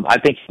yep. I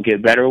think he'll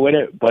get better with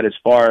it. But as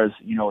far as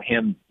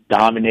him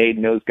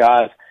dominating those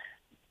guys,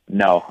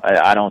 no,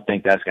 I don't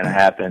think that's going to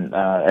happen.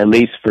 At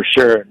least for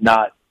sure,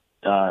 not.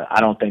 I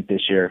don't think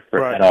this year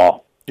at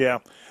all. Yeah.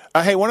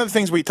 Hey, one of the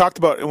things we talked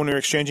about when we were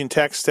exchanging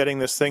texts, setting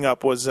this thing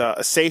up, was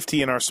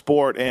safety in our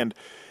sport, and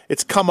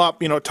it's come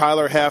up.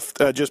 Tyler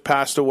Heft just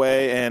passed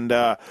away, and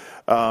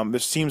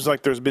it seems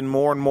like there's been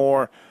more and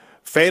more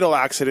fatal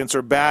accidents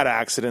or bad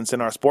accidents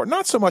in our sport.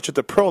 Not so much at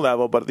the pro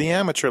level, but at the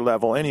amateur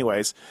level,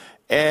 anyways.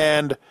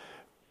 And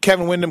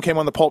Kevin Windham came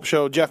on the Pulp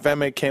Show. Jeff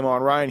Emmett came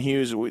on. Ryan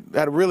Hughes. We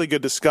had a really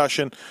good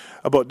discussion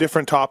about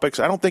different topics.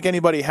 I don't think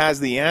anybody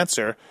has the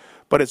answer,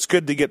 but it's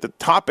good to get the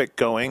topic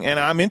going. And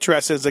I'm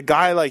interested, as a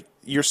guy like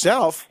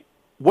yourself,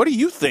 what do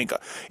you think?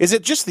 Is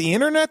it just the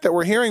internet that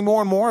we're hearing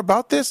more and more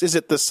about this? Is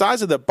it the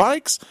size of the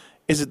bikes?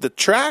 Is it the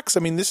tracks? I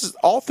mean, this is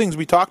all things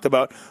we talked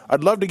about.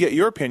 I'd love to get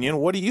your opinion.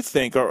 What do you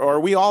think? Or are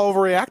we all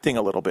overreacting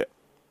a little bit?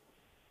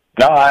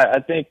 No, I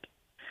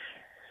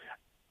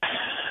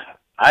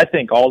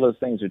think all those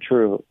things are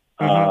true.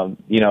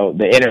 Mm-hmm.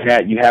 The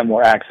internet, you have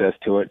more access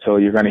to it, so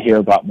you're going to hear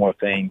about more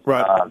things.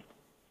 Right.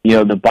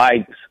 The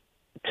bikes,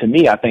 to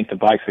me, I think the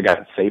bikes have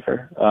gotten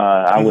safer.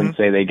 I wouldn't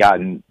say they've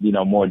gotten,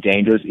 more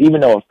dangerous,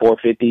 even though a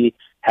 450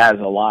 has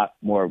a lot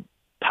more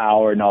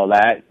power and all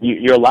that.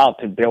 You're allowed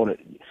to build it.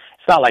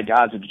 It's not like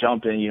guys are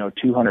jumping,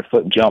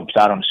 200-foot jumps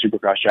out on a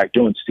supercross track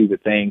doing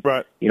stupid things.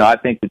 Right. I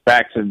think the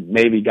tracks have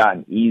maybe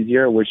gotten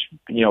easier, which,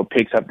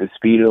 picks up the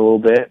speed a little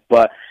bit.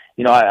 But,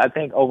 I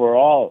think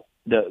overall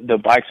the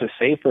bikes are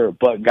safer,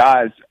 but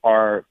guys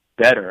are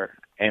better.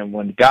 And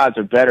when guys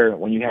are better,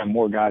 when you have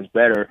more guys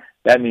better,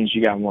 that means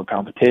you got more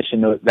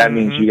competition. That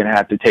means you're going to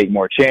have to take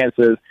more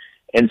chances.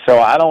 And so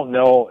I don't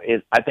know.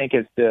 I think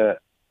it's the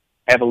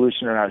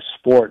evolution in our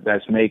sport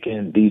that's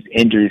making these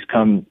injuries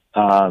come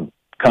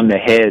to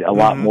head a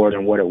lot more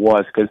than what it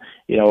was. Because,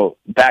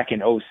 back in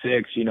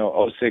 06,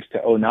 06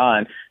 to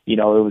 09, it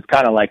was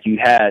kind of like you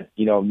had,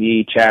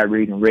 me, Chad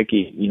Reed, and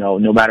Ricky,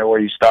 no matter where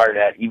you started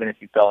at, even if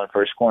you fell in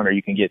first corner,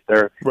 you can get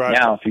third. Right.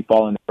 Now, if you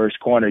fall in the first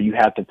corner, you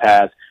have to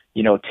pass,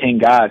 10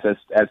 guys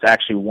that's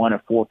actually won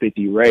a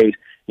 450 race,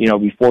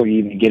 before you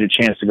even get a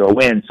chance to go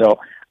in. So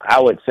I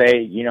would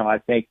say, I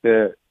think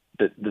the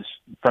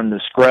from the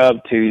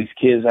scrub to these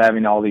kids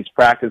having all these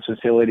practice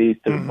facilities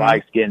to the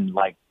bikes getting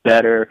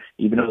better,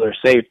 even though they're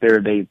safe,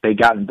 they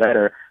gotten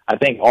better. I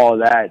think all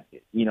of that,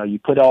 you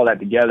put all that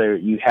together,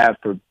 you have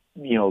for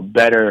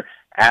better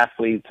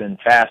athletes and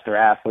faster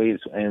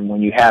athletes. And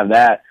when you have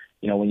that,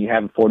 when you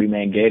have a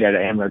 40-man gate at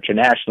Amateur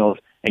Nationals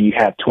and you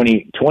have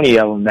 20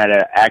 of them that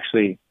are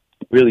actually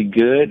really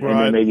good, right, and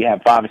then maybe you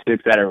have 5 or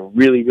 6 that are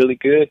really, really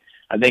good,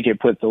 I think it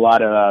puts a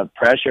lot of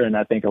pressure, and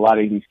I think a lot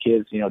of these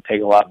kids,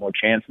 take a lot more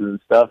chances and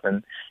stuff,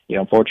 and,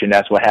 unfortunately,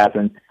 that's what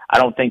happened. I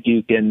don't think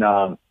you can,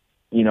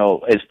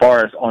 as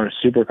far as on a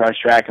supercross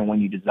track and when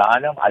you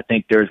design them, I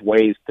think there's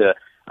ways to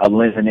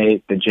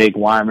eliminate the Jake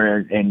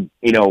Weimer and,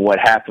 what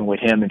happened with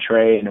him and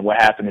Trey and what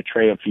happened to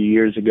Trey a few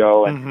years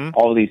ago and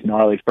all these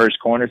gnarly first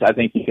corners. I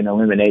think you can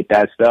eliminate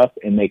that stuff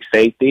and make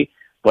safety.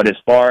 But as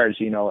far as,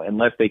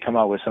 unless they come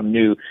out with some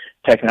new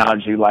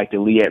technology like the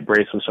Liet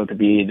bracelet, so it could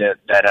be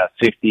that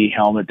 60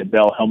 helmet, the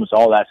Bell helmets,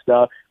 all that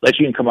stuff, let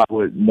you can come up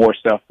with more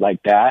stuff like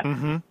that.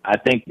 I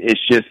think it's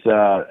just,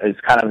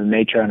 it's kind of the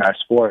nature in our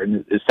sport.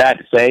 And it's sad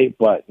to say,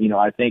 but,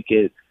 I think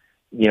it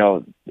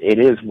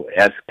is,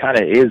 as kind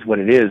of is what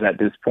it is at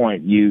this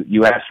point.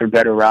 You ask for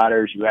better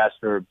riders, you ask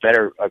for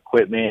better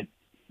equipment.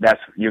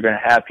 You're going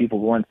to have people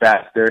going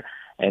faster,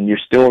 and you're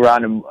still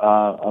riding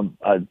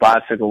a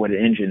bicycle with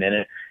an engine in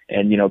it.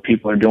 And,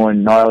 people are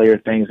doing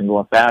gnarlier things and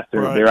going faster.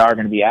 Right. There are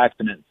going to be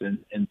accidents.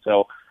 And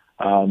so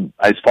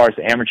as far as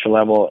the amateur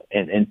level,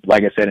 and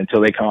like I said, until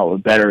they come out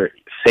with better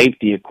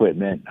safety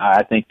equipment,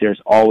 I think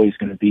there's always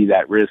going to be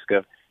that risk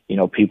of,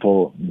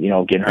 people,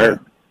 getting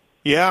hurt.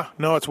 Yeah,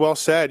 no, it's well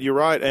said. You're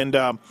right. And,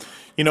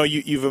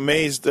 you've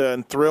amazed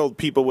and thrilled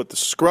people with the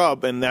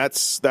scrub, and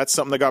that's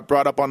something that got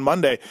brought up on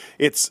Monday.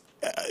 It's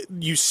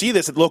you see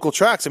this at local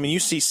tracks. I mean, you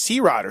see C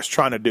riders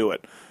trying to do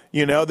it.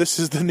 This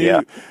is the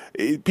new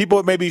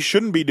people maybe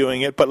shouldn't be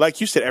doing it, but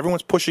like you said,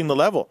 everyone's pushing the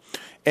level.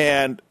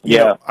 And,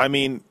 I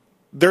mean,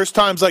 there's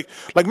times like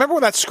remember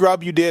when that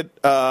scrub you did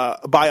by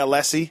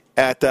Alessi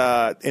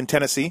in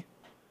Tennessee?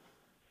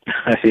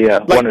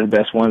 One of the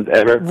best ones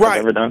ever I've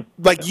ever done.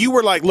 Like you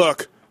were like,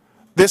 look,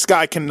 this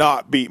guy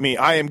cannot beat me.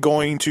 I'm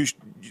going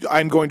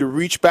to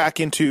reach back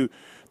into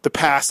the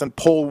past and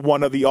pull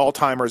one of the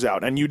all-timers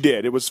out. And you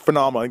did. It was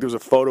phenomenal. I think there was a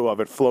photo of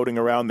it floating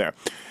around there.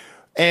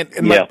 And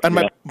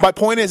my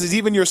point is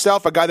even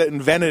yourself, a guy that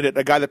invented it,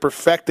 a guy that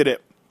perfected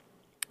it,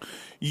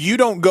 you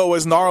don't go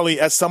as gnarly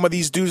as some of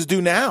these dudes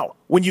do now.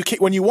 When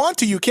you want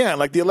to, you can,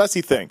 like the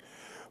Alessi thing.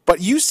 But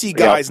you see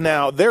guys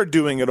now, they're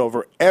doing it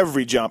over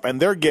every jump, and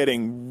they're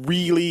getting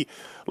really,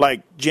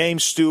 like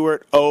James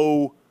Stewart,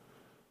 02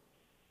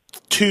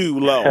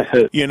 low,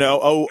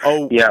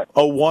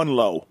 01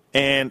 low.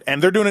 And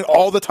they're doing it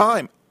all the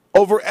time,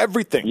 over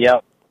everything.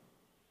 Yep.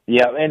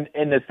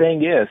 And the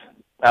thing is,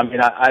 I mean,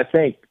 I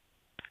think,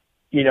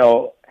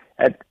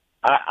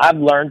 I've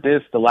learned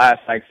this the last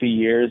few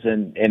years,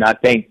 and I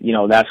think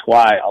that's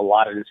why a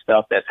lot of this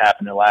stuff that's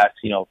happened in the last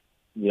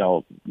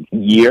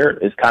year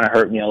is kind of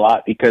hurt me a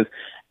lot, because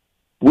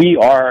we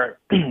are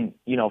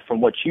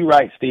from what you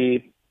write,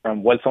 Steve,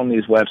 from what's on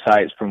these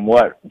websites, from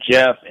what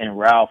Jeff and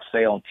Ralph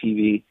say on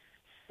TV,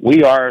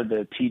 we are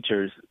the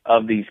teachers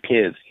of these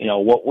kids.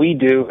 What we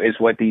do is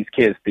what these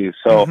kids do.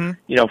 So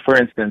for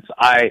instance,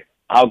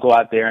 I'll go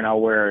out there and I'll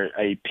wear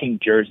a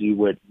pink jersey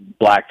with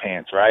black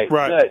pants, right?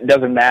 It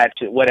doesn't match,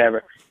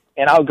 whatever.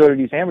 And I'll go to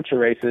these amateur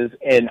races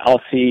and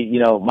I'll see,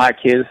 my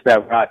kids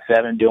that rock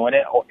 7 doing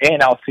it,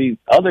 and I'll see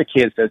other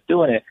kids that's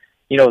doing it.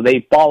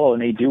 They follow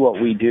and they do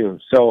what we do.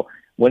 So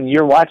when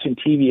you're watching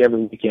TV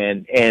every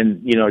weekend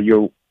and,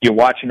 you're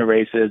watching the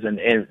races and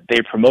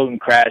they're promoting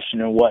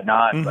crashing and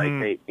whatnot,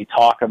 like they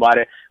talk about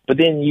it. But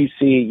then you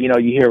see, you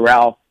hear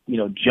Ralph,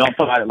 jump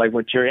out, like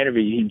with your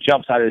interview, he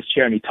jumps out of his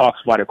chair and he talks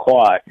about a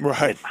quad,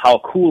 right? And how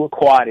cool a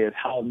quad is,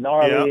 how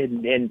gnarly,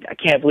 and I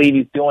can't believe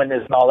he's doing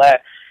this and all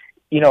that.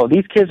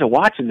 These kids are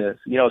watching this,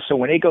 so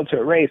when they go to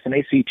a race and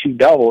they see two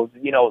doubles,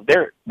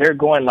 they're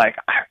going like,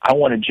 I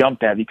want to jump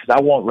that because I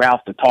want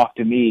Ralph to talk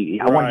to me.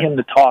 I want him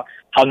to talk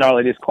how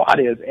gnarly this quad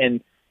is.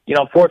 And,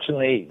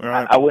 unfortunately,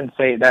 I wouldn't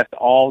say that's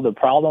all the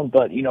problem,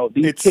 but,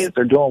 these kids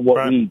are doing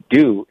what we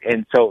do.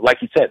 And so, like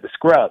you said, the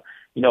scrub,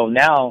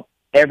 now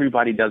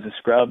everybody does a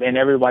scrub and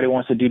everybody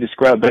wants to do the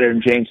scrub better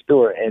than James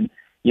Stewart. And,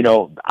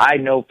 I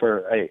know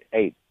for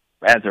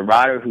as a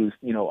rider who's,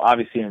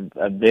 obviously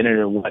invented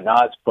or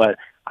whatnot, but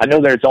I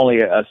know there's only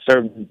a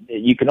certain,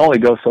 you can only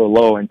go so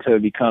low until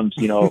it becomes,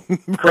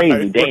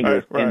 crazy,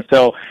 dangerous. Right. And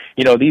so,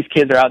 these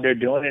kids are out there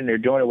doing it, and they're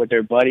doing it with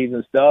their buddies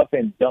and stuff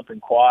and dumping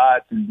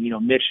quads and,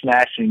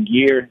 mishmashing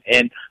gear.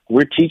 And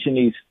we're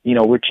teaching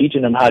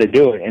them how to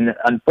do it. And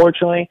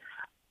unfortunately,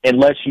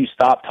 unless you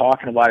stop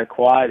talking about a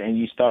quad and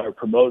you start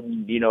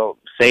promoting,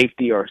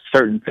 safety or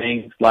certain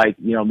things like,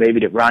 maybe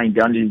the Ryan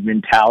Dungey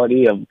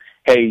mentality of,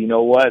 hey, you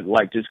know what,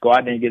 like just go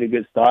out there and get a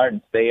good start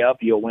and stay up,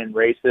 you'll win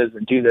races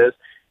and do this.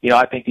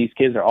 I think these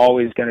kids are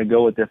always going to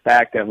go with the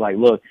fact that, like,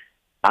 look,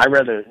 I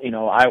rather,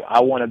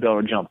 I want to be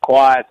able to jump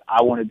quads.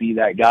 I want to be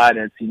that guy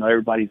that's,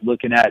 everybody's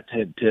looking at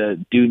to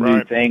do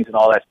new things and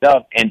all that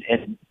stuff.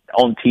 And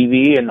on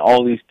TV and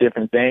all these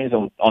different things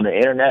on the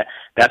internet,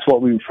 that's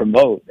what we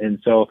promote. And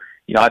so,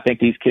 I think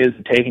these kids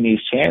are taking these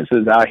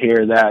chances out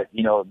here that,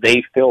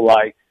 they feel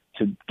like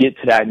to get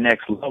to that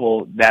next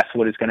level, that's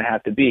what it's going to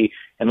have to be.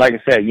 And like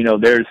I said,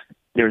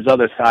 there's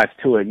other sides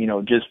to it,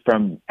 just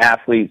from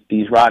athletes,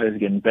 these riders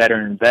getting better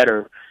and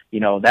better,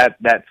 that's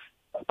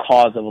a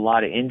cause of a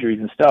lot of injuries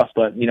and stuff.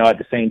 But, at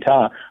the same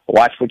time,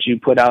 watch what you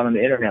put out on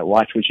the internet,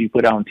 watch what you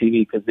put out on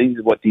TV, because these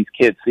are what these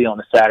kids see on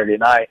a Saturday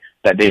night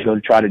that they go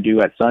to try to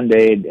do at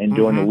Sunday and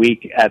during the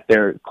week at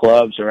their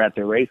clubs or at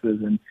their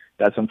races. And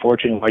that's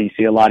unfortunately why you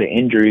see a lot of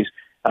injuries,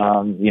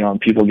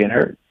 and people getting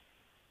hurt.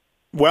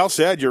 Well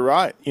said. You're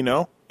right,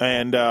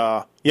 And,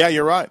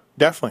 you're right.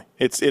 Definitely.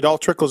 It all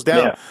trickles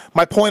down. Yeah.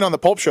 My point on the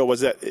Pulp Show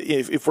was that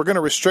if we're going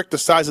to restrict the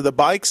size of the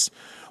bikes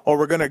or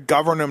we're going to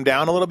govern them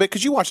down a little bit,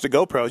 because you watch the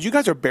GoPros, you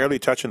guys are barely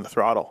touching the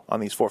throttle on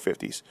these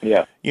 450s.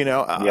 Yeah.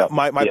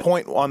 My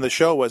point on the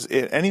show was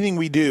anything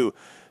we do,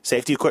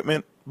 safety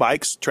equipment,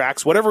 bikes,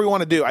 tracks, whatever we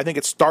want to do, I think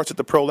it starts at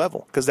the pro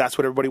level because that's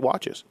what everybody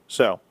watches.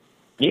 So.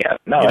 Yeah.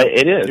 No,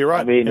 it is. You're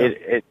right. I mean,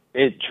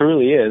 it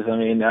truly is. I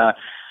mean,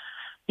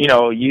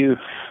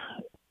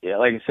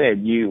 like I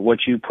said, what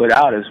you put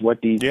out is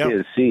what these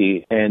kids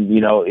see. And,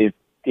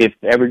 if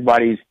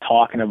everybody's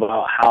talking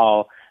about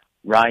how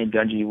Ryan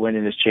Dungey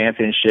winning this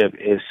championship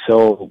is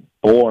so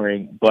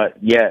boring,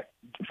 but yet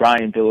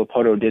Ryan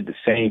Villopoto did the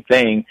same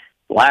thing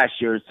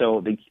last year.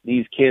 So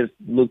these kids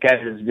look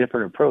at it as a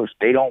different approach.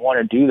 They don't want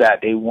to do that.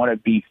 They want to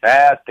be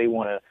fast. They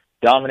want to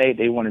dominate.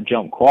 They want to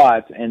jump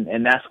quads.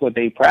 And that's what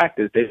they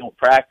practice. They don't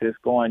practice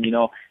going,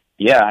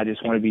 I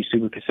just want to be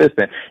super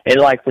consistent. And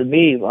like for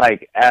me,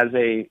 like as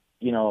a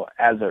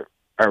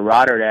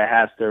rider that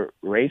has to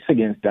race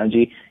against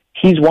Dungey,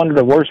 he's one of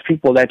the worst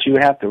people that you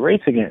have to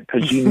race against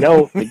because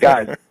the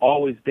guy's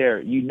always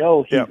there. He's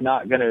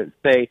not going to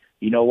say,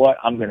 you know what,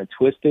 I'm going to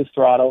twist his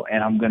throttle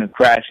and I'm going to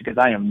crash because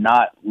I am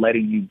not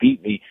letting you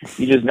beat me.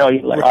 You just know,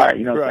 he's like, all right,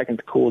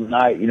 second's cool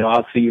tonight,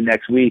 I'll see you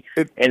next week.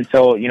 And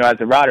so, as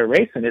a rider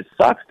racing, it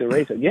sucks to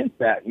race against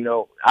that.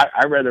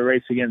 I'd rather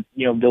race against,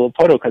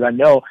 Villopoto because I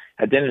know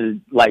at the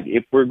end of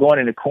if we're going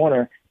in the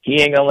corner,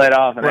 he ain't going to let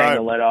off and I ain't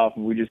going to let off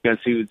and we're just going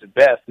to see who's the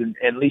best. And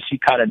at least you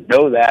kind of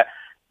know that.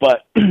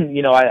 But,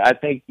 I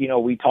think,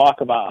 we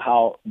talk about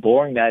how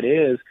boring that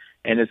is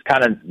and it's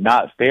kind of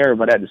not fair.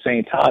 But at the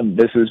same time,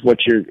 this is what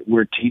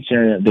we're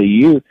teaching the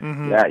youth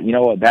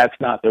that, that's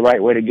not the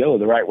right way to go.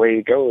 The right way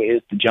to go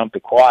is to jump the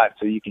quad.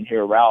 So you can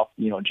hear Ralph,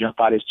 jump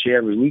out his chair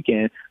every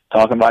weekend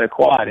talking about a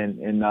quad.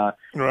 And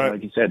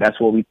like you said, that's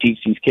what we teach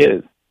these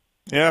kids.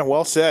 Yeah,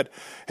 well said.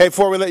 Hey,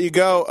 before we let you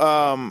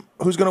go,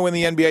 who's going to win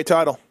the NBA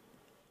title?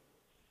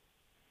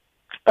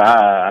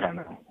 I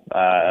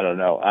don't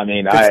know. I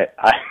mean,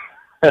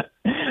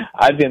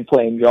 I've been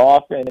playing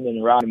golf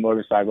and riding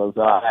motorcycles.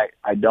 So I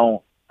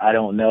don't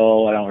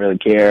know. I don't really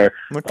care.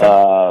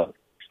 Okay.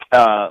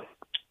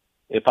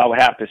 If I would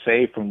have to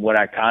say from what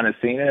I kind of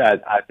seen it,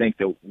 I think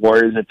the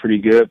Warriors are pretty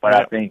good, but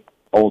I think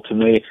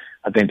ultimately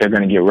I think they're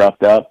going to get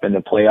roughed up in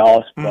the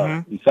playoffs.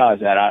 But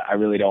besides that, I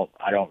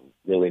don't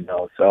really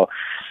know. So,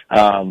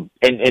 and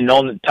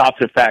on the top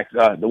of the fact,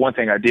 the one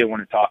thing I did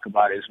want to talk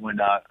about is when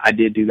I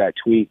did do that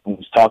tweet and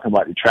was talking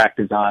about the track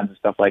designs and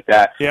stuff like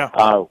that. Yeah.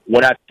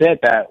 When I said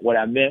that, what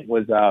I meant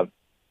was,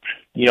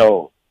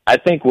 I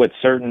think with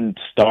certain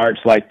starts,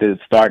 like the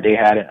start they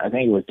had, I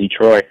think it was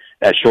Detroit,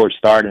 that short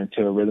start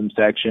into a rhythm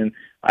section,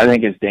 I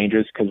think it's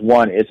dangerous because,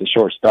 one, it's a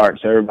short start,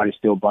 so everybody's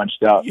still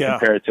bunched up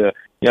compared to,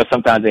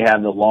 sometimes they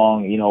have the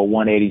long,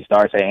 180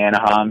 starts at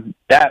Anaheim.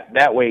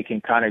 That way it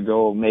can kind of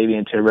go maybe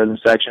into a rhythm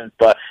section.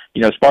 But,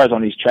 as far as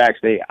on these tracks,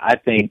 I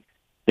think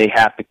they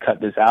have to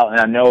cut this out. And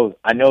I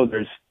know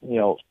there's,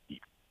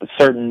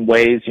 certain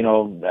ways,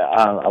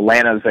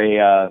 Atlanta's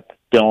a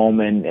dome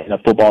and a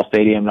football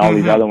stadium and all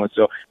these other ones.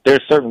 So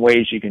there's certain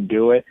ways you can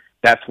do it.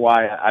 That's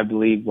why I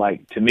believe,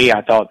 like, to me,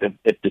 I thought that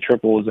if the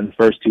triple was in the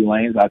first two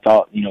lanes, I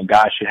thought,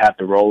 guys should have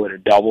to roll it or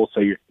double, so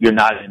you're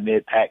not in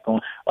mid-pack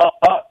going,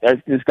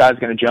 this guy's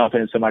going to jump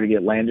in and somebody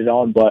get landed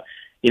on. But,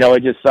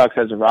 it just sucks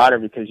as a rider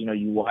because,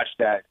 you watch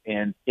that,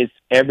 and it's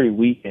every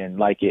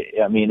weekend.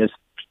 It's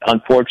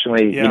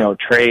unfortunately,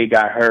 Trey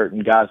got hurt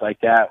and guys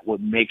like that, what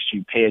makes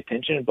you pay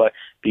attention. But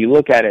if you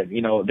look at it,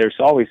 there's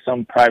always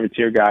some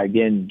privateer guy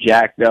getting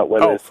jacked up,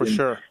 whether it's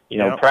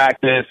in,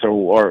 practice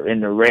or in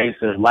the race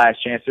or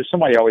last chance. There's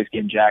somebody always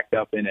getting jacked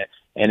up in it.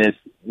 And it's,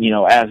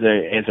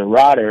 as a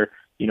rider,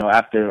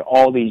 after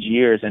all these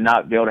years and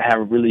not be able to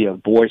have really a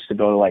voice to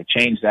be able to like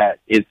change that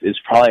is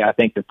probably, I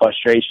think, the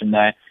frustration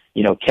that,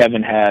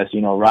 Kevin has,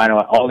 Rhino,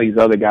 all these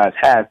other guys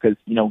have, because,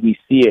 we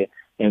see it.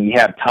 And we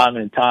have time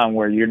and time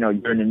where, you're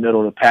in the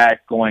middle of the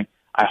pack going,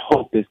 I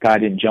hope this guy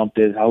didn't jump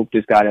this. I hope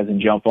this guy doesn't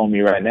jump on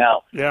me right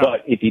now. Yeah.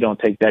 But if you don't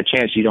take that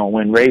chance, you don't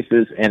win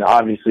races. And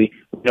obviously,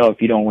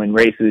 if you don't win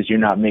races, you're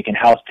not making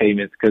house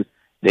payments because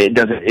it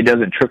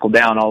doesn't trickle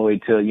down all the way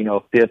to,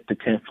 5th to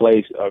 10th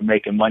place or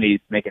making money,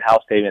 making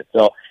house payments.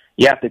 So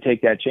you have to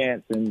take that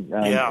chance. And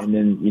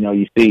then,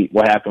 you see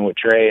what happened with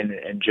Trey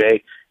and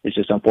Jay. It's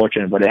just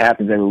unfortunate, but it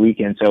happens every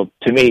weekend. So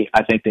to me,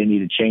 I think they need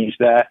to change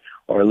that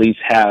or at least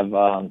have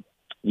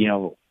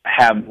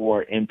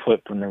more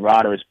input from the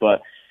riders.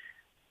 But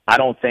I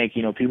don't think,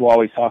 people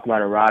always talk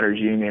about a riders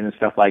union and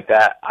stuff like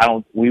that.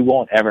 We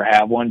won't ever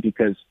have one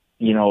because,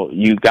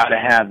 you've got to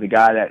have the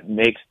guy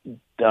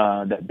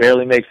that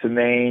barely makes the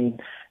main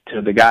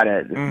to the guy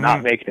that is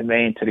not making the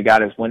main to the guy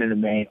that's winning the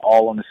main,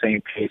 all on the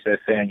same pace as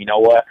saying, you know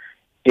what,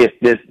 if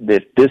this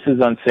is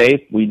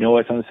unsafe, we know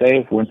it's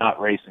unsafe, we're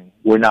not racing.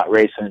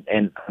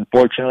 And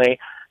unfortunately,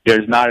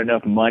 there's not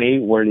enough money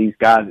where these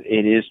guys,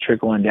 it is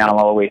trickling down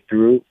all the way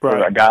through for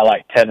a guy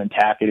like Tevin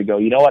Taffy to go,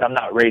 you know what, I'm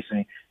not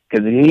racing.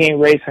 Because if he ain't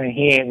racing,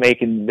 he ain't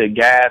making the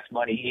gas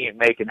money, he ain't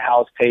making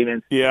house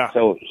payments. Yeah.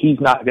 So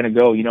he's not going to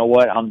go, you know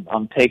what,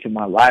 I'm taking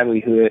my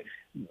livelihood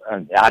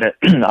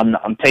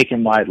I'm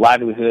taking my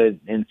livelihood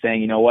and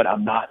saying, you know what,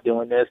 I'm not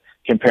doing this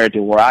compared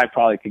to where I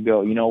probably could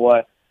go, you know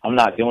what, I'm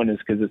not doing this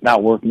because it's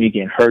not worth me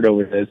getting hurt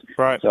over this.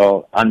 Right.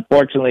 So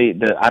unfortunately,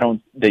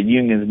 the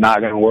union is not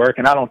going to work,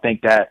 and I don't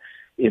think that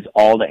is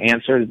all the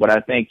answers, but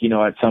I think,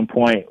 at some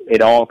point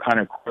it all kind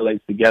of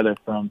correlates together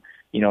from,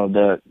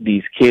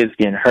 these kids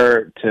getting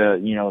hurt to,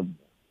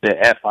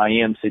 the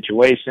FIM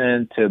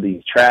situation to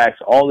these tracks,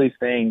 all these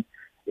things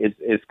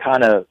is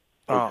kind of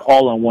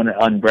all on one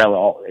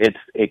umbrella.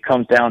 It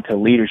comes down to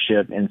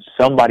leadership, and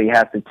somebody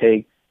has to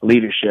take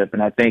leadership.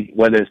 And I think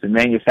whether it's the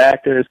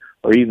manufacturers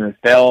or even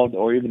Feld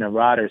or even the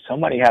riders,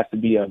 somebody has to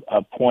be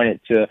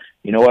appointed to,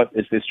 you know what,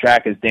 if this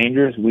track is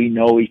dangerous, we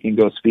know we can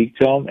go speak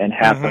to them and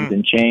have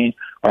something change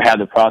or have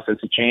the process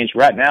to change.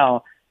 Right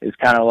now, it's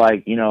kind of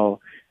like,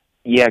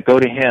 go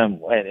to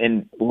him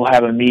and we'll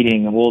have a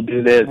meeting and we'll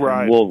do this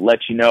and we'll let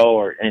you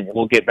know and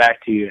we'll get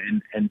back to you.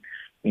 And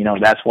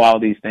that's why all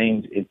these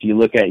things, if you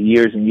look at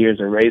years and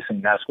years of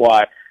racing, that's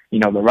why,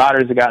 the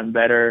riders have gotten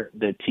better,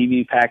 the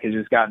TV package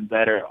has gotten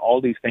better,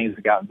 all these things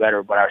have gotten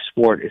better, but our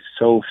sport is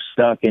so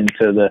stuck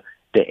into the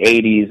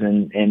 80s,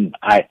 and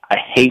I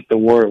hate the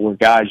word where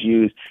guys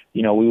use,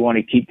 we want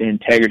to keep the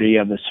integrity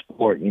of the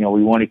sport, we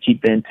want to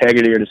keep the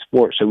integrity of the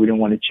sport, so we don't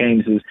want to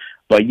change this,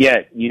 but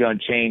yet you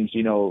don't change,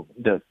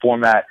 the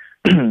format,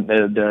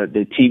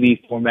 the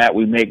TV format,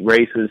 we make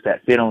races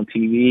that fit on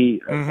TV,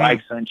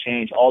 bikes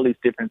unchanged, all these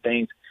different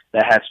things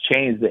that has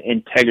changed the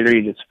integrity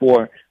of the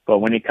sport. But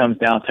when it comes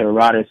down to a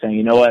rider saying,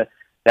 you know what,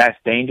 that's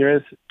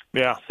dangerous,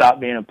 stop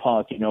being a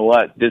punk, you know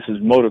what, this is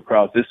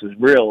motocross, this is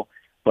real,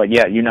 but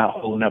you're not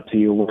holding up to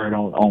your word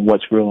on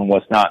what's real and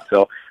what's not.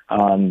 So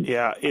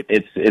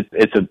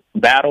it's a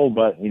battle,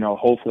 but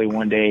hopefully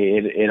one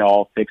day it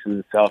all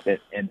fixes itself,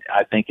 and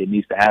I think it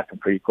needs to happen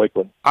pretty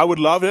quickly. I would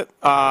love it.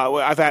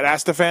 I've had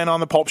Astafan on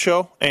the Pulp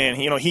Show, and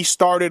he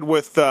started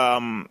with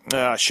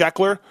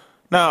Scheckler.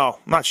 No,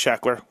 not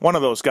Scheckler. One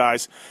of those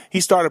guys.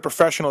 He started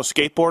Professional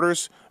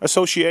Skateboarders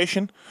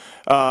Association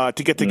to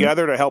get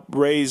together to help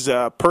raise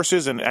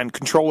purses and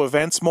control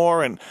events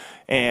more. And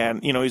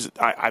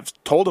I've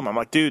told him, I'm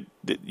like, dude,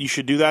 you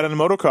should do that in the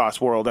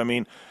motocross world. I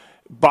mean,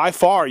 by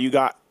far, you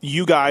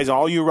guys,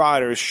 all you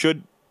riders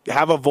should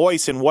have a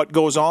voice in what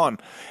goes on.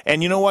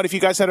 And you know what? If you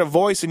guys had a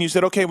voice and you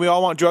said, okay, we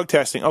all want drug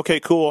testing. Okay,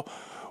 cool.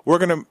 We're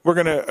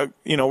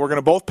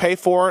gonna both pay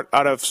for it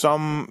out of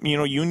some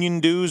union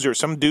dues or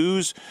some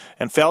dues,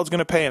 and Feld's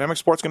gonna pay and MX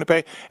Sport's gonna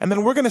pay, and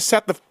then we're gonna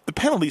set the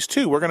penalties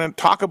too. We're gonna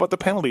talk about the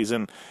penalties,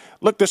 and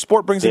look, the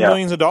sport brings in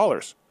millions of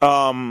dollars.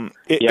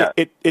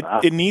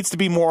 It needs to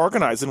be more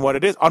organized than what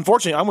it is.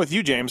 Unfortunately, I'm with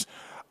you, James.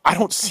 I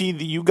don't see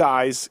you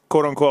guys,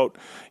 quote unquote,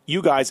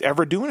 you guys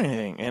ever doing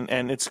anything,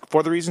 and it's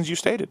for the reasons you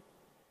stated.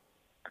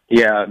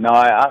 Yeah, no,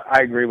 I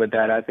agree with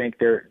that. I think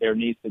there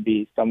needs to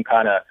be some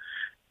kind of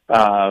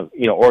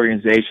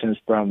organizations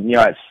from,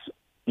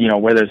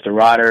 whether it's the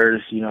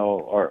riders,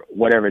 or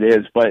whatever it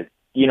is. But,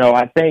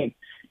 I think,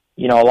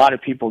 a lot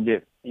of people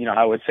get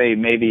I would say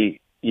maybe,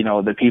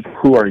 the people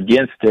who are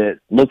against it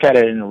look at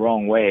it in the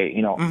wrong way.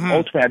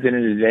 Ultimately, at the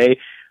end of the day,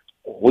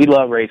 we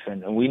love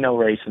racing and we know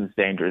racing is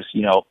dangerous.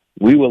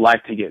 We would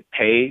like to get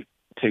paid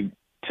to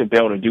be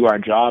able to do our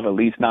job, at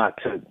least not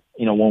to,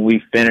 when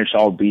we finish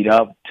all beat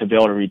up, to be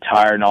able to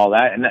retire and all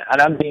that. And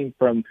I mean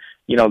from,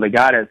 the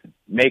guy that's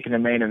making the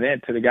main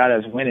event to the guy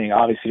that's winning.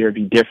 Obviously, there'd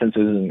be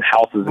differences in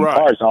houses and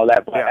cars and all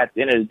that. But at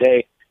the end of the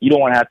day, you don't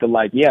want to have to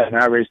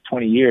I raced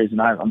 20 years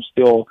and I'm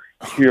still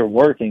here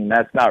working.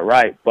 That's not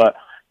right. But,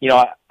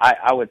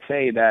 I would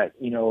say that,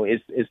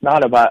 it's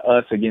not about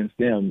us against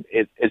them.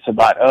 It's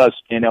about us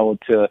being able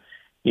to,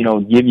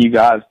 give you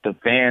guys, the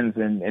fans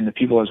and the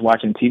people that's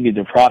watching TV,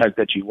 the product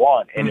that you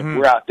want. And if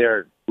we're out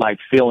there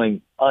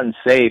feeling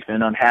unsafe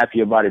and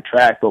unhappy about a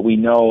track, but we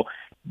know,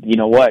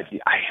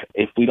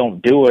 if we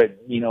don't do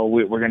it,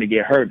 we're going to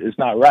get hurt. It's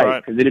not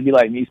right. Because it'd be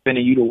like me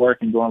sending you to work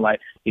and going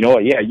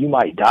you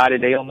might die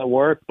today on the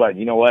work, but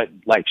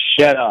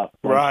shut up.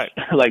 Right.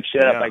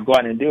 Shut up, go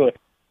out and do it.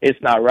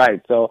 It's not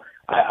right. So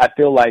I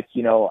feel I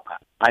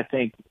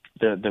think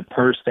the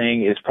purse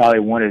thing is probably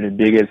one of the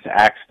biggest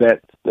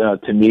aspects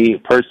to me,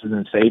 purses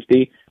and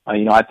safety.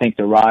 I think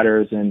the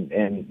riders and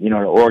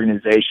the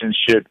organizations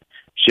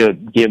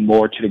should give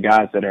more to the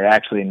guys that are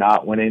actually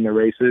not winning the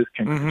races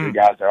compared to the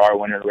guys that are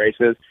winning the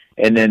races.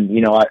 And then,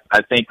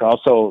 I think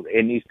also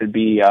it needs to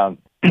be,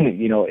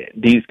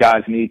 these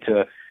guys need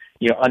to,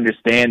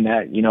 understand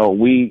that,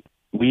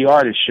 we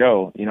are the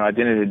show. At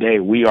the end of the day,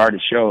 we are the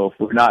show. If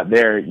we're not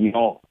there, you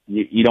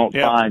don't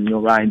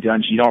find, Ryan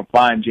Dunge, you don't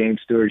find James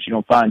Stewart, you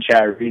don't find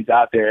Chad Reed's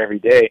out there every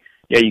day.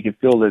 Yeah, you can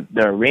fill the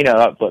arena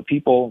up, but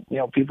people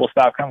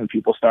stop coming.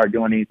 People start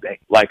doing anything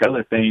like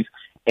other things.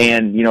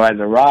 And, as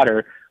a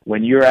rider,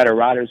 when you're at a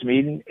riders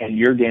meeting and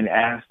you're getting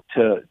asked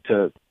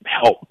to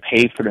help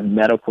pay for the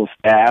medical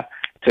staff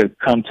to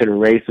come to the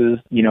races,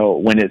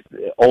 when it's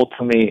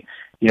ultimately,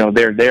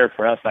 they're there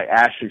for us like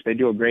Asterisk, they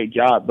do a great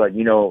job, but,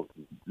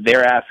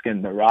 they're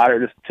asking the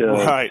riders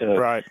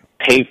to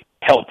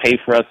help pay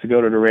for us to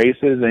go to the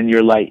races. And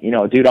you're like,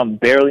 dude, I'm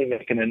barely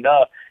making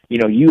enough.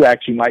 You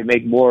actually might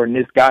make more than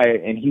this guy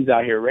and he's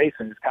out here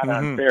racing. It's kind of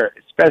unfair,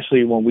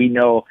 especially when we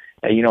know,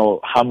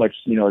 how much,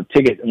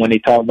 ticket, when they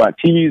talk about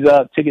TVs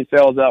up, ticket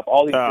sales up,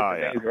 all these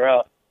different things are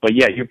up. But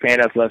you're paying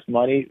us less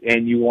money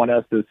and you want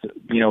us to,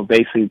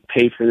 basically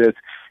pay for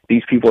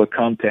these people to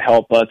come to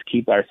help us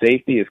keep our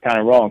safety. Is kind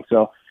of wrong.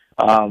 So,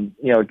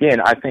 again,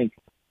 I think,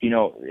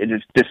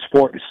 this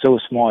sport is so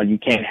small, you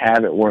can't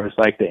have it where it's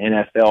like the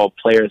NFL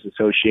Players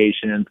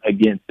Association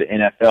against the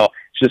NFL.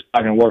 It's just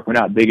not going to work. We're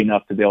not big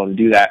enough to be able to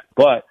do that.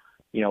 But,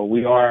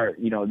 we are,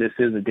 this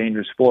is a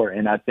dangerous sport.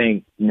 And I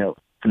think,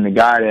 from the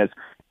guy that's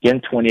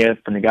getting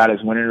 20th, from the guy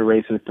that's winning the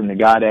races, from the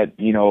guy that,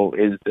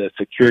 is the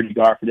security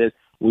guard for this,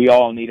 we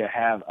all need to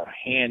have a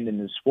hand in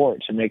the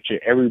sport to make sure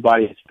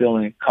everybody is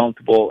feeling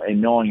comfortable and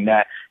knowing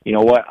that,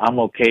 I'm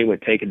okay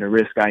with taking the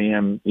risk I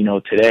am,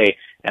 today.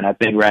 And I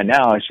think right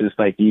now it's just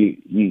like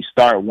you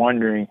start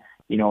wondering,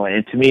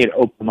 and to me it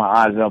opened my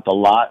eyes up a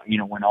lot,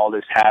 when all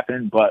this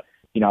happened. But,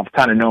 I've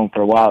kind of known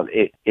for a while,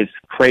 it's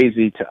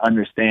crazy to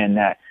understand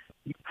that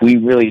we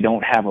really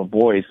don't have a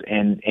voice.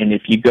 And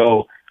if you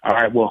go, all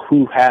right, well,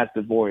 who has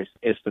the voice?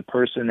 It's the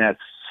person that's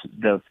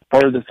the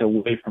furthest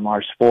away from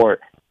our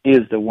sport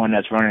is the one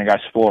that's running our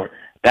sport.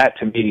 That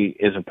to me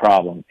is a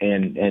problem.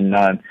 And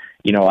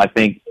I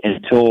think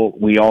until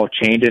we all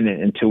change it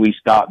and until we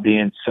stop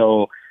being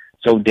so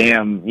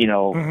damn,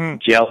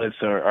 jealous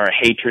or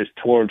hatred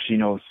towards,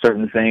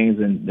 certain things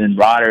and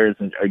riders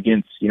and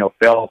against,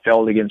 felt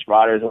against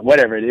riders or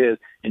whatever it is,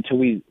 until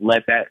we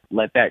let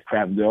that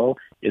crap go,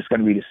 it's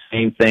going to be the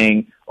same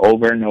thing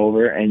over and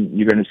over. And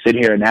you're going to sit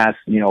here and ask,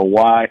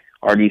 why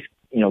are these,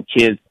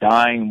 kids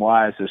dying?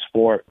 Why is the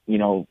sport,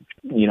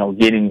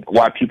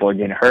 why people are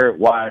getting hurt?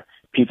 Why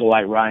people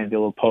like Ryan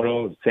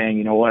Villapoto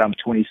saying, I'm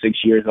 26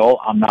 years old,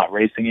 I'm not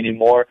racing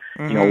anymore.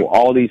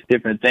 All these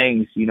different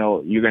things,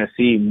 you're going to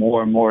see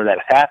more and more of that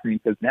happening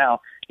because now,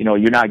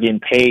 you're not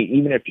getting paid.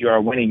 Even if you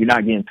are winning, you're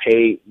not getting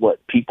paid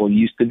what people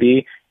used to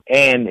be.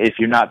 And if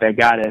you're not that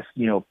guy that's,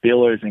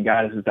 fillers and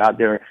guys that's out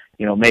there,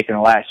 making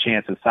a last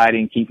chance of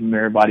sighting, keeping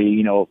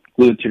everybody,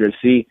 glued to their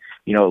seat,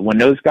 when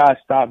those guys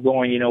stop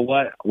going,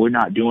 we're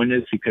not doing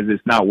this because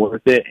it's not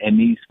worth it. And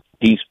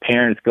these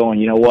parents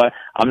going,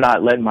 I'm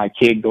not letting my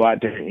kid go out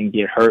there and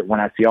get hurt when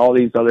I see all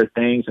these other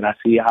things and I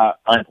see how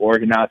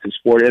unorganized the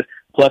sport is.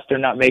 Plus, they're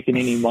not making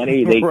any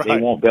money. They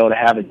won't be able to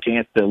have a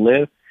chance to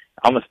live.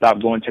 I'm going to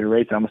stop going to the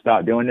race. I'm going to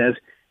stop doing this.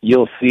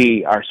 You'll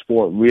see our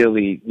sport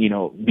really,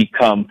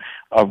 become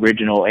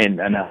original. And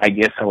I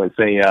guess I would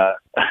say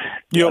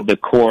the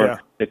core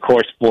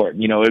sport.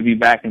 It'd be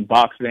back in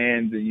box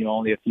vans and,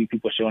 only a few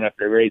people showing up at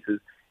the races.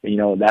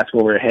 And, that's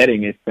where we're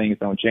heading if things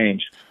don't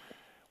change.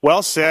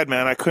 Well said,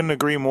 man. I couldn't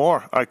agree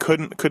more.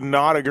 Could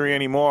not agree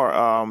anymore.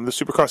 The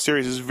Supercross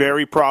Series is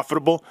very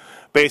profitable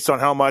based on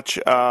how much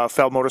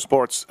Feld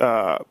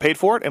Motorsports paid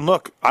for it. And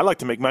look, I like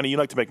to make money. You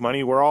like to make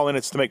money. We're all in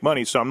it to make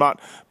money, so I'm not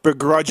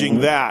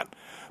begrudging that.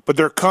 But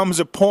there comes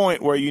a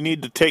point where you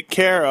need to take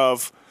care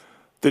of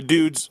the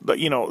dudes,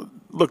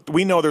 look,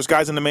 we know there's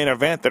guys in the main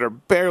event that are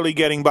barely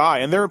getting by,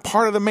 and they're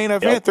part of the main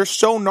event. Yep. They're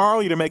so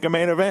gnarly to make a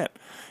main event.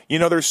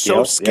 They're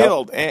so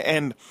skilled.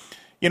 And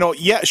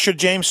should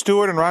James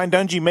Stewart and Ryan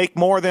Dungey make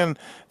more than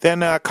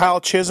Kyle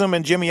Chisholm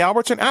and Jimmy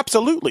Albertson?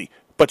 Absolutely.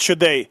 But should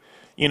they,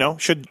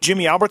 should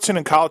Jimmy Albertson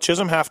and Kyle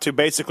Chisholm have to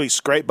basically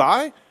scrape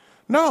by?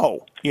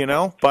 No,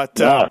 but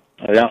and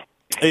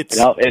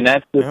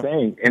that's the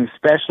thing. And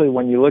especially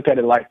when you look at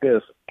it like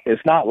this,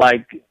 it's not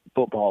like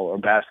football or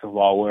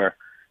basketball where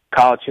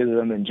Kyle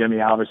Chisholm and Jimmy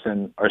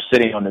Albertson are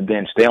sitting on the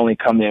bench. They only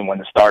come in when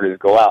the starters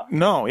go out.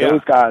 No, yeah.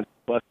 Those guys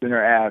busting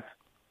their ass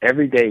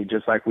every day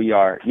just like we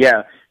are.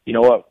 Yeah, you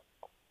know what?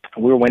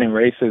 We're winning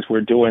races.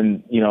 We're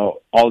doing,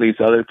 all these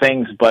other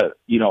things. But,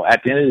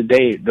 at the end of the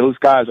day, those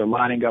guys are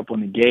lining up on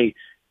the gate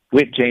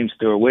with James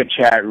Stewart, with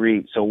Chad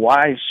Reed. So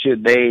why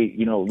should they,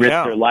 risk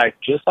their life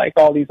just like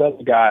all these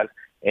other guys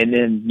and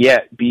then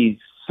yet be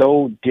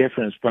so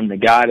different from the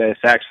guy that's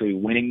actually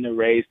winning the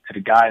race to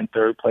the guy in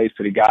third place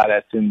to the guy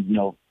that's in,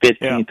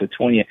 15th to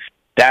 20th?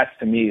 That's,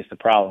 to me, is the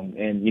problem.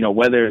 And,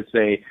 whether it's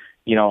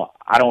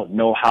I don't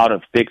know how to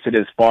fix it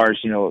as far as,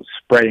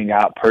 spreading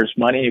out purse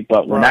money,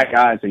 but when that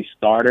guy's a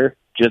starter,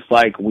 just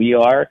like we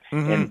are,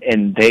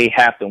 and they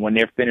have to, when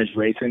they're finished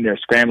racing, they're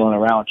scrambling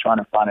around trying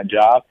to find a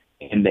job,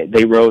 and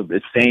they rode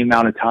the same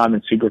amount of time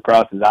in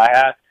Supercross as I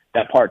have,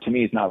 that part to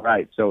me is not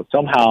right. So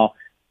somehow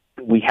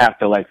we have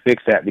to,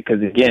 fix that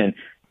because, again,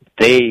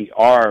 they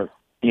are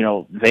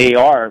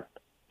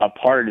a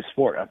part of the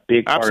sport, a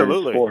big part of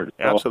the sport.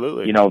 So,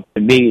 Absolutely. To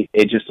me,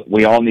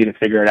 we all need to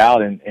figure it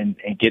out and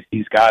get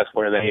these guys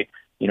where they,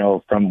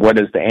 from what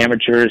is the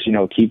amateurs,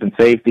 keeping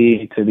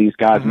safety to these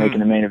guys making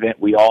the main event.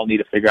 We all need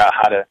to figure out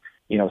how to,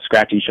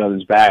 scratch each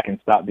other's back and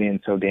stop being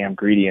so damn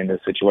greedy in this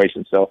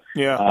situation. So,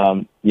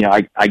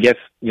 I guess,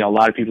 a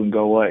lot of people can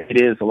go, well, it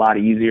is a lot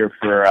easier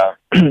for,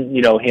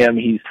 him.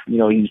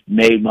 He's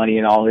made money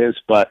and all this,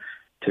 but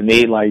to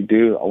me,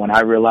 dude, when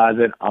I realize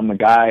it, I'm a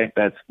guy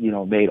that's,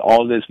 made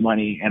all this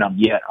money, and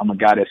I'm a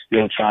guy that's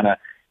still trying to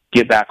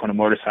get back on a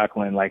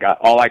motorcycle, and,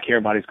 all I care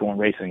about is going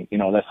racing.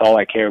 That's all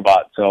I care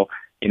about. So,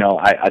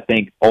 I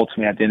think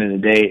ultimately at the end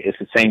of the day, it's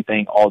the same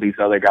thing all these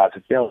other guys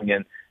are feeling.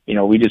 And,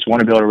 we just want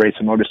to be able to race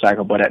a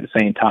motorcycle, but at the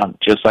same time,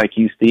 just like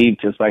you, Steve,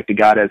 just like the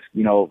guy that's,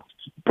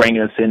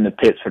 bringing us in the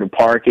pits for the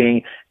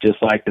parking,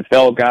 just like the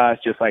Feld guys,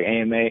 just like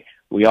AMA,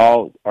 we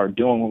all are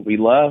doing what we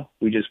love.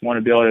 We just want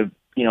to be able to,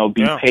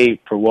 be paid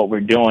for what we're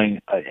doing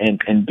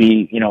and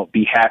be,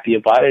 be happy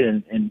about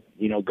it and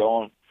go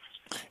on.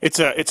 It's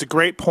a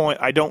great point.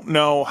 I don't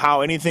know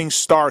how anything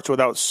starts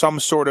without some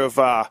sort of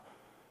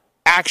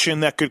action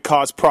that could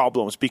cause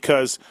problems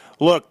because,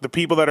 look, the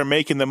people that are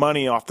making the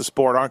money off the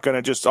sport aren't going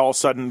to just all of a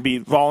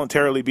sudden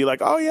voluntarily be like,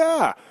 oh,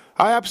 yeah,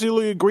 I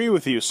absolutely agree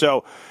with you.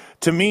 So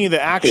to me,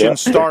 the action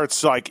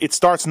starts it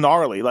starts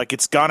gnarly.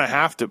 It's going to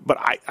have to. But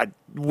I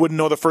wouldn't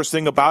know the first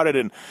thing about it.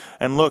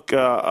 And look,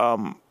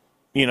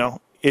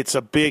 it's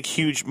a big,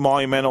 huge,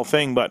 monumental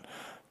thing, but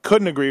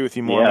couldn't agree with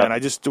you more, man. I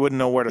just wouldn't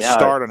know where to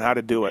start on how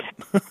to do it.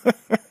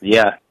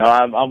 No,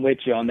 I'm with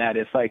you on that.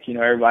 It's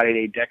everybody,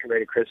 they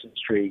decorate a Christmas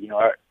tree.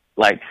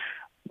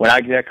 When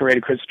I decorate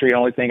a Christmas tree, the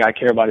only thing I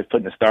care about is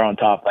putting a star on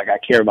top. I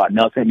care about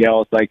nothing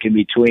else, in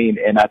between.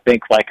 And I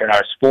think, in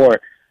our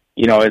sport,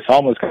 it's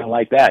almost kind of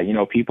like that.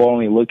 People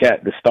only look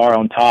at the star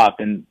on top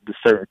and the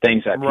certain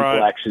things that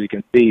people actually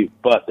can see.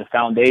 But the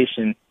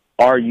foundation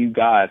are you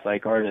guys,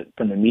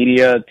 from the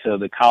media to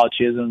the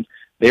collegisms,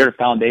 they're the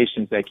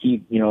foundations that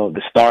keep,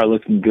 the star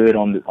looking good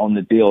on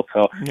the deal.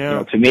 So,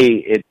 to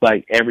me, it's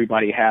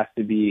everybody has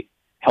to be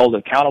held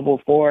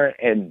accountable for it,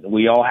 and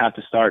we all have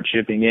to start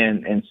chipping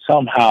in and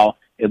somehow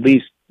at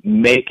least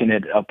making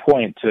it a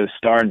point to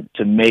start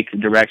to make the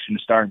direction,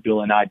 start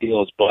building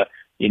ideals. But,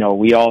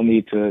 we all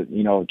need to,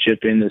 chip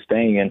in this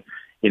thing. And,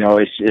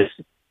 it's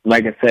just,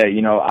 like I said,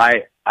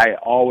 I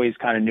always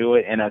kind of knew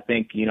it. And I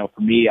think,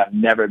 for me, I've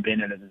never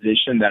been in a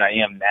position that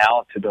I am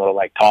now to be able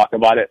to talk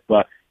about it,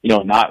 but,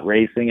 not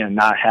racing and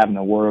not having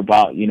to worry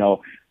about,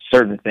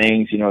 certain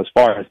things, as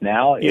far as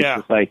now, it's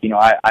just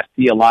I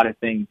see a lot of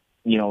things,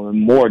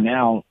 more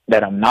now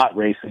that I'm not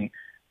racing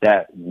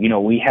that,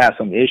 we have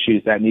some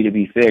issues that need to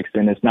be fixed.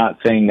 And it's not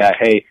saying that,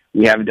 hey,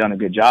 we haven't done a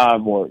good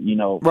job or,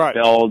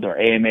 Feld or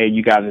AMA,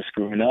 you guys are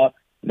screwing up.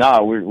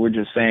 No, we're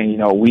just saying,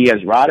 we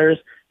as riders,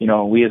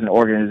 we as an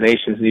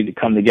organization need to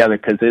come together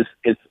because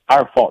it's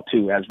our fault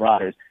too as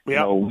riders.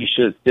 Yep. We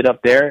should sit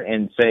up there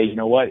and say, you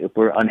know what, if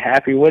we're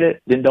unhappy with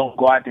it, then don't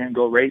go out there and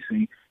go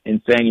racing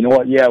and saying, you know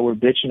what, yeah, we're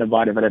bitching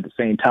about it, but at the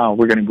same time,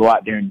 we're going to go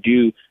out there and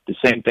do the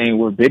same thing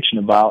we're bitching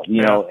about,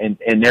 you know, and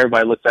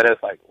everybody looks at us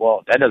like,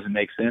 well, that doesn't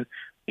make sense.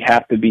 We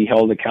have to be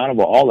held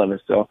accountable, all of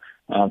us. So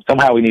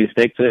somehow we need to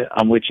fix it.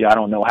 I'm with you. I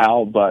don't know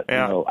how, but you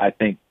know, I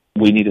think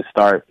we need to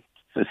start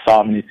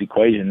solving this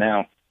equation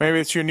now. Maybe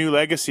it's your new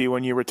legacy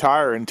when you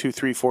retire in 2,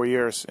 3, 4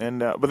 years. And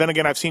but then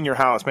again, I've seen your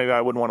house. Maybe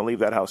I wouldn't want to leave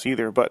that house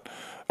either. But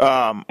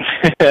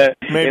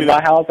maybe in my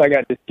house, I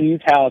got this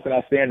huge house, and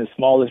I stay in the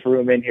smallest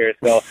room in here.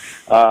 So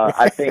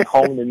I think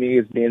home to me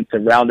is being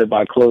surrounded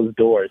by closed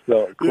doors,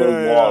 so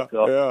closed walls.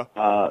 So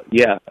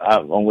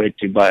I'm with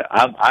you. But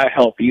I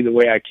help either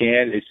way I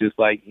can. It's just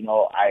like,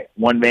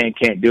 one man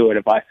can't do it.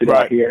 If I sit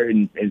out here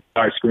and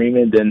start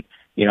screaming, then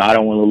I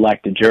don't want to look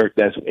like the jerk.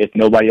 That's if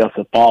nobody else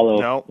will follow.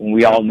 Nope. When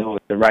we all know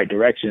it's the right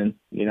direction,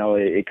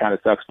 it kind of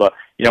sucks. But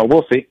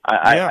we'll see.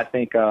 I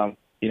think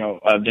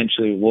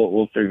eventually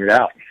we'll figure it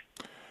out.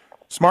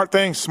 Smart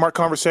things, smart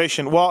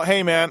conversation. Well,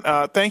 hey, man,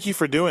 thank you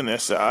for doing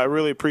this. I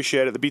really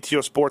appreciate it. The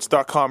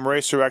BTOsports.com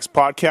Racer X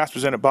podcast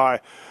presented by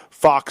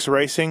Fox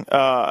Racing.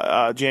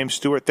 James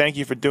Stewart, thank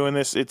you for doing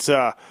this. It's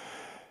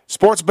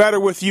sports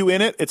better with you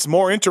in it. It's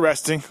more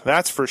interesting,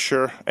 that's for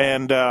sure.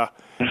 And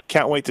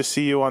can't wait to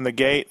see you on the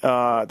gate,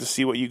 to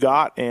see what you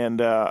got. And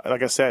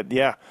like I said,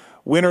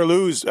 win or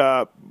lose,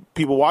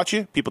 people watch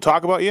you, people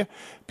talk about you,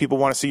 people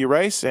want to see you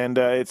race, and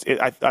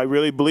I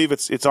really believe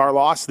it's our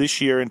loss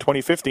this year in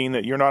 2015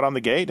 that you're not on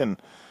the gate. And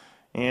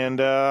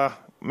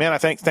man,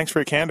 thanks for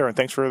your candor, and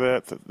thanks for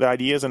the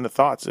ideas and the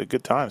thoughts.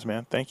 Good times,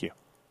 man. Thank you.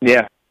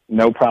 Yeah,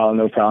 no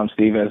problem,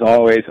 Steve. As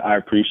always, I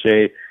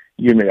appreciate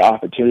you giving me the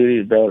opportunity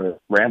to be able to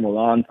ramble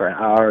on for an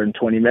hour and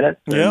 20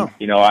 minutes. And,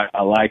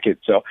 I like it.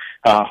 So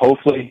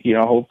hopefully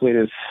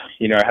this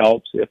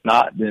helps. If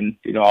not, then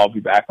I'll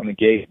be back on the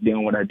gate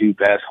doing what I do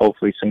best,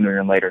 hopefully sooner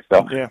than later.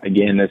 So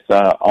again, it's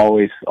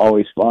always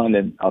fun,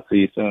 and I'll see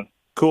you soon.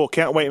 Cool.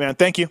 Can't wait, man.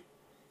 Thank you.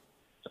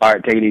 All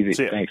right, take it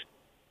easy. Thanks.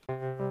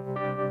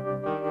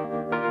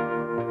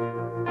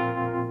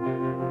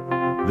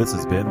 This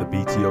has been the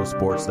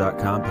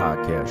BTOsports.com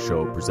podcast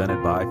show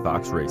presented by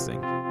Fox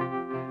Racing.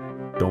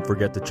 Don't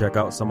forget to check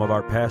out some of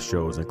our past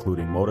shows,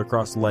 including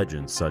motocross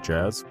legends such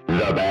as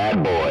the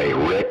bad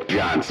boy, Rick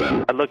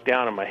Johnson. I looked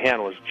down and my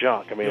hand was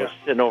junk. I mean, it was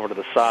sitting over to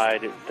the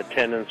side. The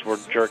tendons were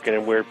jerking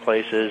in weird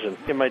places.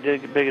 And my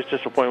biggest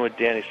disappointment with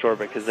Danny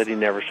Storbeck is that he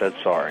never said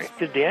sorry.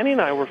 Because Danny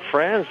and I were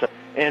friends,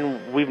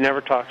 and we've never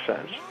talked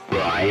since.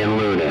 Brian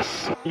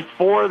Lunas.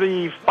 Before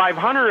the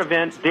 500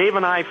 event, Dave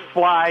and I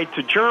fly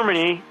to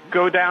Germany,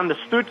 go down to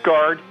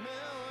Stuttgart.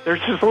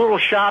 There's this little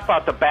shop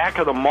out the back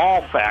of the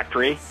mall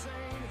factory.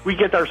 We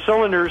get our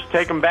cylinders,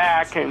 take them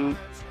back, and,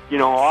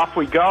 off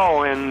we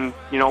go. And,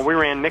 we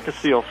ran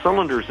Nicosil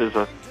cylinders as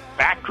a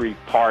factory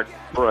part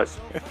for a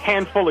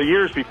handful of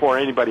years before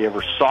anybody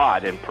ever saw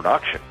it in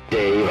production.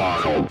 Dave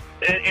Arnold.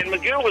 And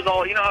McGill was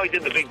all, how he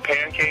did the big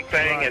pancake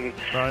thing, and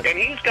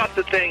he's got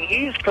the thing,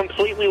 he's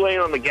completely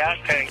laying on the gas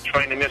tank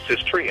trying to miss his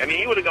tree. I mean,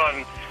 he would have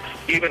gone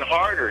even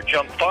harder,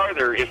 jumped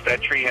farther if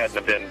that tree hadn't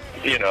have been,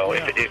 if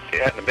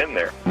it hadn't have been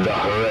there. The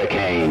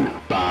Hurricane,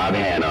 Bob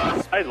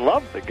Hanna. I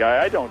love the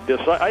guy. I don't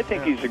dislike. I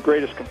think he's the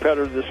greatest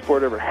competitor this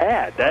sport ever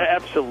had. That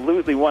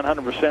absolutely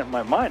 100% in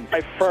my mind.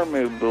 I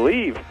firmly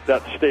believe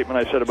that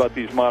statement I said about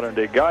these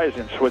modern-day guys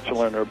in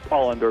Switzerland or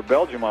Holland or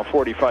Belgium on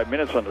 45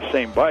 minutes on the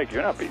same bike.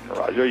 You're not beating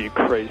Roger. Are you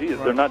crazy?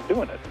 They're not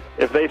doing it.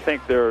 If they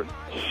think they're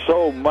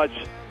so much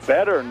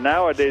better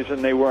nowadays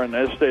than they were in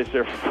those days,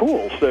 they're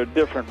fools. They're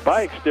different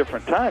bikes,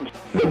 different times.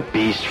 The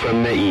beast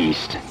from the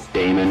East,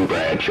 Damon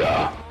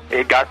Bradshaw.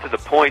 It got to the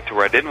point to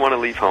where I didn't want to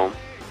leave home,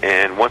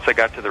 and once I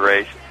got to the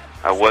race,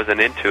 I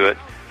wasn't into it.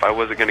 If I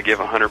wasn't going to give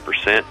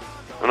 100%,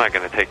 I'm not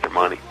going to take their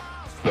money.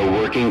 The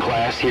working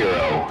class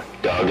hero,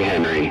 Doug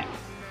Henry.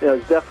 It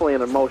was definitely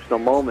an emotional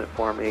moment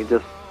for me,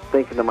 just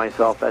thinking to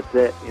myself, that's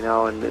it,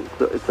 and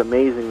it's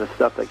amazing the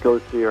stuff that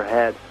goes through your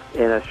head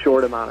in a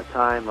short amount of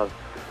time of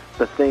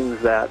the things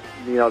that,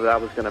 that I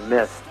was going to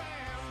miss.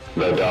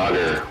 The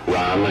Dogger,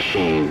 Ron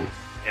Lachine.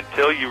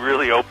 Until you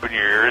really open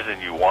your ears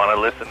and you want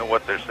to listen to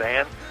what they're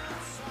saying,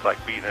 it's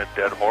like beating a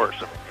dead horse.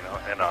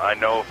 And I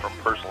know from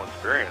personal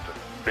experience,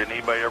 did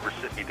anybody ever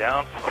sit me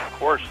down? Of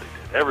course they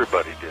did.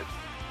 Everybody did.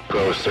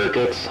 Pro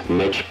Circuits,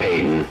 Mitch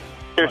Payton.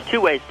 There's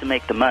two ways to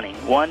make the money.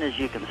 One is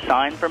you can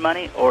sign for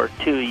money, or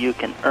two, you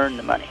can earn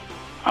the money.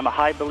 I'm a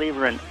high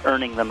believer in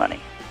earning the money.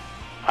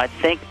 I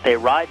think they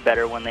ride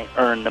better when they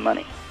earn the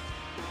money.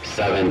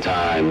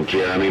 7-time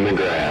Jeremy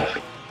McGrath.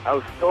 I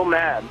was so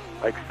mad,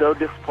 so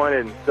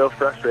disappointed and so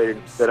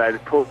frustrated that I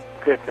pulled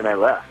picked and I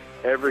left.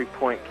 Every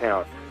point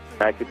counts.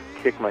 I could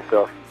kick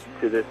myself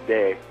to this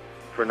day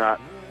for not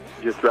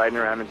just riding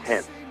around in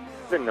tents.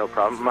 It's been no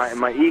problem.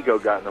 My ego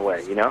got in the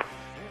way,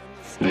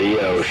 The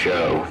O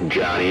Show,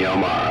 Johnny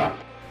O'Mara.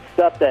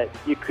 Stuff that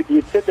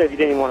you'd sit there if you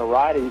didn't even want to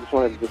ride it, you just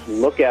wanted to just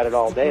look at it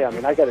all day. I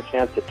mean, I got a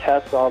chance to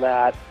test all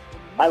that.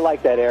 I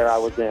like that era I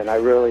was in. I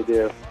really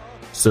do.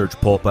 Search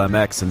Pulp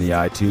MX in the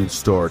iTunes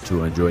store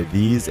to enjoy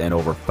these and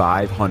over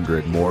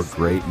 500 more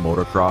great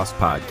motocross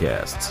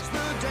podcasts. The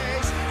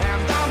days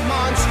and the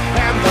months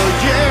and the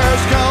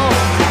years go